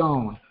every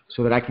stone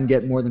so that I can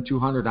get more than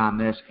 200 on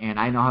this, and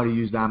I know how to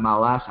use the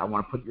MLS. I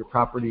want to put your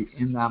property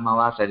in the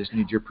MLS. I just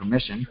need your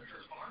permission,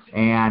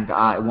 and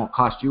it won't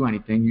cost you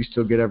anything. You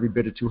still get every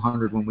bit of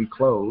 200 when we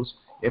close,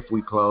 if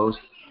we close,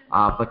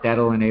 but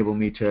that'll enable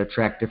me to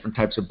attract different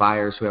types of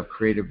buyers who have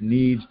creative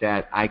needs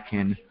that I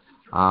can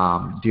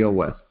deal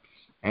with.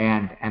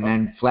 And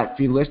then flat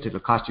fee listed, it'll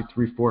cost you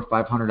 $300,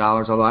 $400,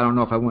 $500. Although I don't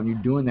know if I want you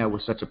doing that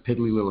with such a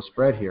piddly little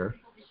spread here,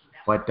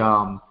 but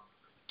for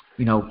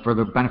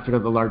the benefit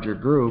of the larger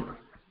group,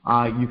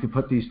 you can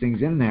put these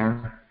things in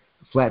there,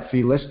 flat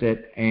fee list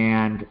it,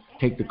 and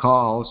take the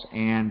calls,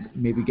 and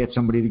maybe get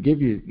somebody to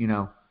give you,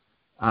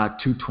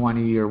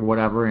 $220 or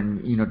whatever,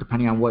 and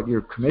depending on what your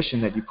commission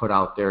that you put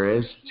out there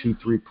is,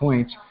 2-3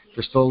 points,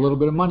 there's still a little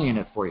bit of money in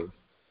it for you.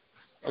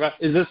 Okay.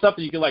 Is this stuff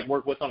that you could like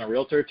work with on a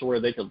realtor to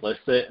where they could list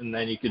it and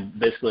then you could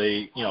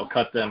basically,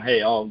 cut them,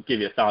 hey, I'll give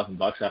you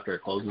 $1,000 after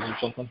it closes or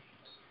something?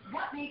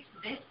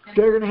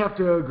 They're going to have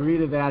to agree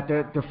to that.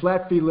 The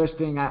flat fee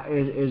listing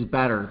is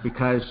better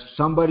because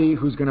somebody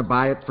who's going to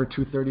buy it for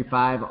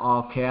 $235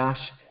 all cash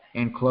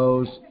and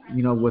close,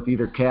 with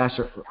either cash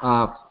or,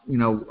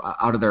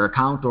 out of their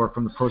account or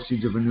from the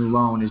proceeds of a new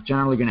loan is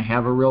generally going to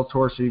have a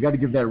realtor. So you got to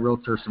give that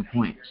realtor some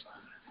points.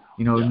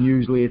 And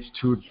usually it's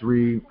 2 or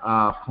 3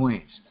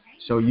 points.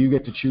 So you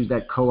get to choose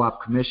that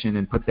co-op commission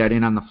and put that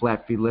in on the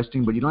flat fee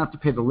listing, but you don't have to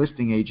pay the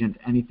listing agent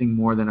anything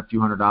more than a few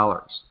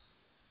 $100s.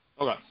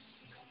 Okay.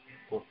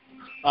 Cool.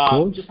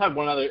 Just had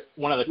one other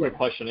quick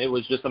question. It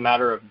was just a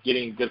matter of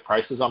getting good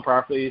prices on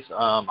properties.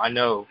 I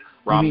know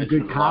Rob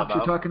mentioned good comps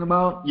you're talking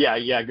about?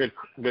 Yeah, good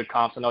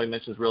comps. I know he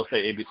mentions Real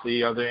Estate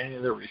ABC. Are there any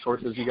other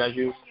resources you guys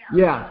use?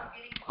 Yeah.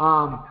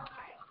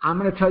 I'm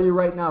going to tell you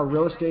right now,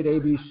 Real Estate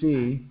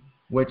ABC,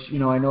 which,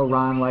 I know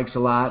Ron likes a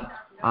lot.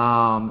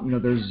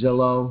 There's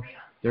Zillow,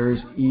 there's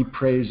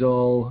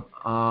ePraisal,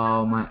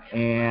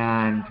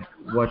 and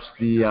what's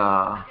the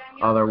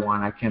other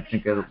one? I can't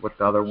think of what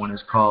the other one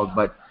is called,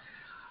 but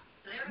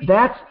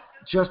that's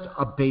just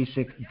a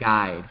basic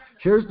guide.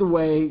 Here's the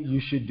way you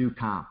should do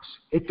comps.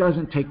 It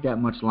doesn't take that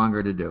much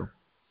longer to do.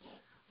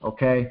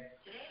 Okay?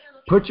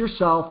 Put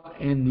yourself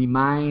in the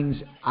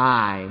mind's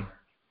eye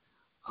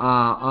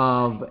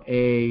of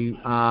a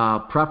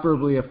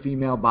preferably a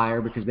female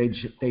buyer because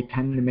they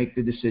tend to make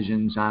the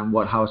decisions on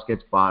what house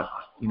gets bought.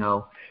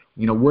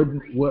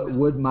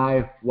 Would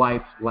my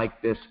wife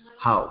like this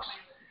house?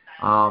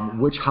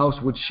 Which house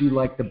would she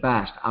like the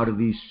best out of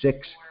these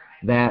 6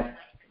 that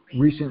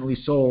recently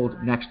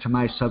sold next to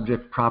my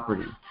subject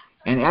property?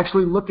 And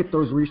actually look at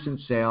those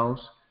recent sales.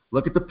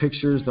 Look at the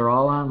pictures. They're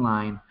all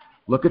online.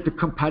 Look at the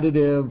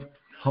competitive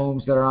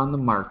homes that are on the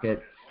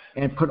market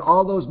and put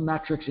all those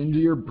metrics into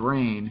your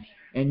brain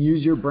and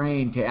use your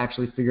brain to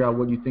actually figure out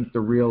what you think the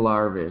real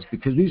ARV is.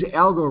 Because these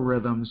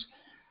algorithms,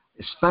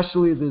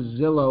 especially the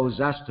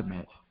Zillow's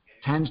estimate,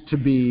 tends to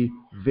be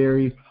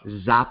very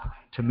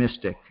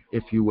optimistic,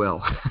 if you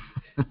will.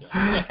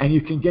 And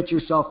you can get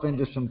yourself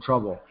into some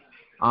trouble.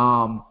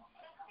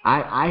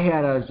 I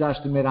had a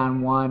Zestimate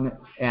on one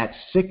at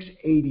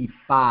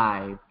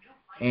 $685,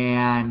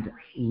 and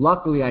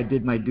luckily I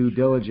did my due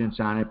diligence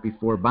on it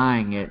before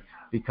buying it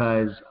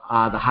because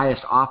the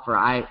highest offer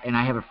I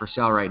have it for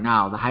sale right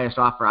now. The highest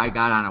offer I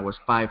got on it was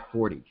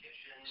 $540.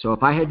 So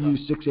if I had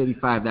used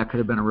 $685, that could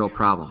have been a real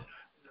problem.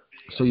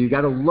 So you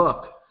got to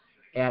look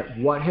at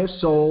what has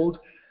sold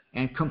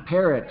and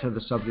compare it to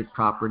the subject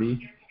property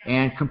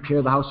and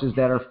compare the houses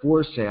that are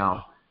for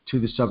sale to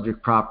the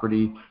subject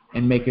property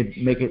and make a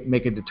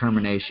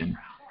determination.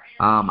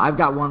 I've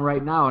got one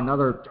right now, a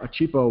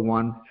cheapo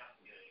one.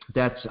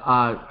 That's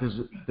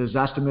the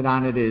estimate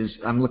on it is,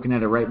 I'm looking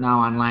at it right now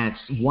online.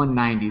 It's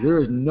 $190. There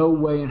is no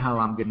way in hell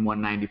I'm getting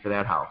 $190 for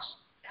that house.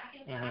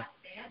 Mm-hmm.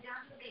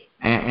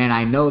 And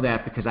I know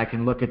that because I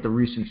can look at the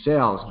recent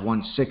sales,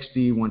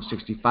 $160,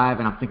 $165,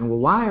 and I'm thinking, well,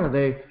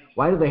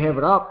 why do they have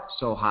it up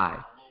so high?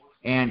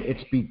 And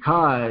it's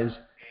because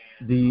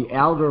the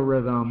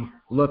algorithm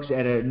looks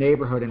at a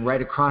neighborhood and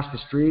right across the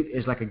street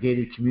is like a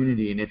gated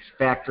community, and it's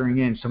factoring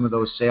in some of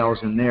those sales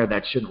in there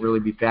that shouldn't really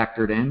be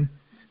factored in.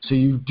 So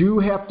you do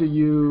have to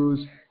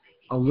use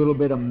a little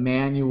bit of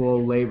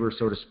manual labor,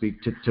 so to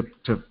speak,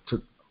 to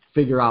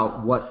figure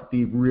out what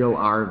the real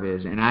ARV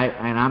is. And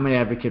I'm an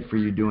advocate for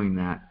you doing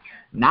that.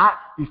 Not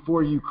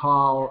before you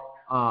call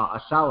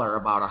a seller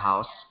about a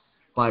house,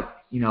 but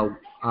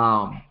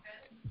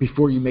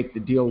before you make the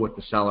deal with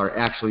the seller,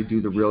 actually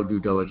do the real due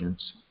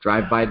diligence.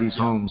 Drive by these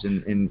homes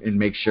and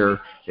make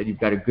sure that you've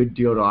got a good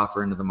deal to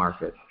offer into the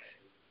market.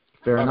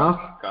 Fair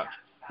enough? Gotcha.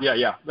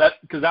 Yeah.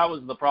 Because that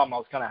was the problem I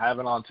was kind of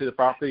having on 2 of the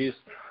properties.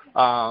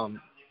 I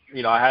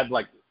had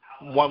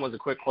one was a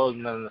quick close,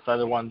 and then this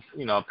other one's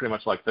pretty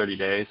much 30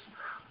 days.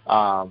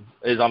 I'm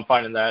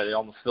finding that it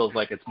almost feels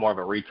like it's more of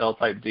a retail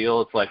type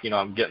deal. It's like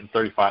I'm getting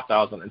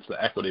 $35,000 into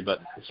the equity,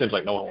 but it seems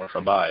like no one wants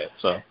to buy it.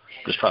 So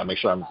just trying to make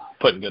sure I'm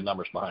putting good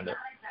numbers behind it.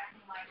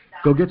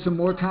 Go get some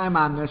more time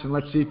on this, and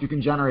let's see if you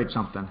can generate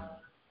something.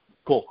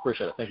 Cool.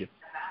 Appreciate it. Thank you.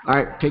 All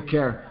right. Take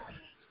care.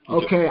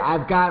 Okay,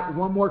 I've got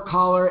one more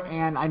caller,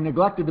 and I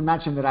neglected to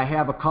mention that I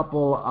have a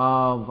couple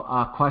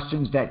of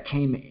questions that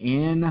came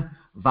in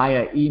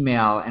via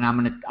email, and I'm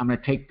gonna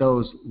take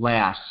those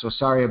last. So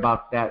sorry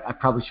about that. I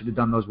probably should have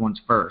done those ones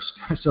first.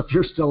 So if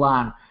you're still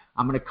on,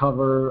 I'm gonna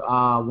cover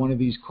one of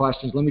these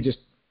questions. Let me just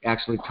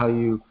actually tell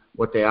you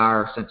what they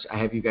are since I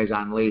have you guys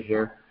on late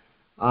here.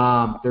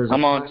 There's a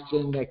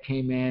question that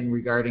came in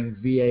regarding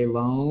VA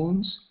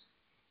loans,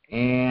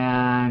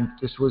 and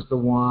this was the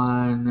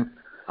one.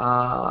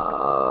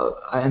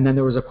 And then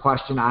there was a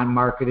question on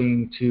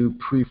marketing to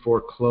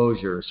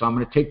pre-foreclosure. So I'm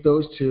going to take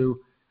those 2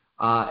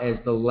 as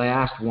the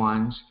last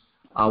ones.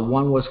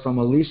 One was from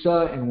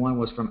Elisa and one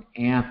was from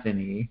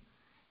Anthony.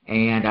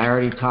 And I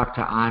already talked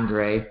to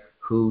Andre,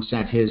 who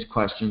sent his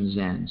questions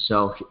in.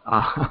 So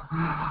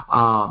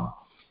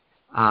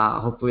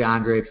Hopefully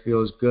Andre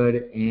feels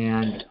good,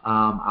 and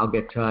I'll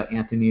get to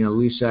Anthony and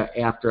Elisa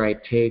after I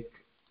take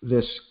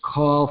this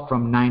call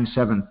from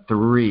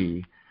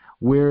 973.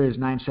 Where is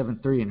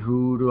 973, and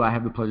who do I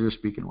have the pleasure of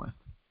speaking with?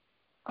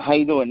 How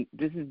you doing?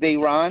 This is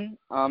Dayron.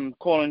 I'm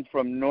calling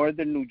from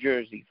northern New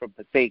Jersey, from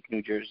Passaic,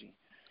 New Jersey.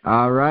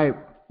 All right.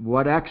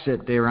 What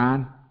exit,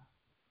 Dayron?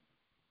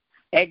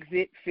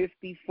 Exit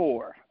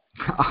 54.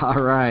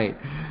 All right.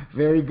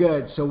 Very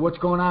good. So what's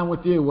going on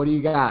with you? What do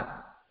you got?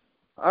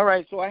 All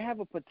right, so I have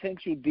a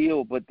potential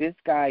deal, but this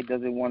guy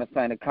doesn't want to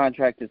sign a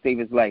contract to save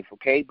his life,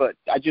 okay? But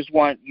I just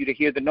want you to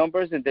hear the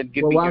numbers and then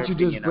give me your opinion. Well, why don't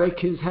you just break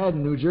his head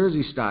New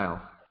Jersey style?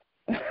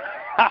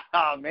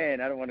 Oh,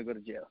 man, I don't want to go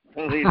to jail.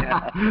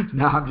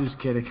 No, I'm just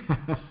kidding.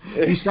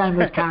 You sign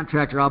this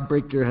contract or I'll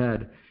break your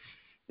head.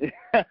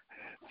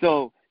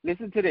 So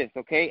listen to this,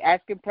 okay?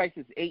 Asking price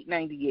is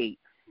 $898.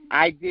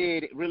 I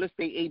did real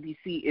estate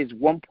ABC is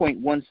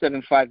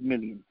 $1.175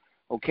 million,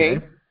 okay?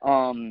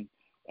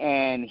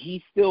 And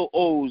he still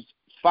owes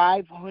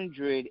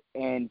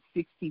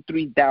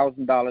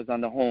 $563,000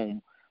 on the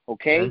home.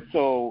 Okay,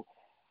 so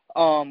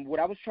what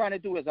I was trying to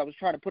do is I was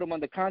trying to put him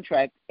under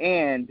contract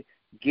and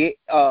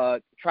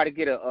try to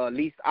get a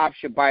lease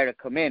option buyer to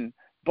come in.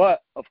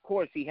 But of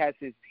course, he has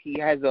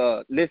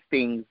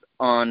listings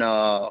on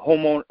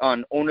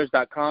on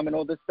owners.com and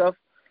all this stuff.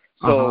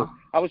 So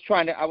I was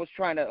trying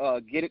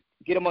to get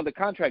him under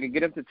contract and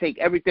get him to take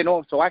everything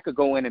off so I could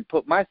go in and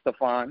put my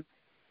stuff on.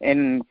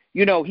 And,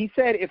 you know, he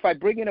said if I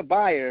bring in a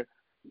buyer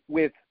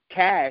with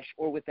cash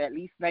or with at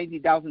least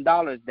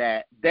 $90,000,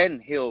 that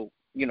then he'll,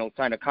 you know,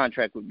 sign a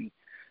contract with me.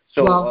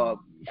 So well,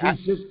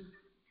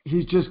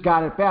 he's just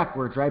got it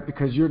backwards, right?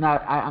 Because you're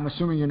not. I'm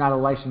assuming you're not a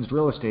licensed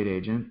real estate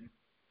agent.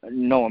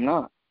 No, I'm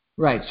not.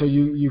 Right. So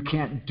you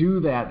can't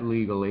do that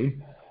legally.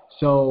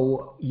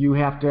 So you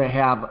have to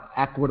have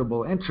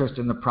equitable interest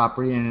in the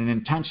property and an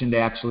intention to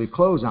actually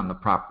close on the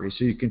property.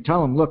 So you can tell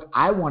them, look,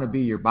 I want to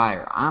be your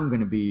buyer. I'm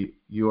going to be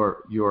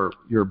your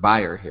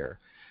buyer here.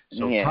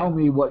 So tell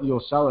me what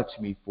you'll sell it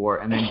to me for,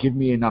 and then give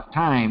me enough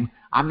time.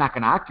 I'm not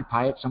going to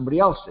occupy it. Somebody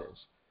else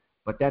is.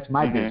 But that's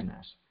my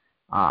business.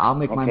 I'll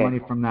make my money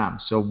from them.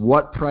 So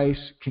what price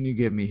can you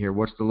give me here?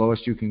 What's the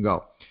lowest you can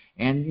go?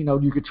 And, you know,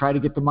 you could try to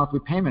get the monthly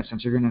payment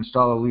since you're going to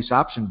install a lease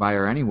option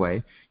buyer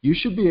anyway. You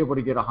should be able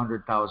to get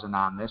 $100,000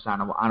 on this on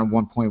a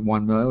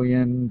 $1.1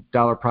 million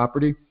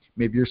property.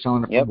 Maybe you're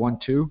selling it for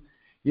 1.2.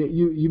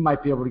 You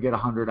might be able to get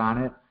 100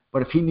 on it.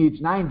 But if he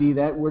needs 90,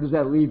 where does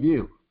that leave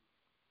you?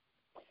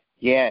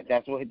 Yeah,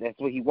 that's what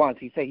he wants.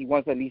 He said he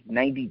wants at least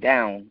 90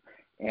 down.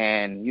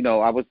 And, you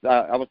know, I was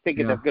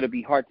thinking that's going to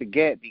be hard to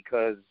get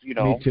because, you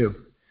know.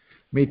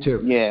 Me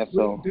too. Yeah,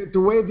 so. The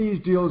way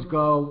these deals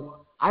go,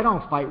 I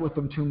don't fight with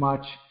them too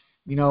much.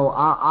 You know,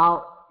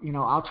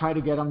 I'll try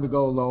to get them to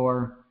go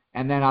lower,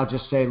 and then I'll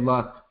just say,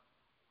 look,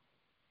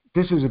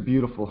 this is a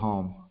beautiful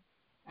home,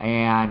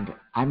 and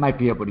I might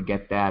be able to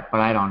get that,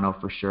 but I don't know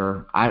for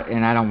sure. I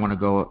don't want to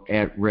go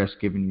at risk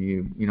giving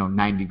you, you know,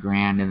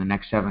 $90,000 in the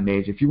next 7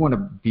 days. If you want to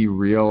be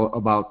real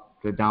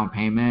about the down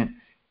payment,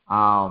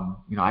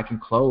 you know, I can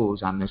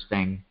close on this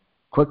thing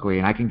quickly,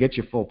 and I can get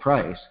you full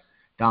price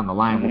down the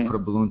line. We'll put a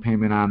balloon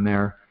payment on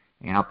there,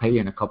 and I'll pay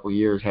you in a couple of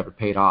years, have it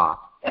paid off.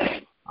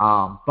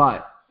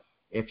 But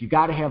if you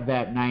got to have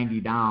that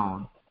 90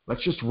 down,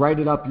 let's just write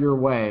it up your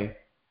way.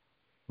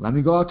 Let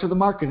me go out to the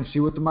market and see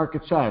what the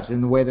market says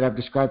in the way that I've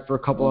described for a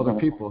couple other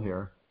people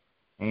here.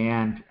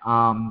 And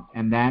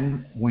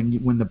then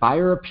when the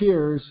buyer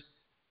appears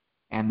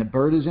and the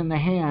bird is in the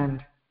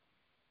hand,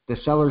 the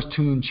seller's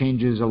tune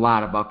changes a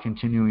lot about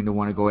continuing to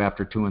want to go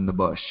after two in the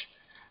bush.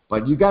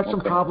 But you got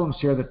some problems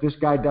here that this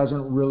guy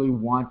doesn't really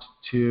want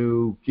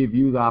to give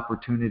you the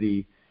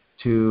opportunity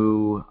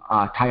to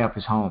tie up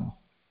his home.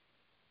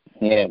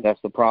 Yeah,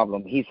 that's the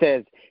problem. He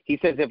says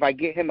if I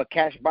get him a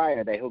cash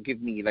buyer, that he'll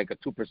give me like a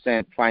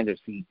 2%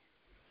 finder's fee.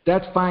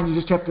 That's fine. You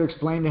just have to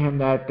explain to him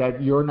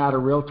that you're not a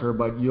realtor,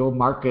 but you'll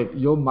market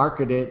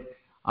it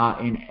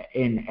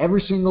in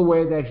every single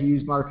way that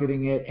he's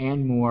marketing it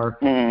and more,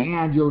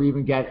 and you'll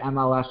even get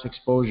MLS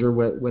exposure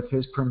with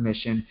his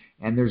permission,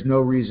 and there's no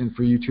reason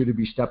for you two to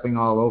be stepping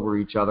all over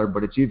each other,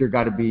 but it's either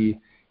got to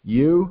be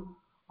you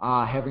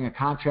having a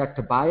contract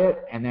to buy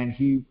it, and then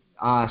he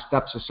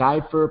steps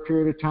aside for a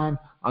period of time.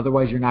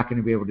 Otherwise, you're not going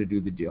to be able to do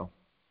the deal.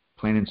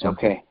 Plain and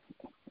simple. Okay.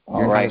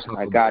 All right.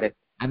 I got it.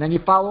 And then you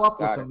follow up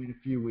with him in a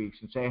few weeks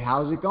and say,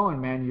 how's it going,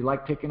 man? You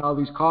like taking all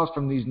these calls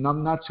from these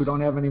numbnuts who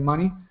don't have any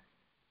money?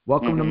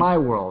 Welcome to my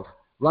world.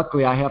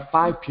 Luckily, I have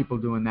 5 people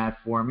doing that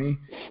for me,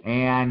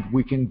 and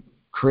we can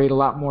create a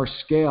lot more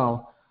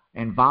scale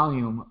and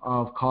volume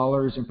of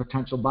callers and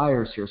potential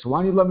buyers here. So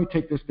why don't you let me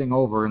take this thing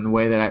over in the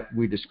way that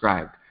we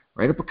described.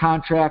 Write up a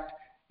contract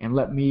and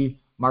let me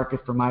market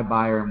for my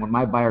buyer, and when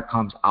my buyer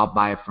comes, I'll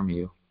buy it from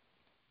you.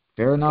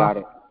 Fair enough? Got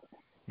it.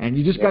 And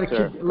you just got to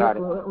keep.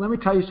 Let me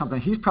tell you something.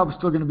 He's probably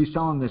still going to be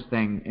selling this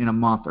thing in a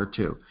month or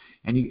two,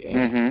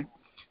 and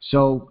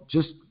so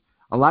just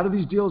a lot of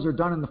these deals are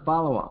done in the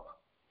follow-up.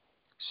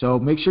 So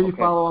make sure you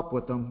follow up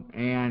with them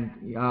and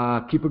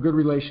keep a good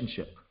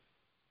relationship.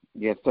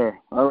 Yes, sir.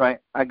 All right,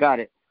 I got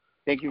it.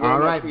 Thank you very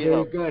much for your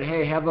help. All right, very good.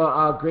 Hey, have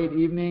a great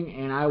evening,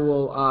 and I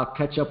will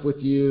catch up with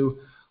you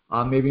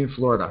maybe in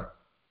Florida.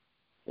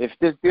 If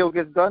this deal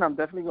gets done, I'm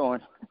definitely going.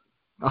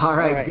 All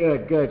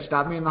right. Good.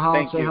 Stop me in the hall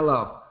and say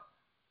hello.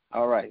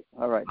 All right.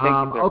 Thank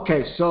you, sir.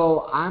 Okay,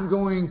 so I'm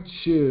going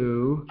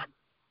to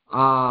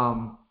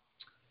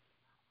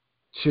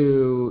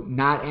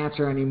not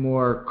answer any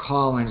more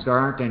call-ins. There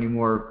aren't any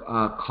more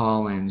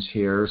call-ins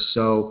here,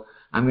 so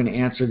I'm going to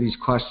answer these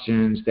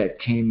questions that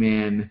came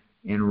in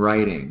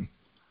writing.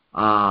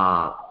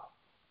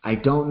 I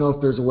don't know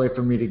if there's a way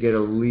for me to get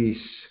Elise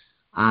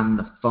on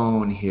the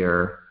phone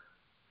here.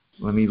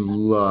 Let me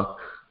look.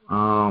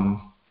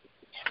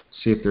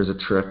 See if there's a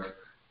trick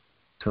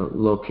to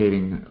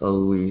locating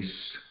Elise.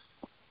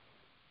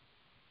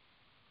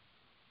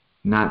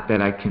 Not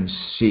that I can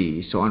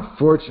see. So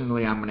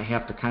unfortunately, I'm going to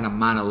have to kind of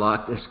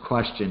monologue this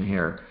question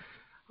here.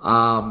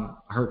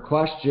 Her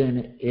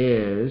question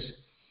is,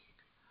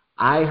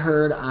 I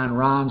heard on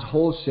Ron's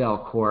wholesale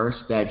course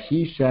that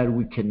he said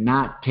we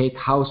cannot take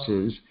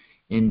houses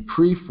in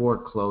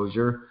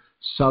pre-foreclosure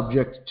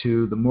subject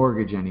to the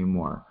mortgage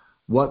anymore.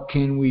 What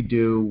can we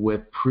do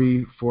with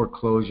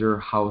pre-foreclosure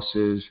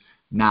houses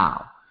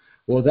now?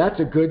 Well,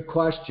 that's a good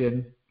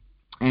question,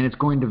 and it's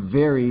going to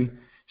vary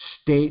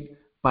state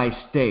by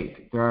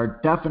state. There are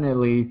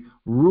definitely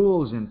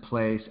rules in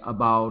place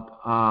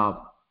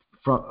about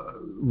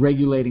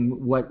regulating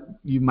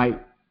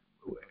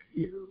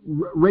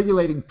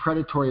regulating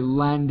predatory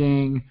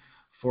lending,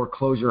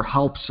 foreclosure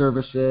help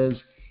services,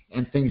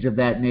 and things of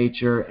that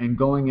nature. And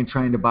going and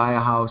trying to buy a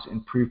house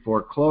in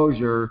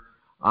pre-foreclosure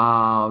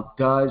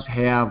does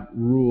have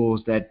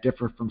rules that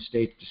differ from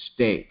state to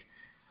state.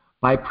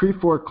 By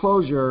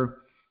pre-foreclosure,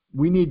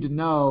 we need to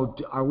know,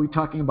 are we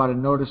talking about a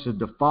notice of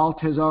default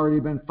has already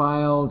been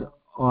filed,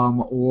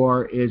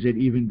 or is it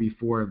even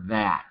before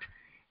that?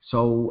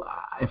 So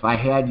if I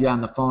had you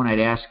on the phone, I'd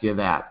ask you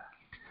that.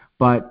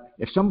 But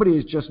if somebody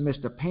has just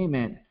missed a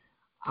payment,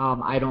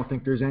 I don't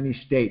think there's any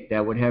state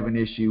that would have an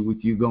issue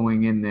with you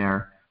going in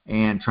there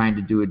and trying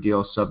to do a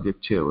deal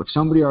subject to. If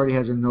somebody already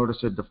has a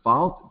notice of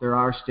default, there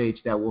are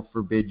states that will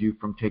forbid you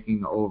from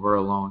taking over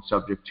a loan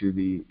subject to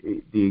the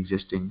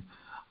existing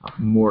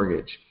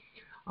mortgage.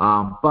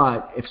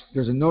 But if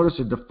there's a notice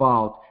of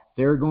default,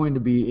 they're going to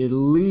be at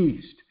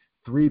least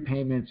 3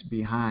 payments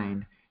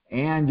behind,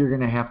 and you're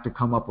going to have to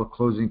come up with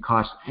closing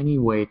costs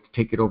anyway to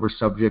take it over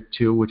subject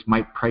to, which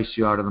might price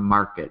you out of the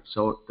market.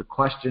 So the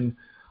question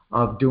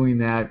of doing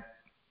that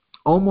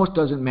almost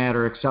doesn't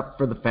matter, except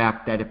for the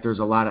fact that if there's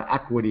a lot of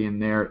equity in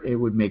there, it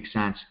would make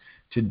sense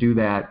to do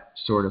that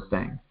sort of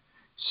thing.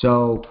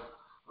 So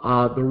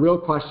the real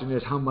question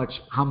is how much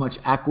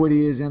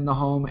equity is in the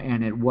home,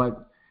 and at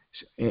what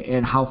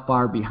and how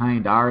far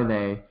behind are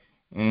they,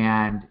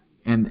 and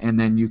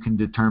then you can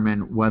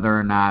determine whether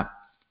or not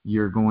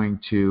you're going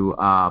to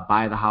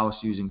buy the house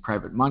using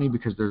private money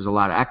because there's a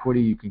lot of equity.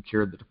 You can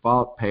cure the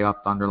default, pay off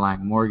the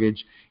underlying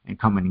mortgage, and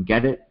come in and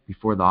get it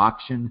before the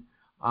auction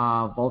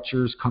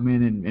vultures come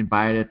in and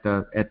buy it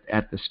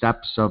at the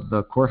steps of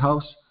the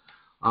courthouse.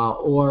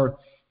 Or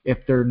if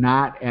they're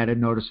not at a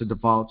notice of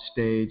default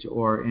stage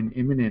or in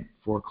imminent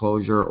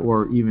foreclosure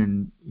or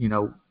even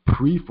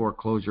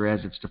pre-foreclosure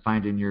as it's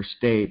defined in your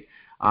state,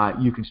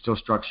 you can still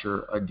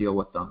structure a deal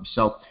with them.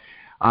 So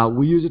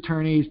we use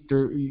attorneys.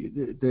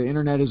 The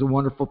internet is a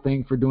wonderful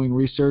thing for doing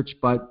research,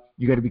 but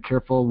you got to be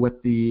careful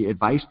with the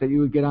advice that you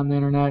would get on the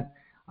internet.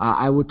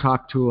 I would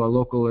talk to a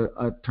local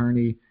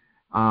attorney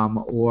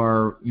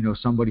or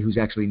somebody who's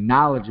actually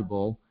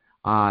knowledgeable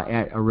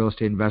at a real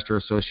estate investor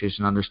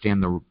association,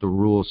 understand the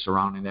rules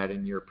surrounding that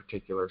in your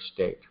particular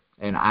state.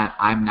 And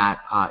I'm not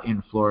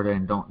in Florida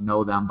and don't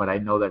know them, but I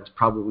know that it's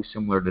probably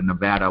similar to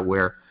Nevada,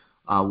 where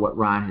what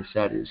Ron has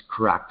said is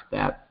correct,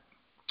 that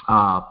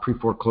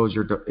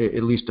pre-foreclosure,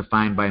 at least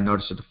defined by a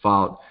notice of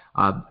default,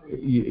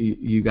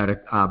 you got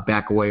to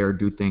back away or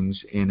do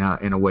things in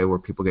a way where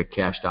people get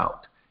cashed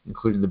out,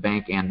 including the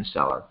bank and the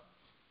seller.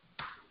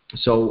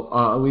 So,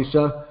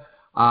 Elisa,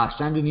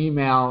 send an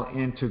email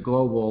into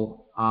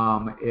Global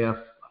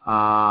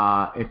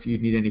if you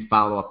need any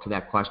follow-up to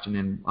that question,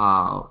 and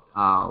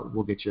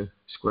we'll get you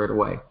squared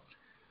away.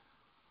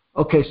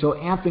 Okay, so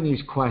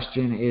Anthony's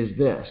question is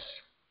this,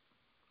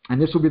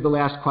 and this will be the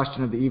last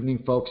question of the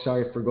evening, folks.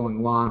 Sorry for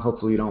going long.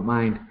 Hopefully you don't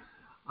mind.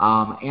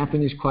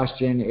 Anthony's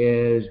question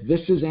is,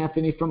 this is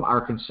Anthony from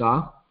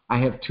Arkansas. I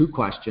have 2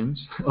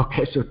 questions.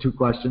 Okay, so 2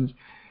 questions.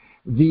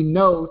 The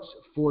notes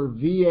for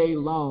VA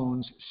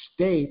loans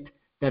state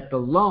that the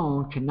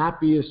loan cannot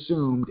be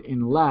assumed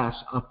unless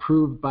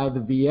approved by the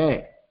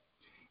VA.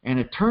 An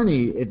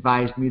attorney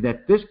advised me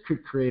that this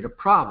could create a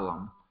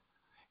problem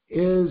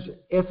is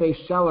if a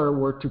seller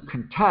were to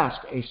contest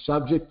a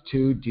subject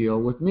to deal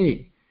with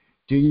me.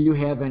 Do you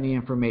have any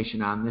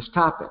information on this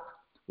topic?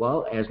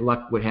 Well, as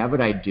luck would have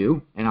it, I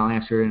do, and I'll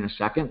answer it in a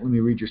second. Let me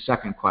read your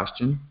second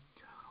question.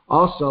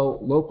 Also,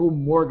 local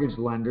mortgage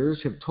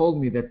lenders have told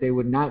me that they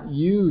would not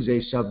use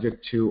a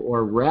subject to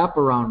or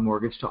wraparound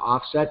mortgage to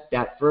offset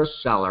debt for a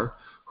seller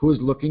who is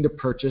looking to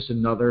purchase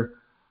another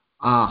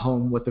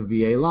home with a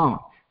VA loan.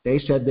 they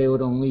said they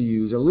would only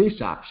use a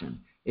lease option.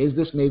 Is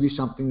this maybe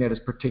something that is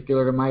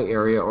particular to my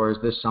area, or is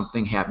this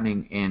something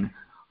happening in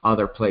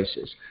other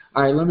places?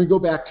 All right, let me go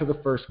back to the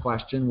first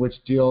question,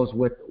 which deals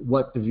with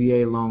what the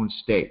VA loans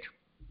state.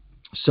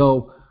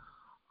 So,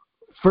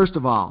 first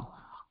of all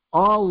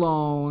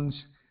loans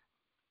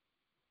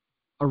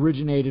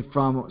originated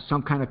from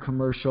some kind of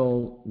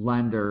commercial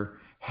lender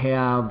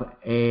have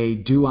a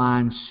due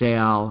on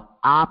sale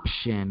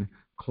option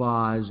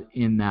clause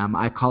in them.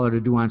 I call it a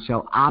due on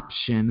sale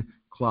option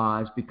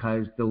clause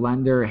because the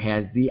lender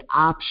has the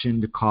option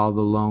to call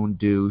the loan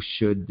due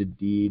should the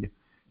deed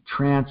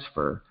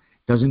transfer.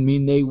 Doesn't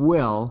mean they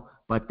will,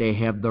 but they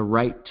have the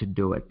right to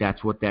do it.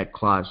 That's what that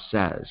clause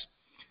says.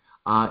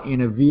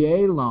 In a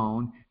VA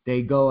loan,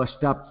 they go a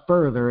step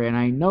further, and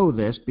I know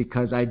this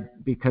because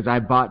I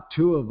bought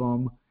two of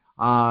them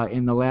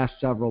in the last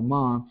several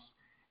months,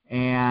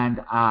 and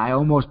I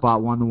almost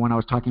bought one, the one I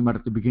was talking about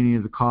at the beginning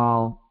of the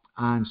call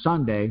on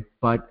Sunday,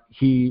 but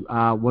he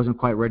wasn't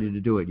quite ready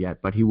to do it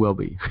yet, but he will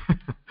be.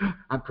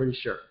 I'm pretty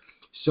sure.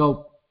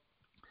 So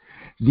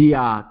the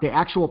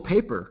actual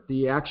paper,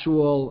 the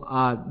actual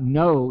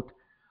note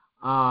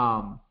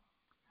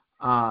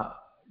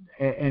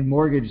and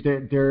mortgage,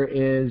 there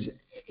is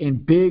in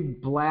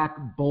big black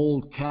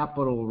bold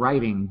capital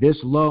writing, this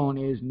loan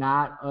is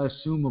not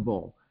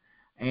assumable.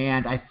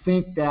 And I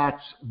think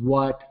that's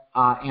what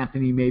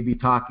Anthony may be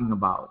talking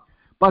about.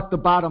 But the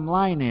bottom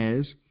line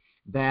is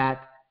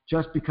that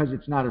just because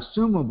it's not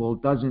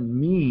assumable doesn't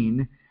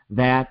mean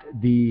that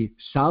the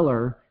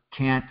seller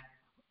can't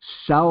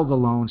sell the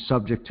loan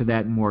subject to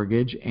that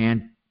mortgage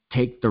and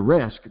take the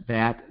risk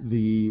that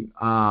the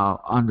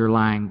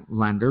underlying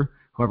lender,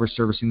 whoever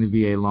servicing the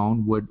VA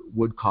loan,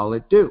 would call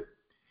it due.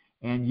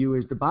 And you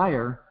as the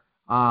buyer,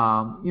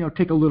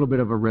 take a little bit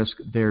of a risk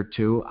there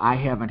too. I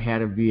haven't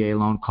had a VA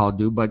loan called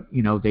due, but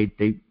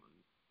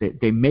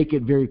they make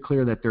it very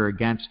clear that they're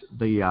against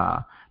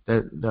they're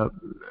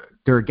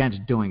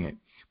against doing it.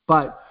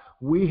 But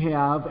we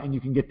have, and you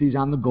can get these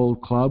on the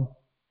Gold Club,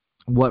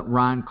 what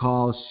Ron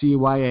calls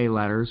CYA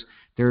letters.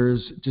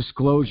 There's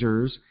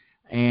disclosures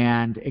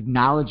and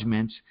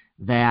acknowledgments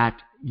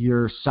that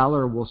your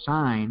seller will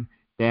sign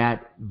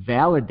that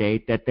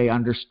validate that they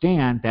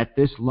understand that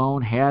this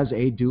loan has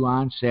a due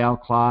on sale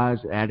clause,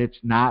 that it's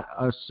not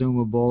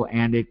assumable,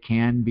 and it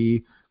can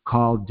be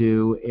called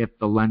due if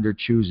the lender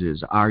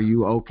chooses. Are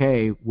you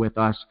okay with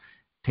us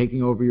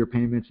taking over your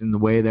payments in the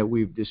way that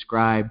we've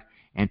described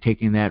and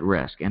taking that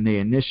risk? And they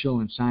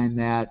initial and sign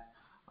that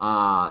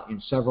in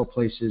several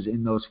places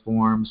in those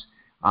forms.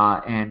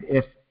 And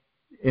if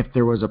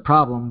there was a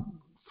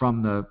problem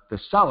from the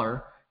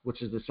seller,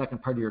 which is the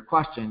second part of your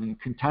question, and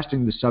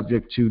contesting the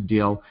subject to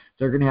deal,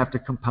 they're going to have to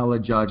compel a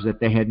judge that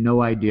they had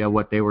no idea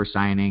what they were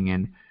signing.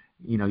 And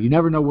you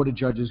never know what a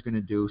judge is going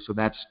to do, so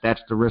that's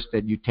the risk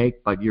that you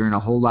take. But you're in a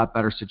whole lot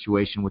better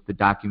situation with the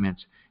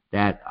documents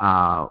that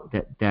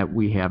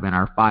we have in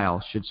our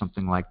file should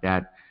something like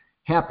that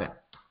happen.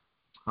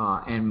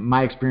 And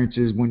my experience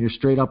is when you're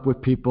straight up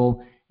with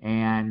people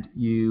and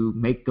you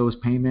make those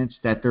payments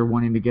that they're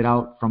wanting to get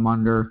out from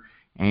under,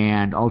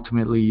 and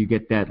ultimately you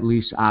get that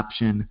lease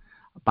option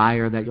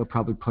buyer that you'll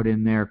probably put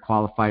in there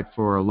qualified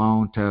for a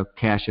loan to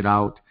cash it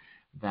out,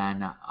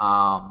 then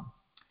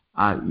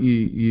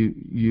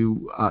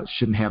you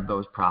shouldn't have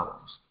those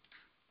problems.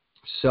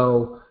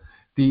 So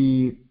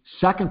the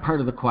second part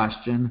of the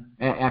question,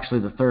 actually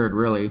the third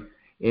really,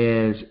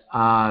 is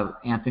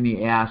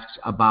Anthony asks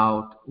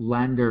about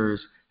lenders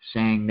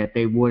saying that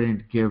they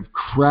wouldn't give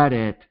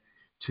credit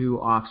to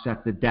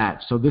offset the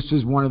debt. So this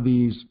is one of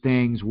these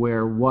things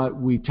where what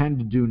we tend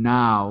to do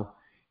now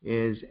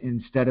is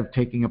instead of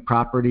taking a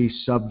property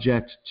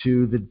subject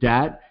to the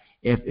debt,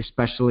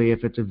 especially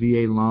if it's a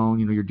VA loan,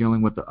 you're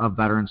dealing with a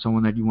veteran,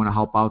 someone that you want to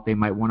help out, they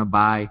might want to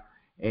buy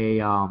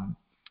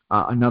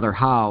another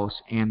house,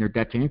 and their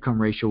debt to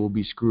income ratio will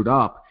be screwed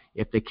up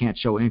if they can't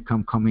show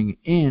income coming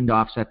in to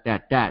offset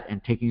that debt.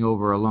 And taking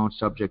over a loan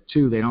subject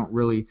to, they don't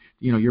really,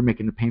 you're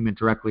making the payment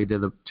directly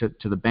to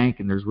the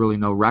bank, and there's really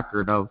no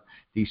record of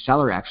the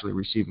seller actually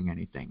receiving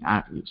anything.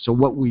 So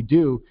what we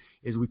do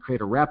is we create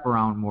a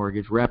wraparound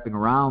mortgage wrapping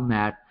around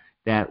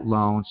that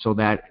loan so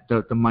that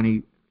the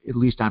money, at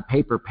least on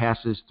paper,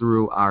 passes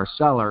through our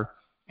seller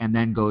and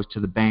then goes to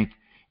the bank.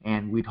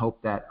 And we'd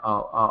hope that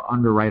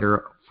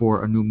underwriter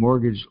for a new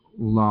mortgage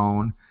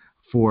loan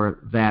for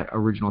that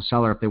original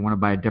seller, if they want to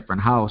buy a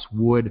different house,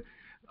 would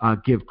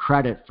give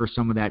credit for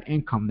some of that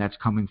income that's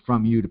coming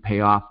from you to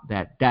pay off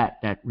that debt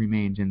that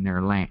remains in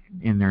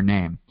their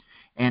name.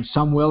 And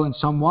some will and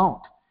some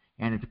won't.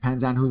 And it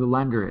depends on who the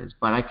lender is.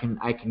 But I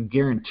can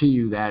guarantee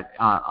you that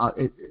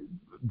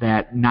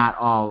that not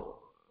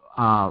all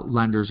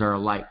lenders are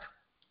alike,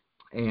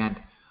 and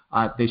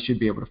they should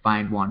be able to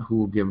find one who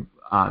will give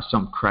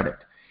some credit.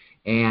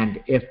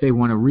 And if they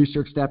want to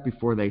research that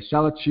before they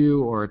sell it to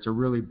you, or it's a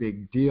really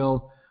big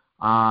deal,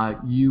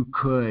 you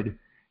could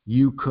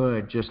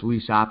just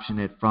lease option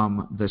it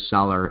from the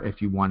seller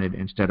if you wanted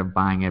instead of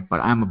buying it.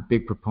 But I'm a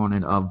big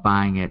proponent of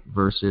buying it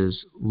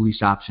versus lease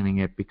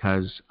optioning it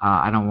because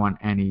I don't want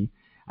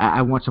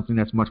I want something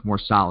that's much more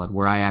solid,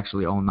 where I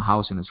actually own the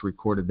house and it's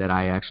recorded that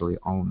I actually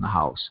own the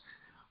house.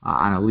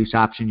 On a lease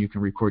option, you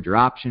can record your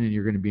option, and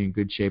you're going to be in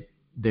good shape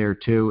there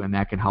too, and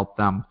that can help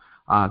them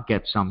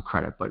get some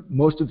credit. But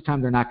most of the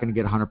time, they're not going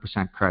to get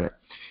 100% credit.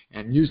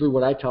 And usually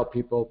what I tell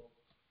people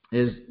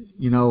is,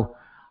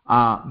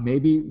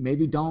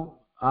 maybe don't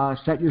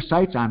set your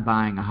sights on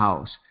buying a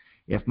house.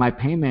 If my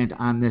payment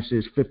on this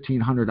is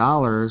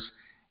 $1,500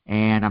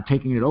 and I'm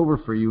taking it over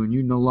for you and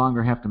you no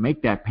longer have to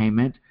make that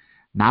payment,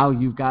 now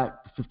you've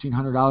got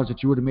 $1,500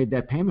 that you would have made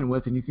that payment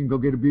with, and you can go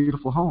get a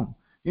beautiful home.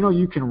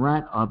 You can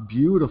rent a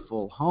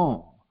beautiful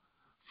home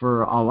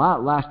for a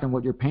lot less than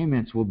what your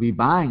payments will be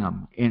buying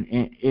them, and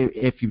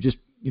if you just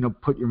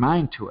put your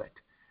mind to it.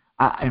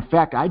 In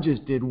fact, I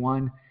just did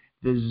one.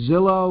 The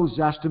Zillow's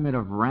estimate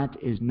of rent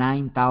is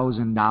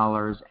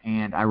 $9,000,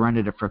 and I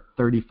rented it for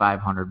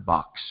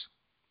 $3,500.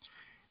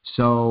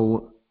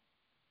 So,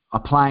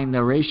 applying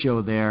the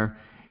ratio there,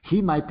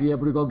 he might be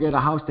able to go get a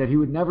house that he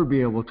would never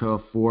be able to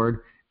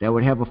afford, that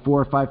would have a $4,000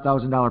 or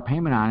 $5,000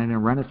 payment on it,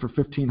 and rent it for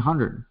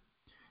 $1,500.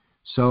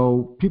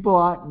 So people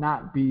ought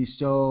not be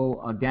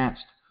so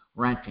against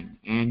renting,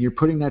 and you're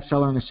putting that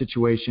seller in a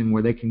situation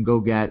where they can go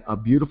get a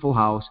beautiful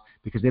house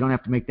because they don't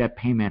have to make that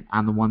payment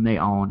on the one they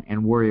own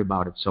and worry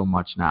about it so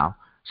much now.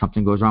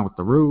 Something goes wrong with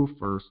the roof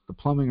or the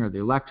plumbing or the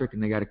electric,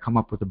 and they got to come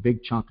up with a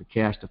big chunk of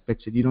cash to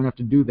fix it. You don't have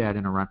to do that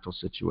in a rental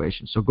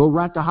situation. So go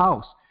rent a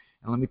house,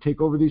 and let me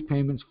take over these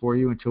payments for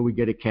you until we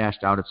get it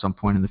cashed out at some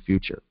point in the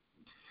future.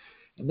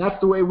 And that's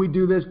the way we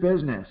do this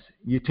business.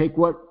 You take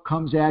what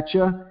comes at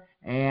you,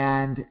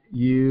 and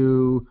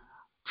you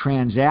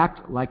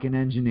transact like an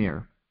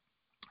engineer.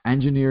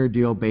 Engineer a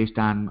deal based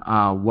on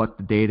what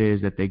the data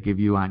is that they give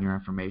you on your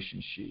information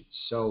sheet.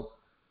 So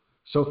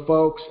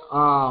folks,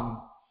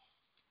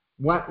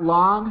 went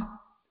long,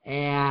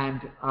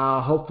 and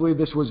hopefully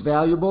this was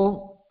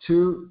valuable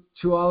to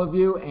all of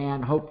you,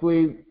 and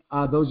hopefully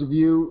those of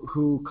you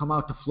who come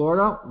out to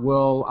Florida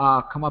will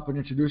come up and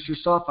introduce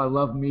yourself. I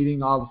love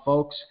meeting all the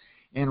folks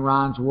in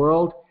Ron's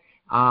world.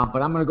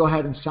 But I'm going to go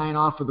ahead and sign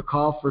off of the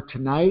call for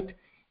tonight,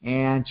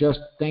 and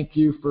just thank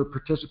you for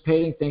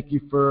participating. Thank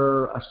you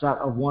for a set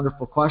of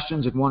wonderful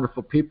questions and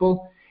wonderful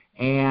people.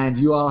 And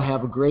you all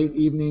have a great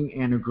evening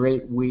and a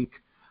great week.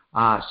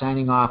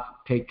 Signing off.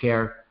 Take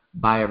care.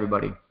 Bye,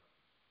 everybody.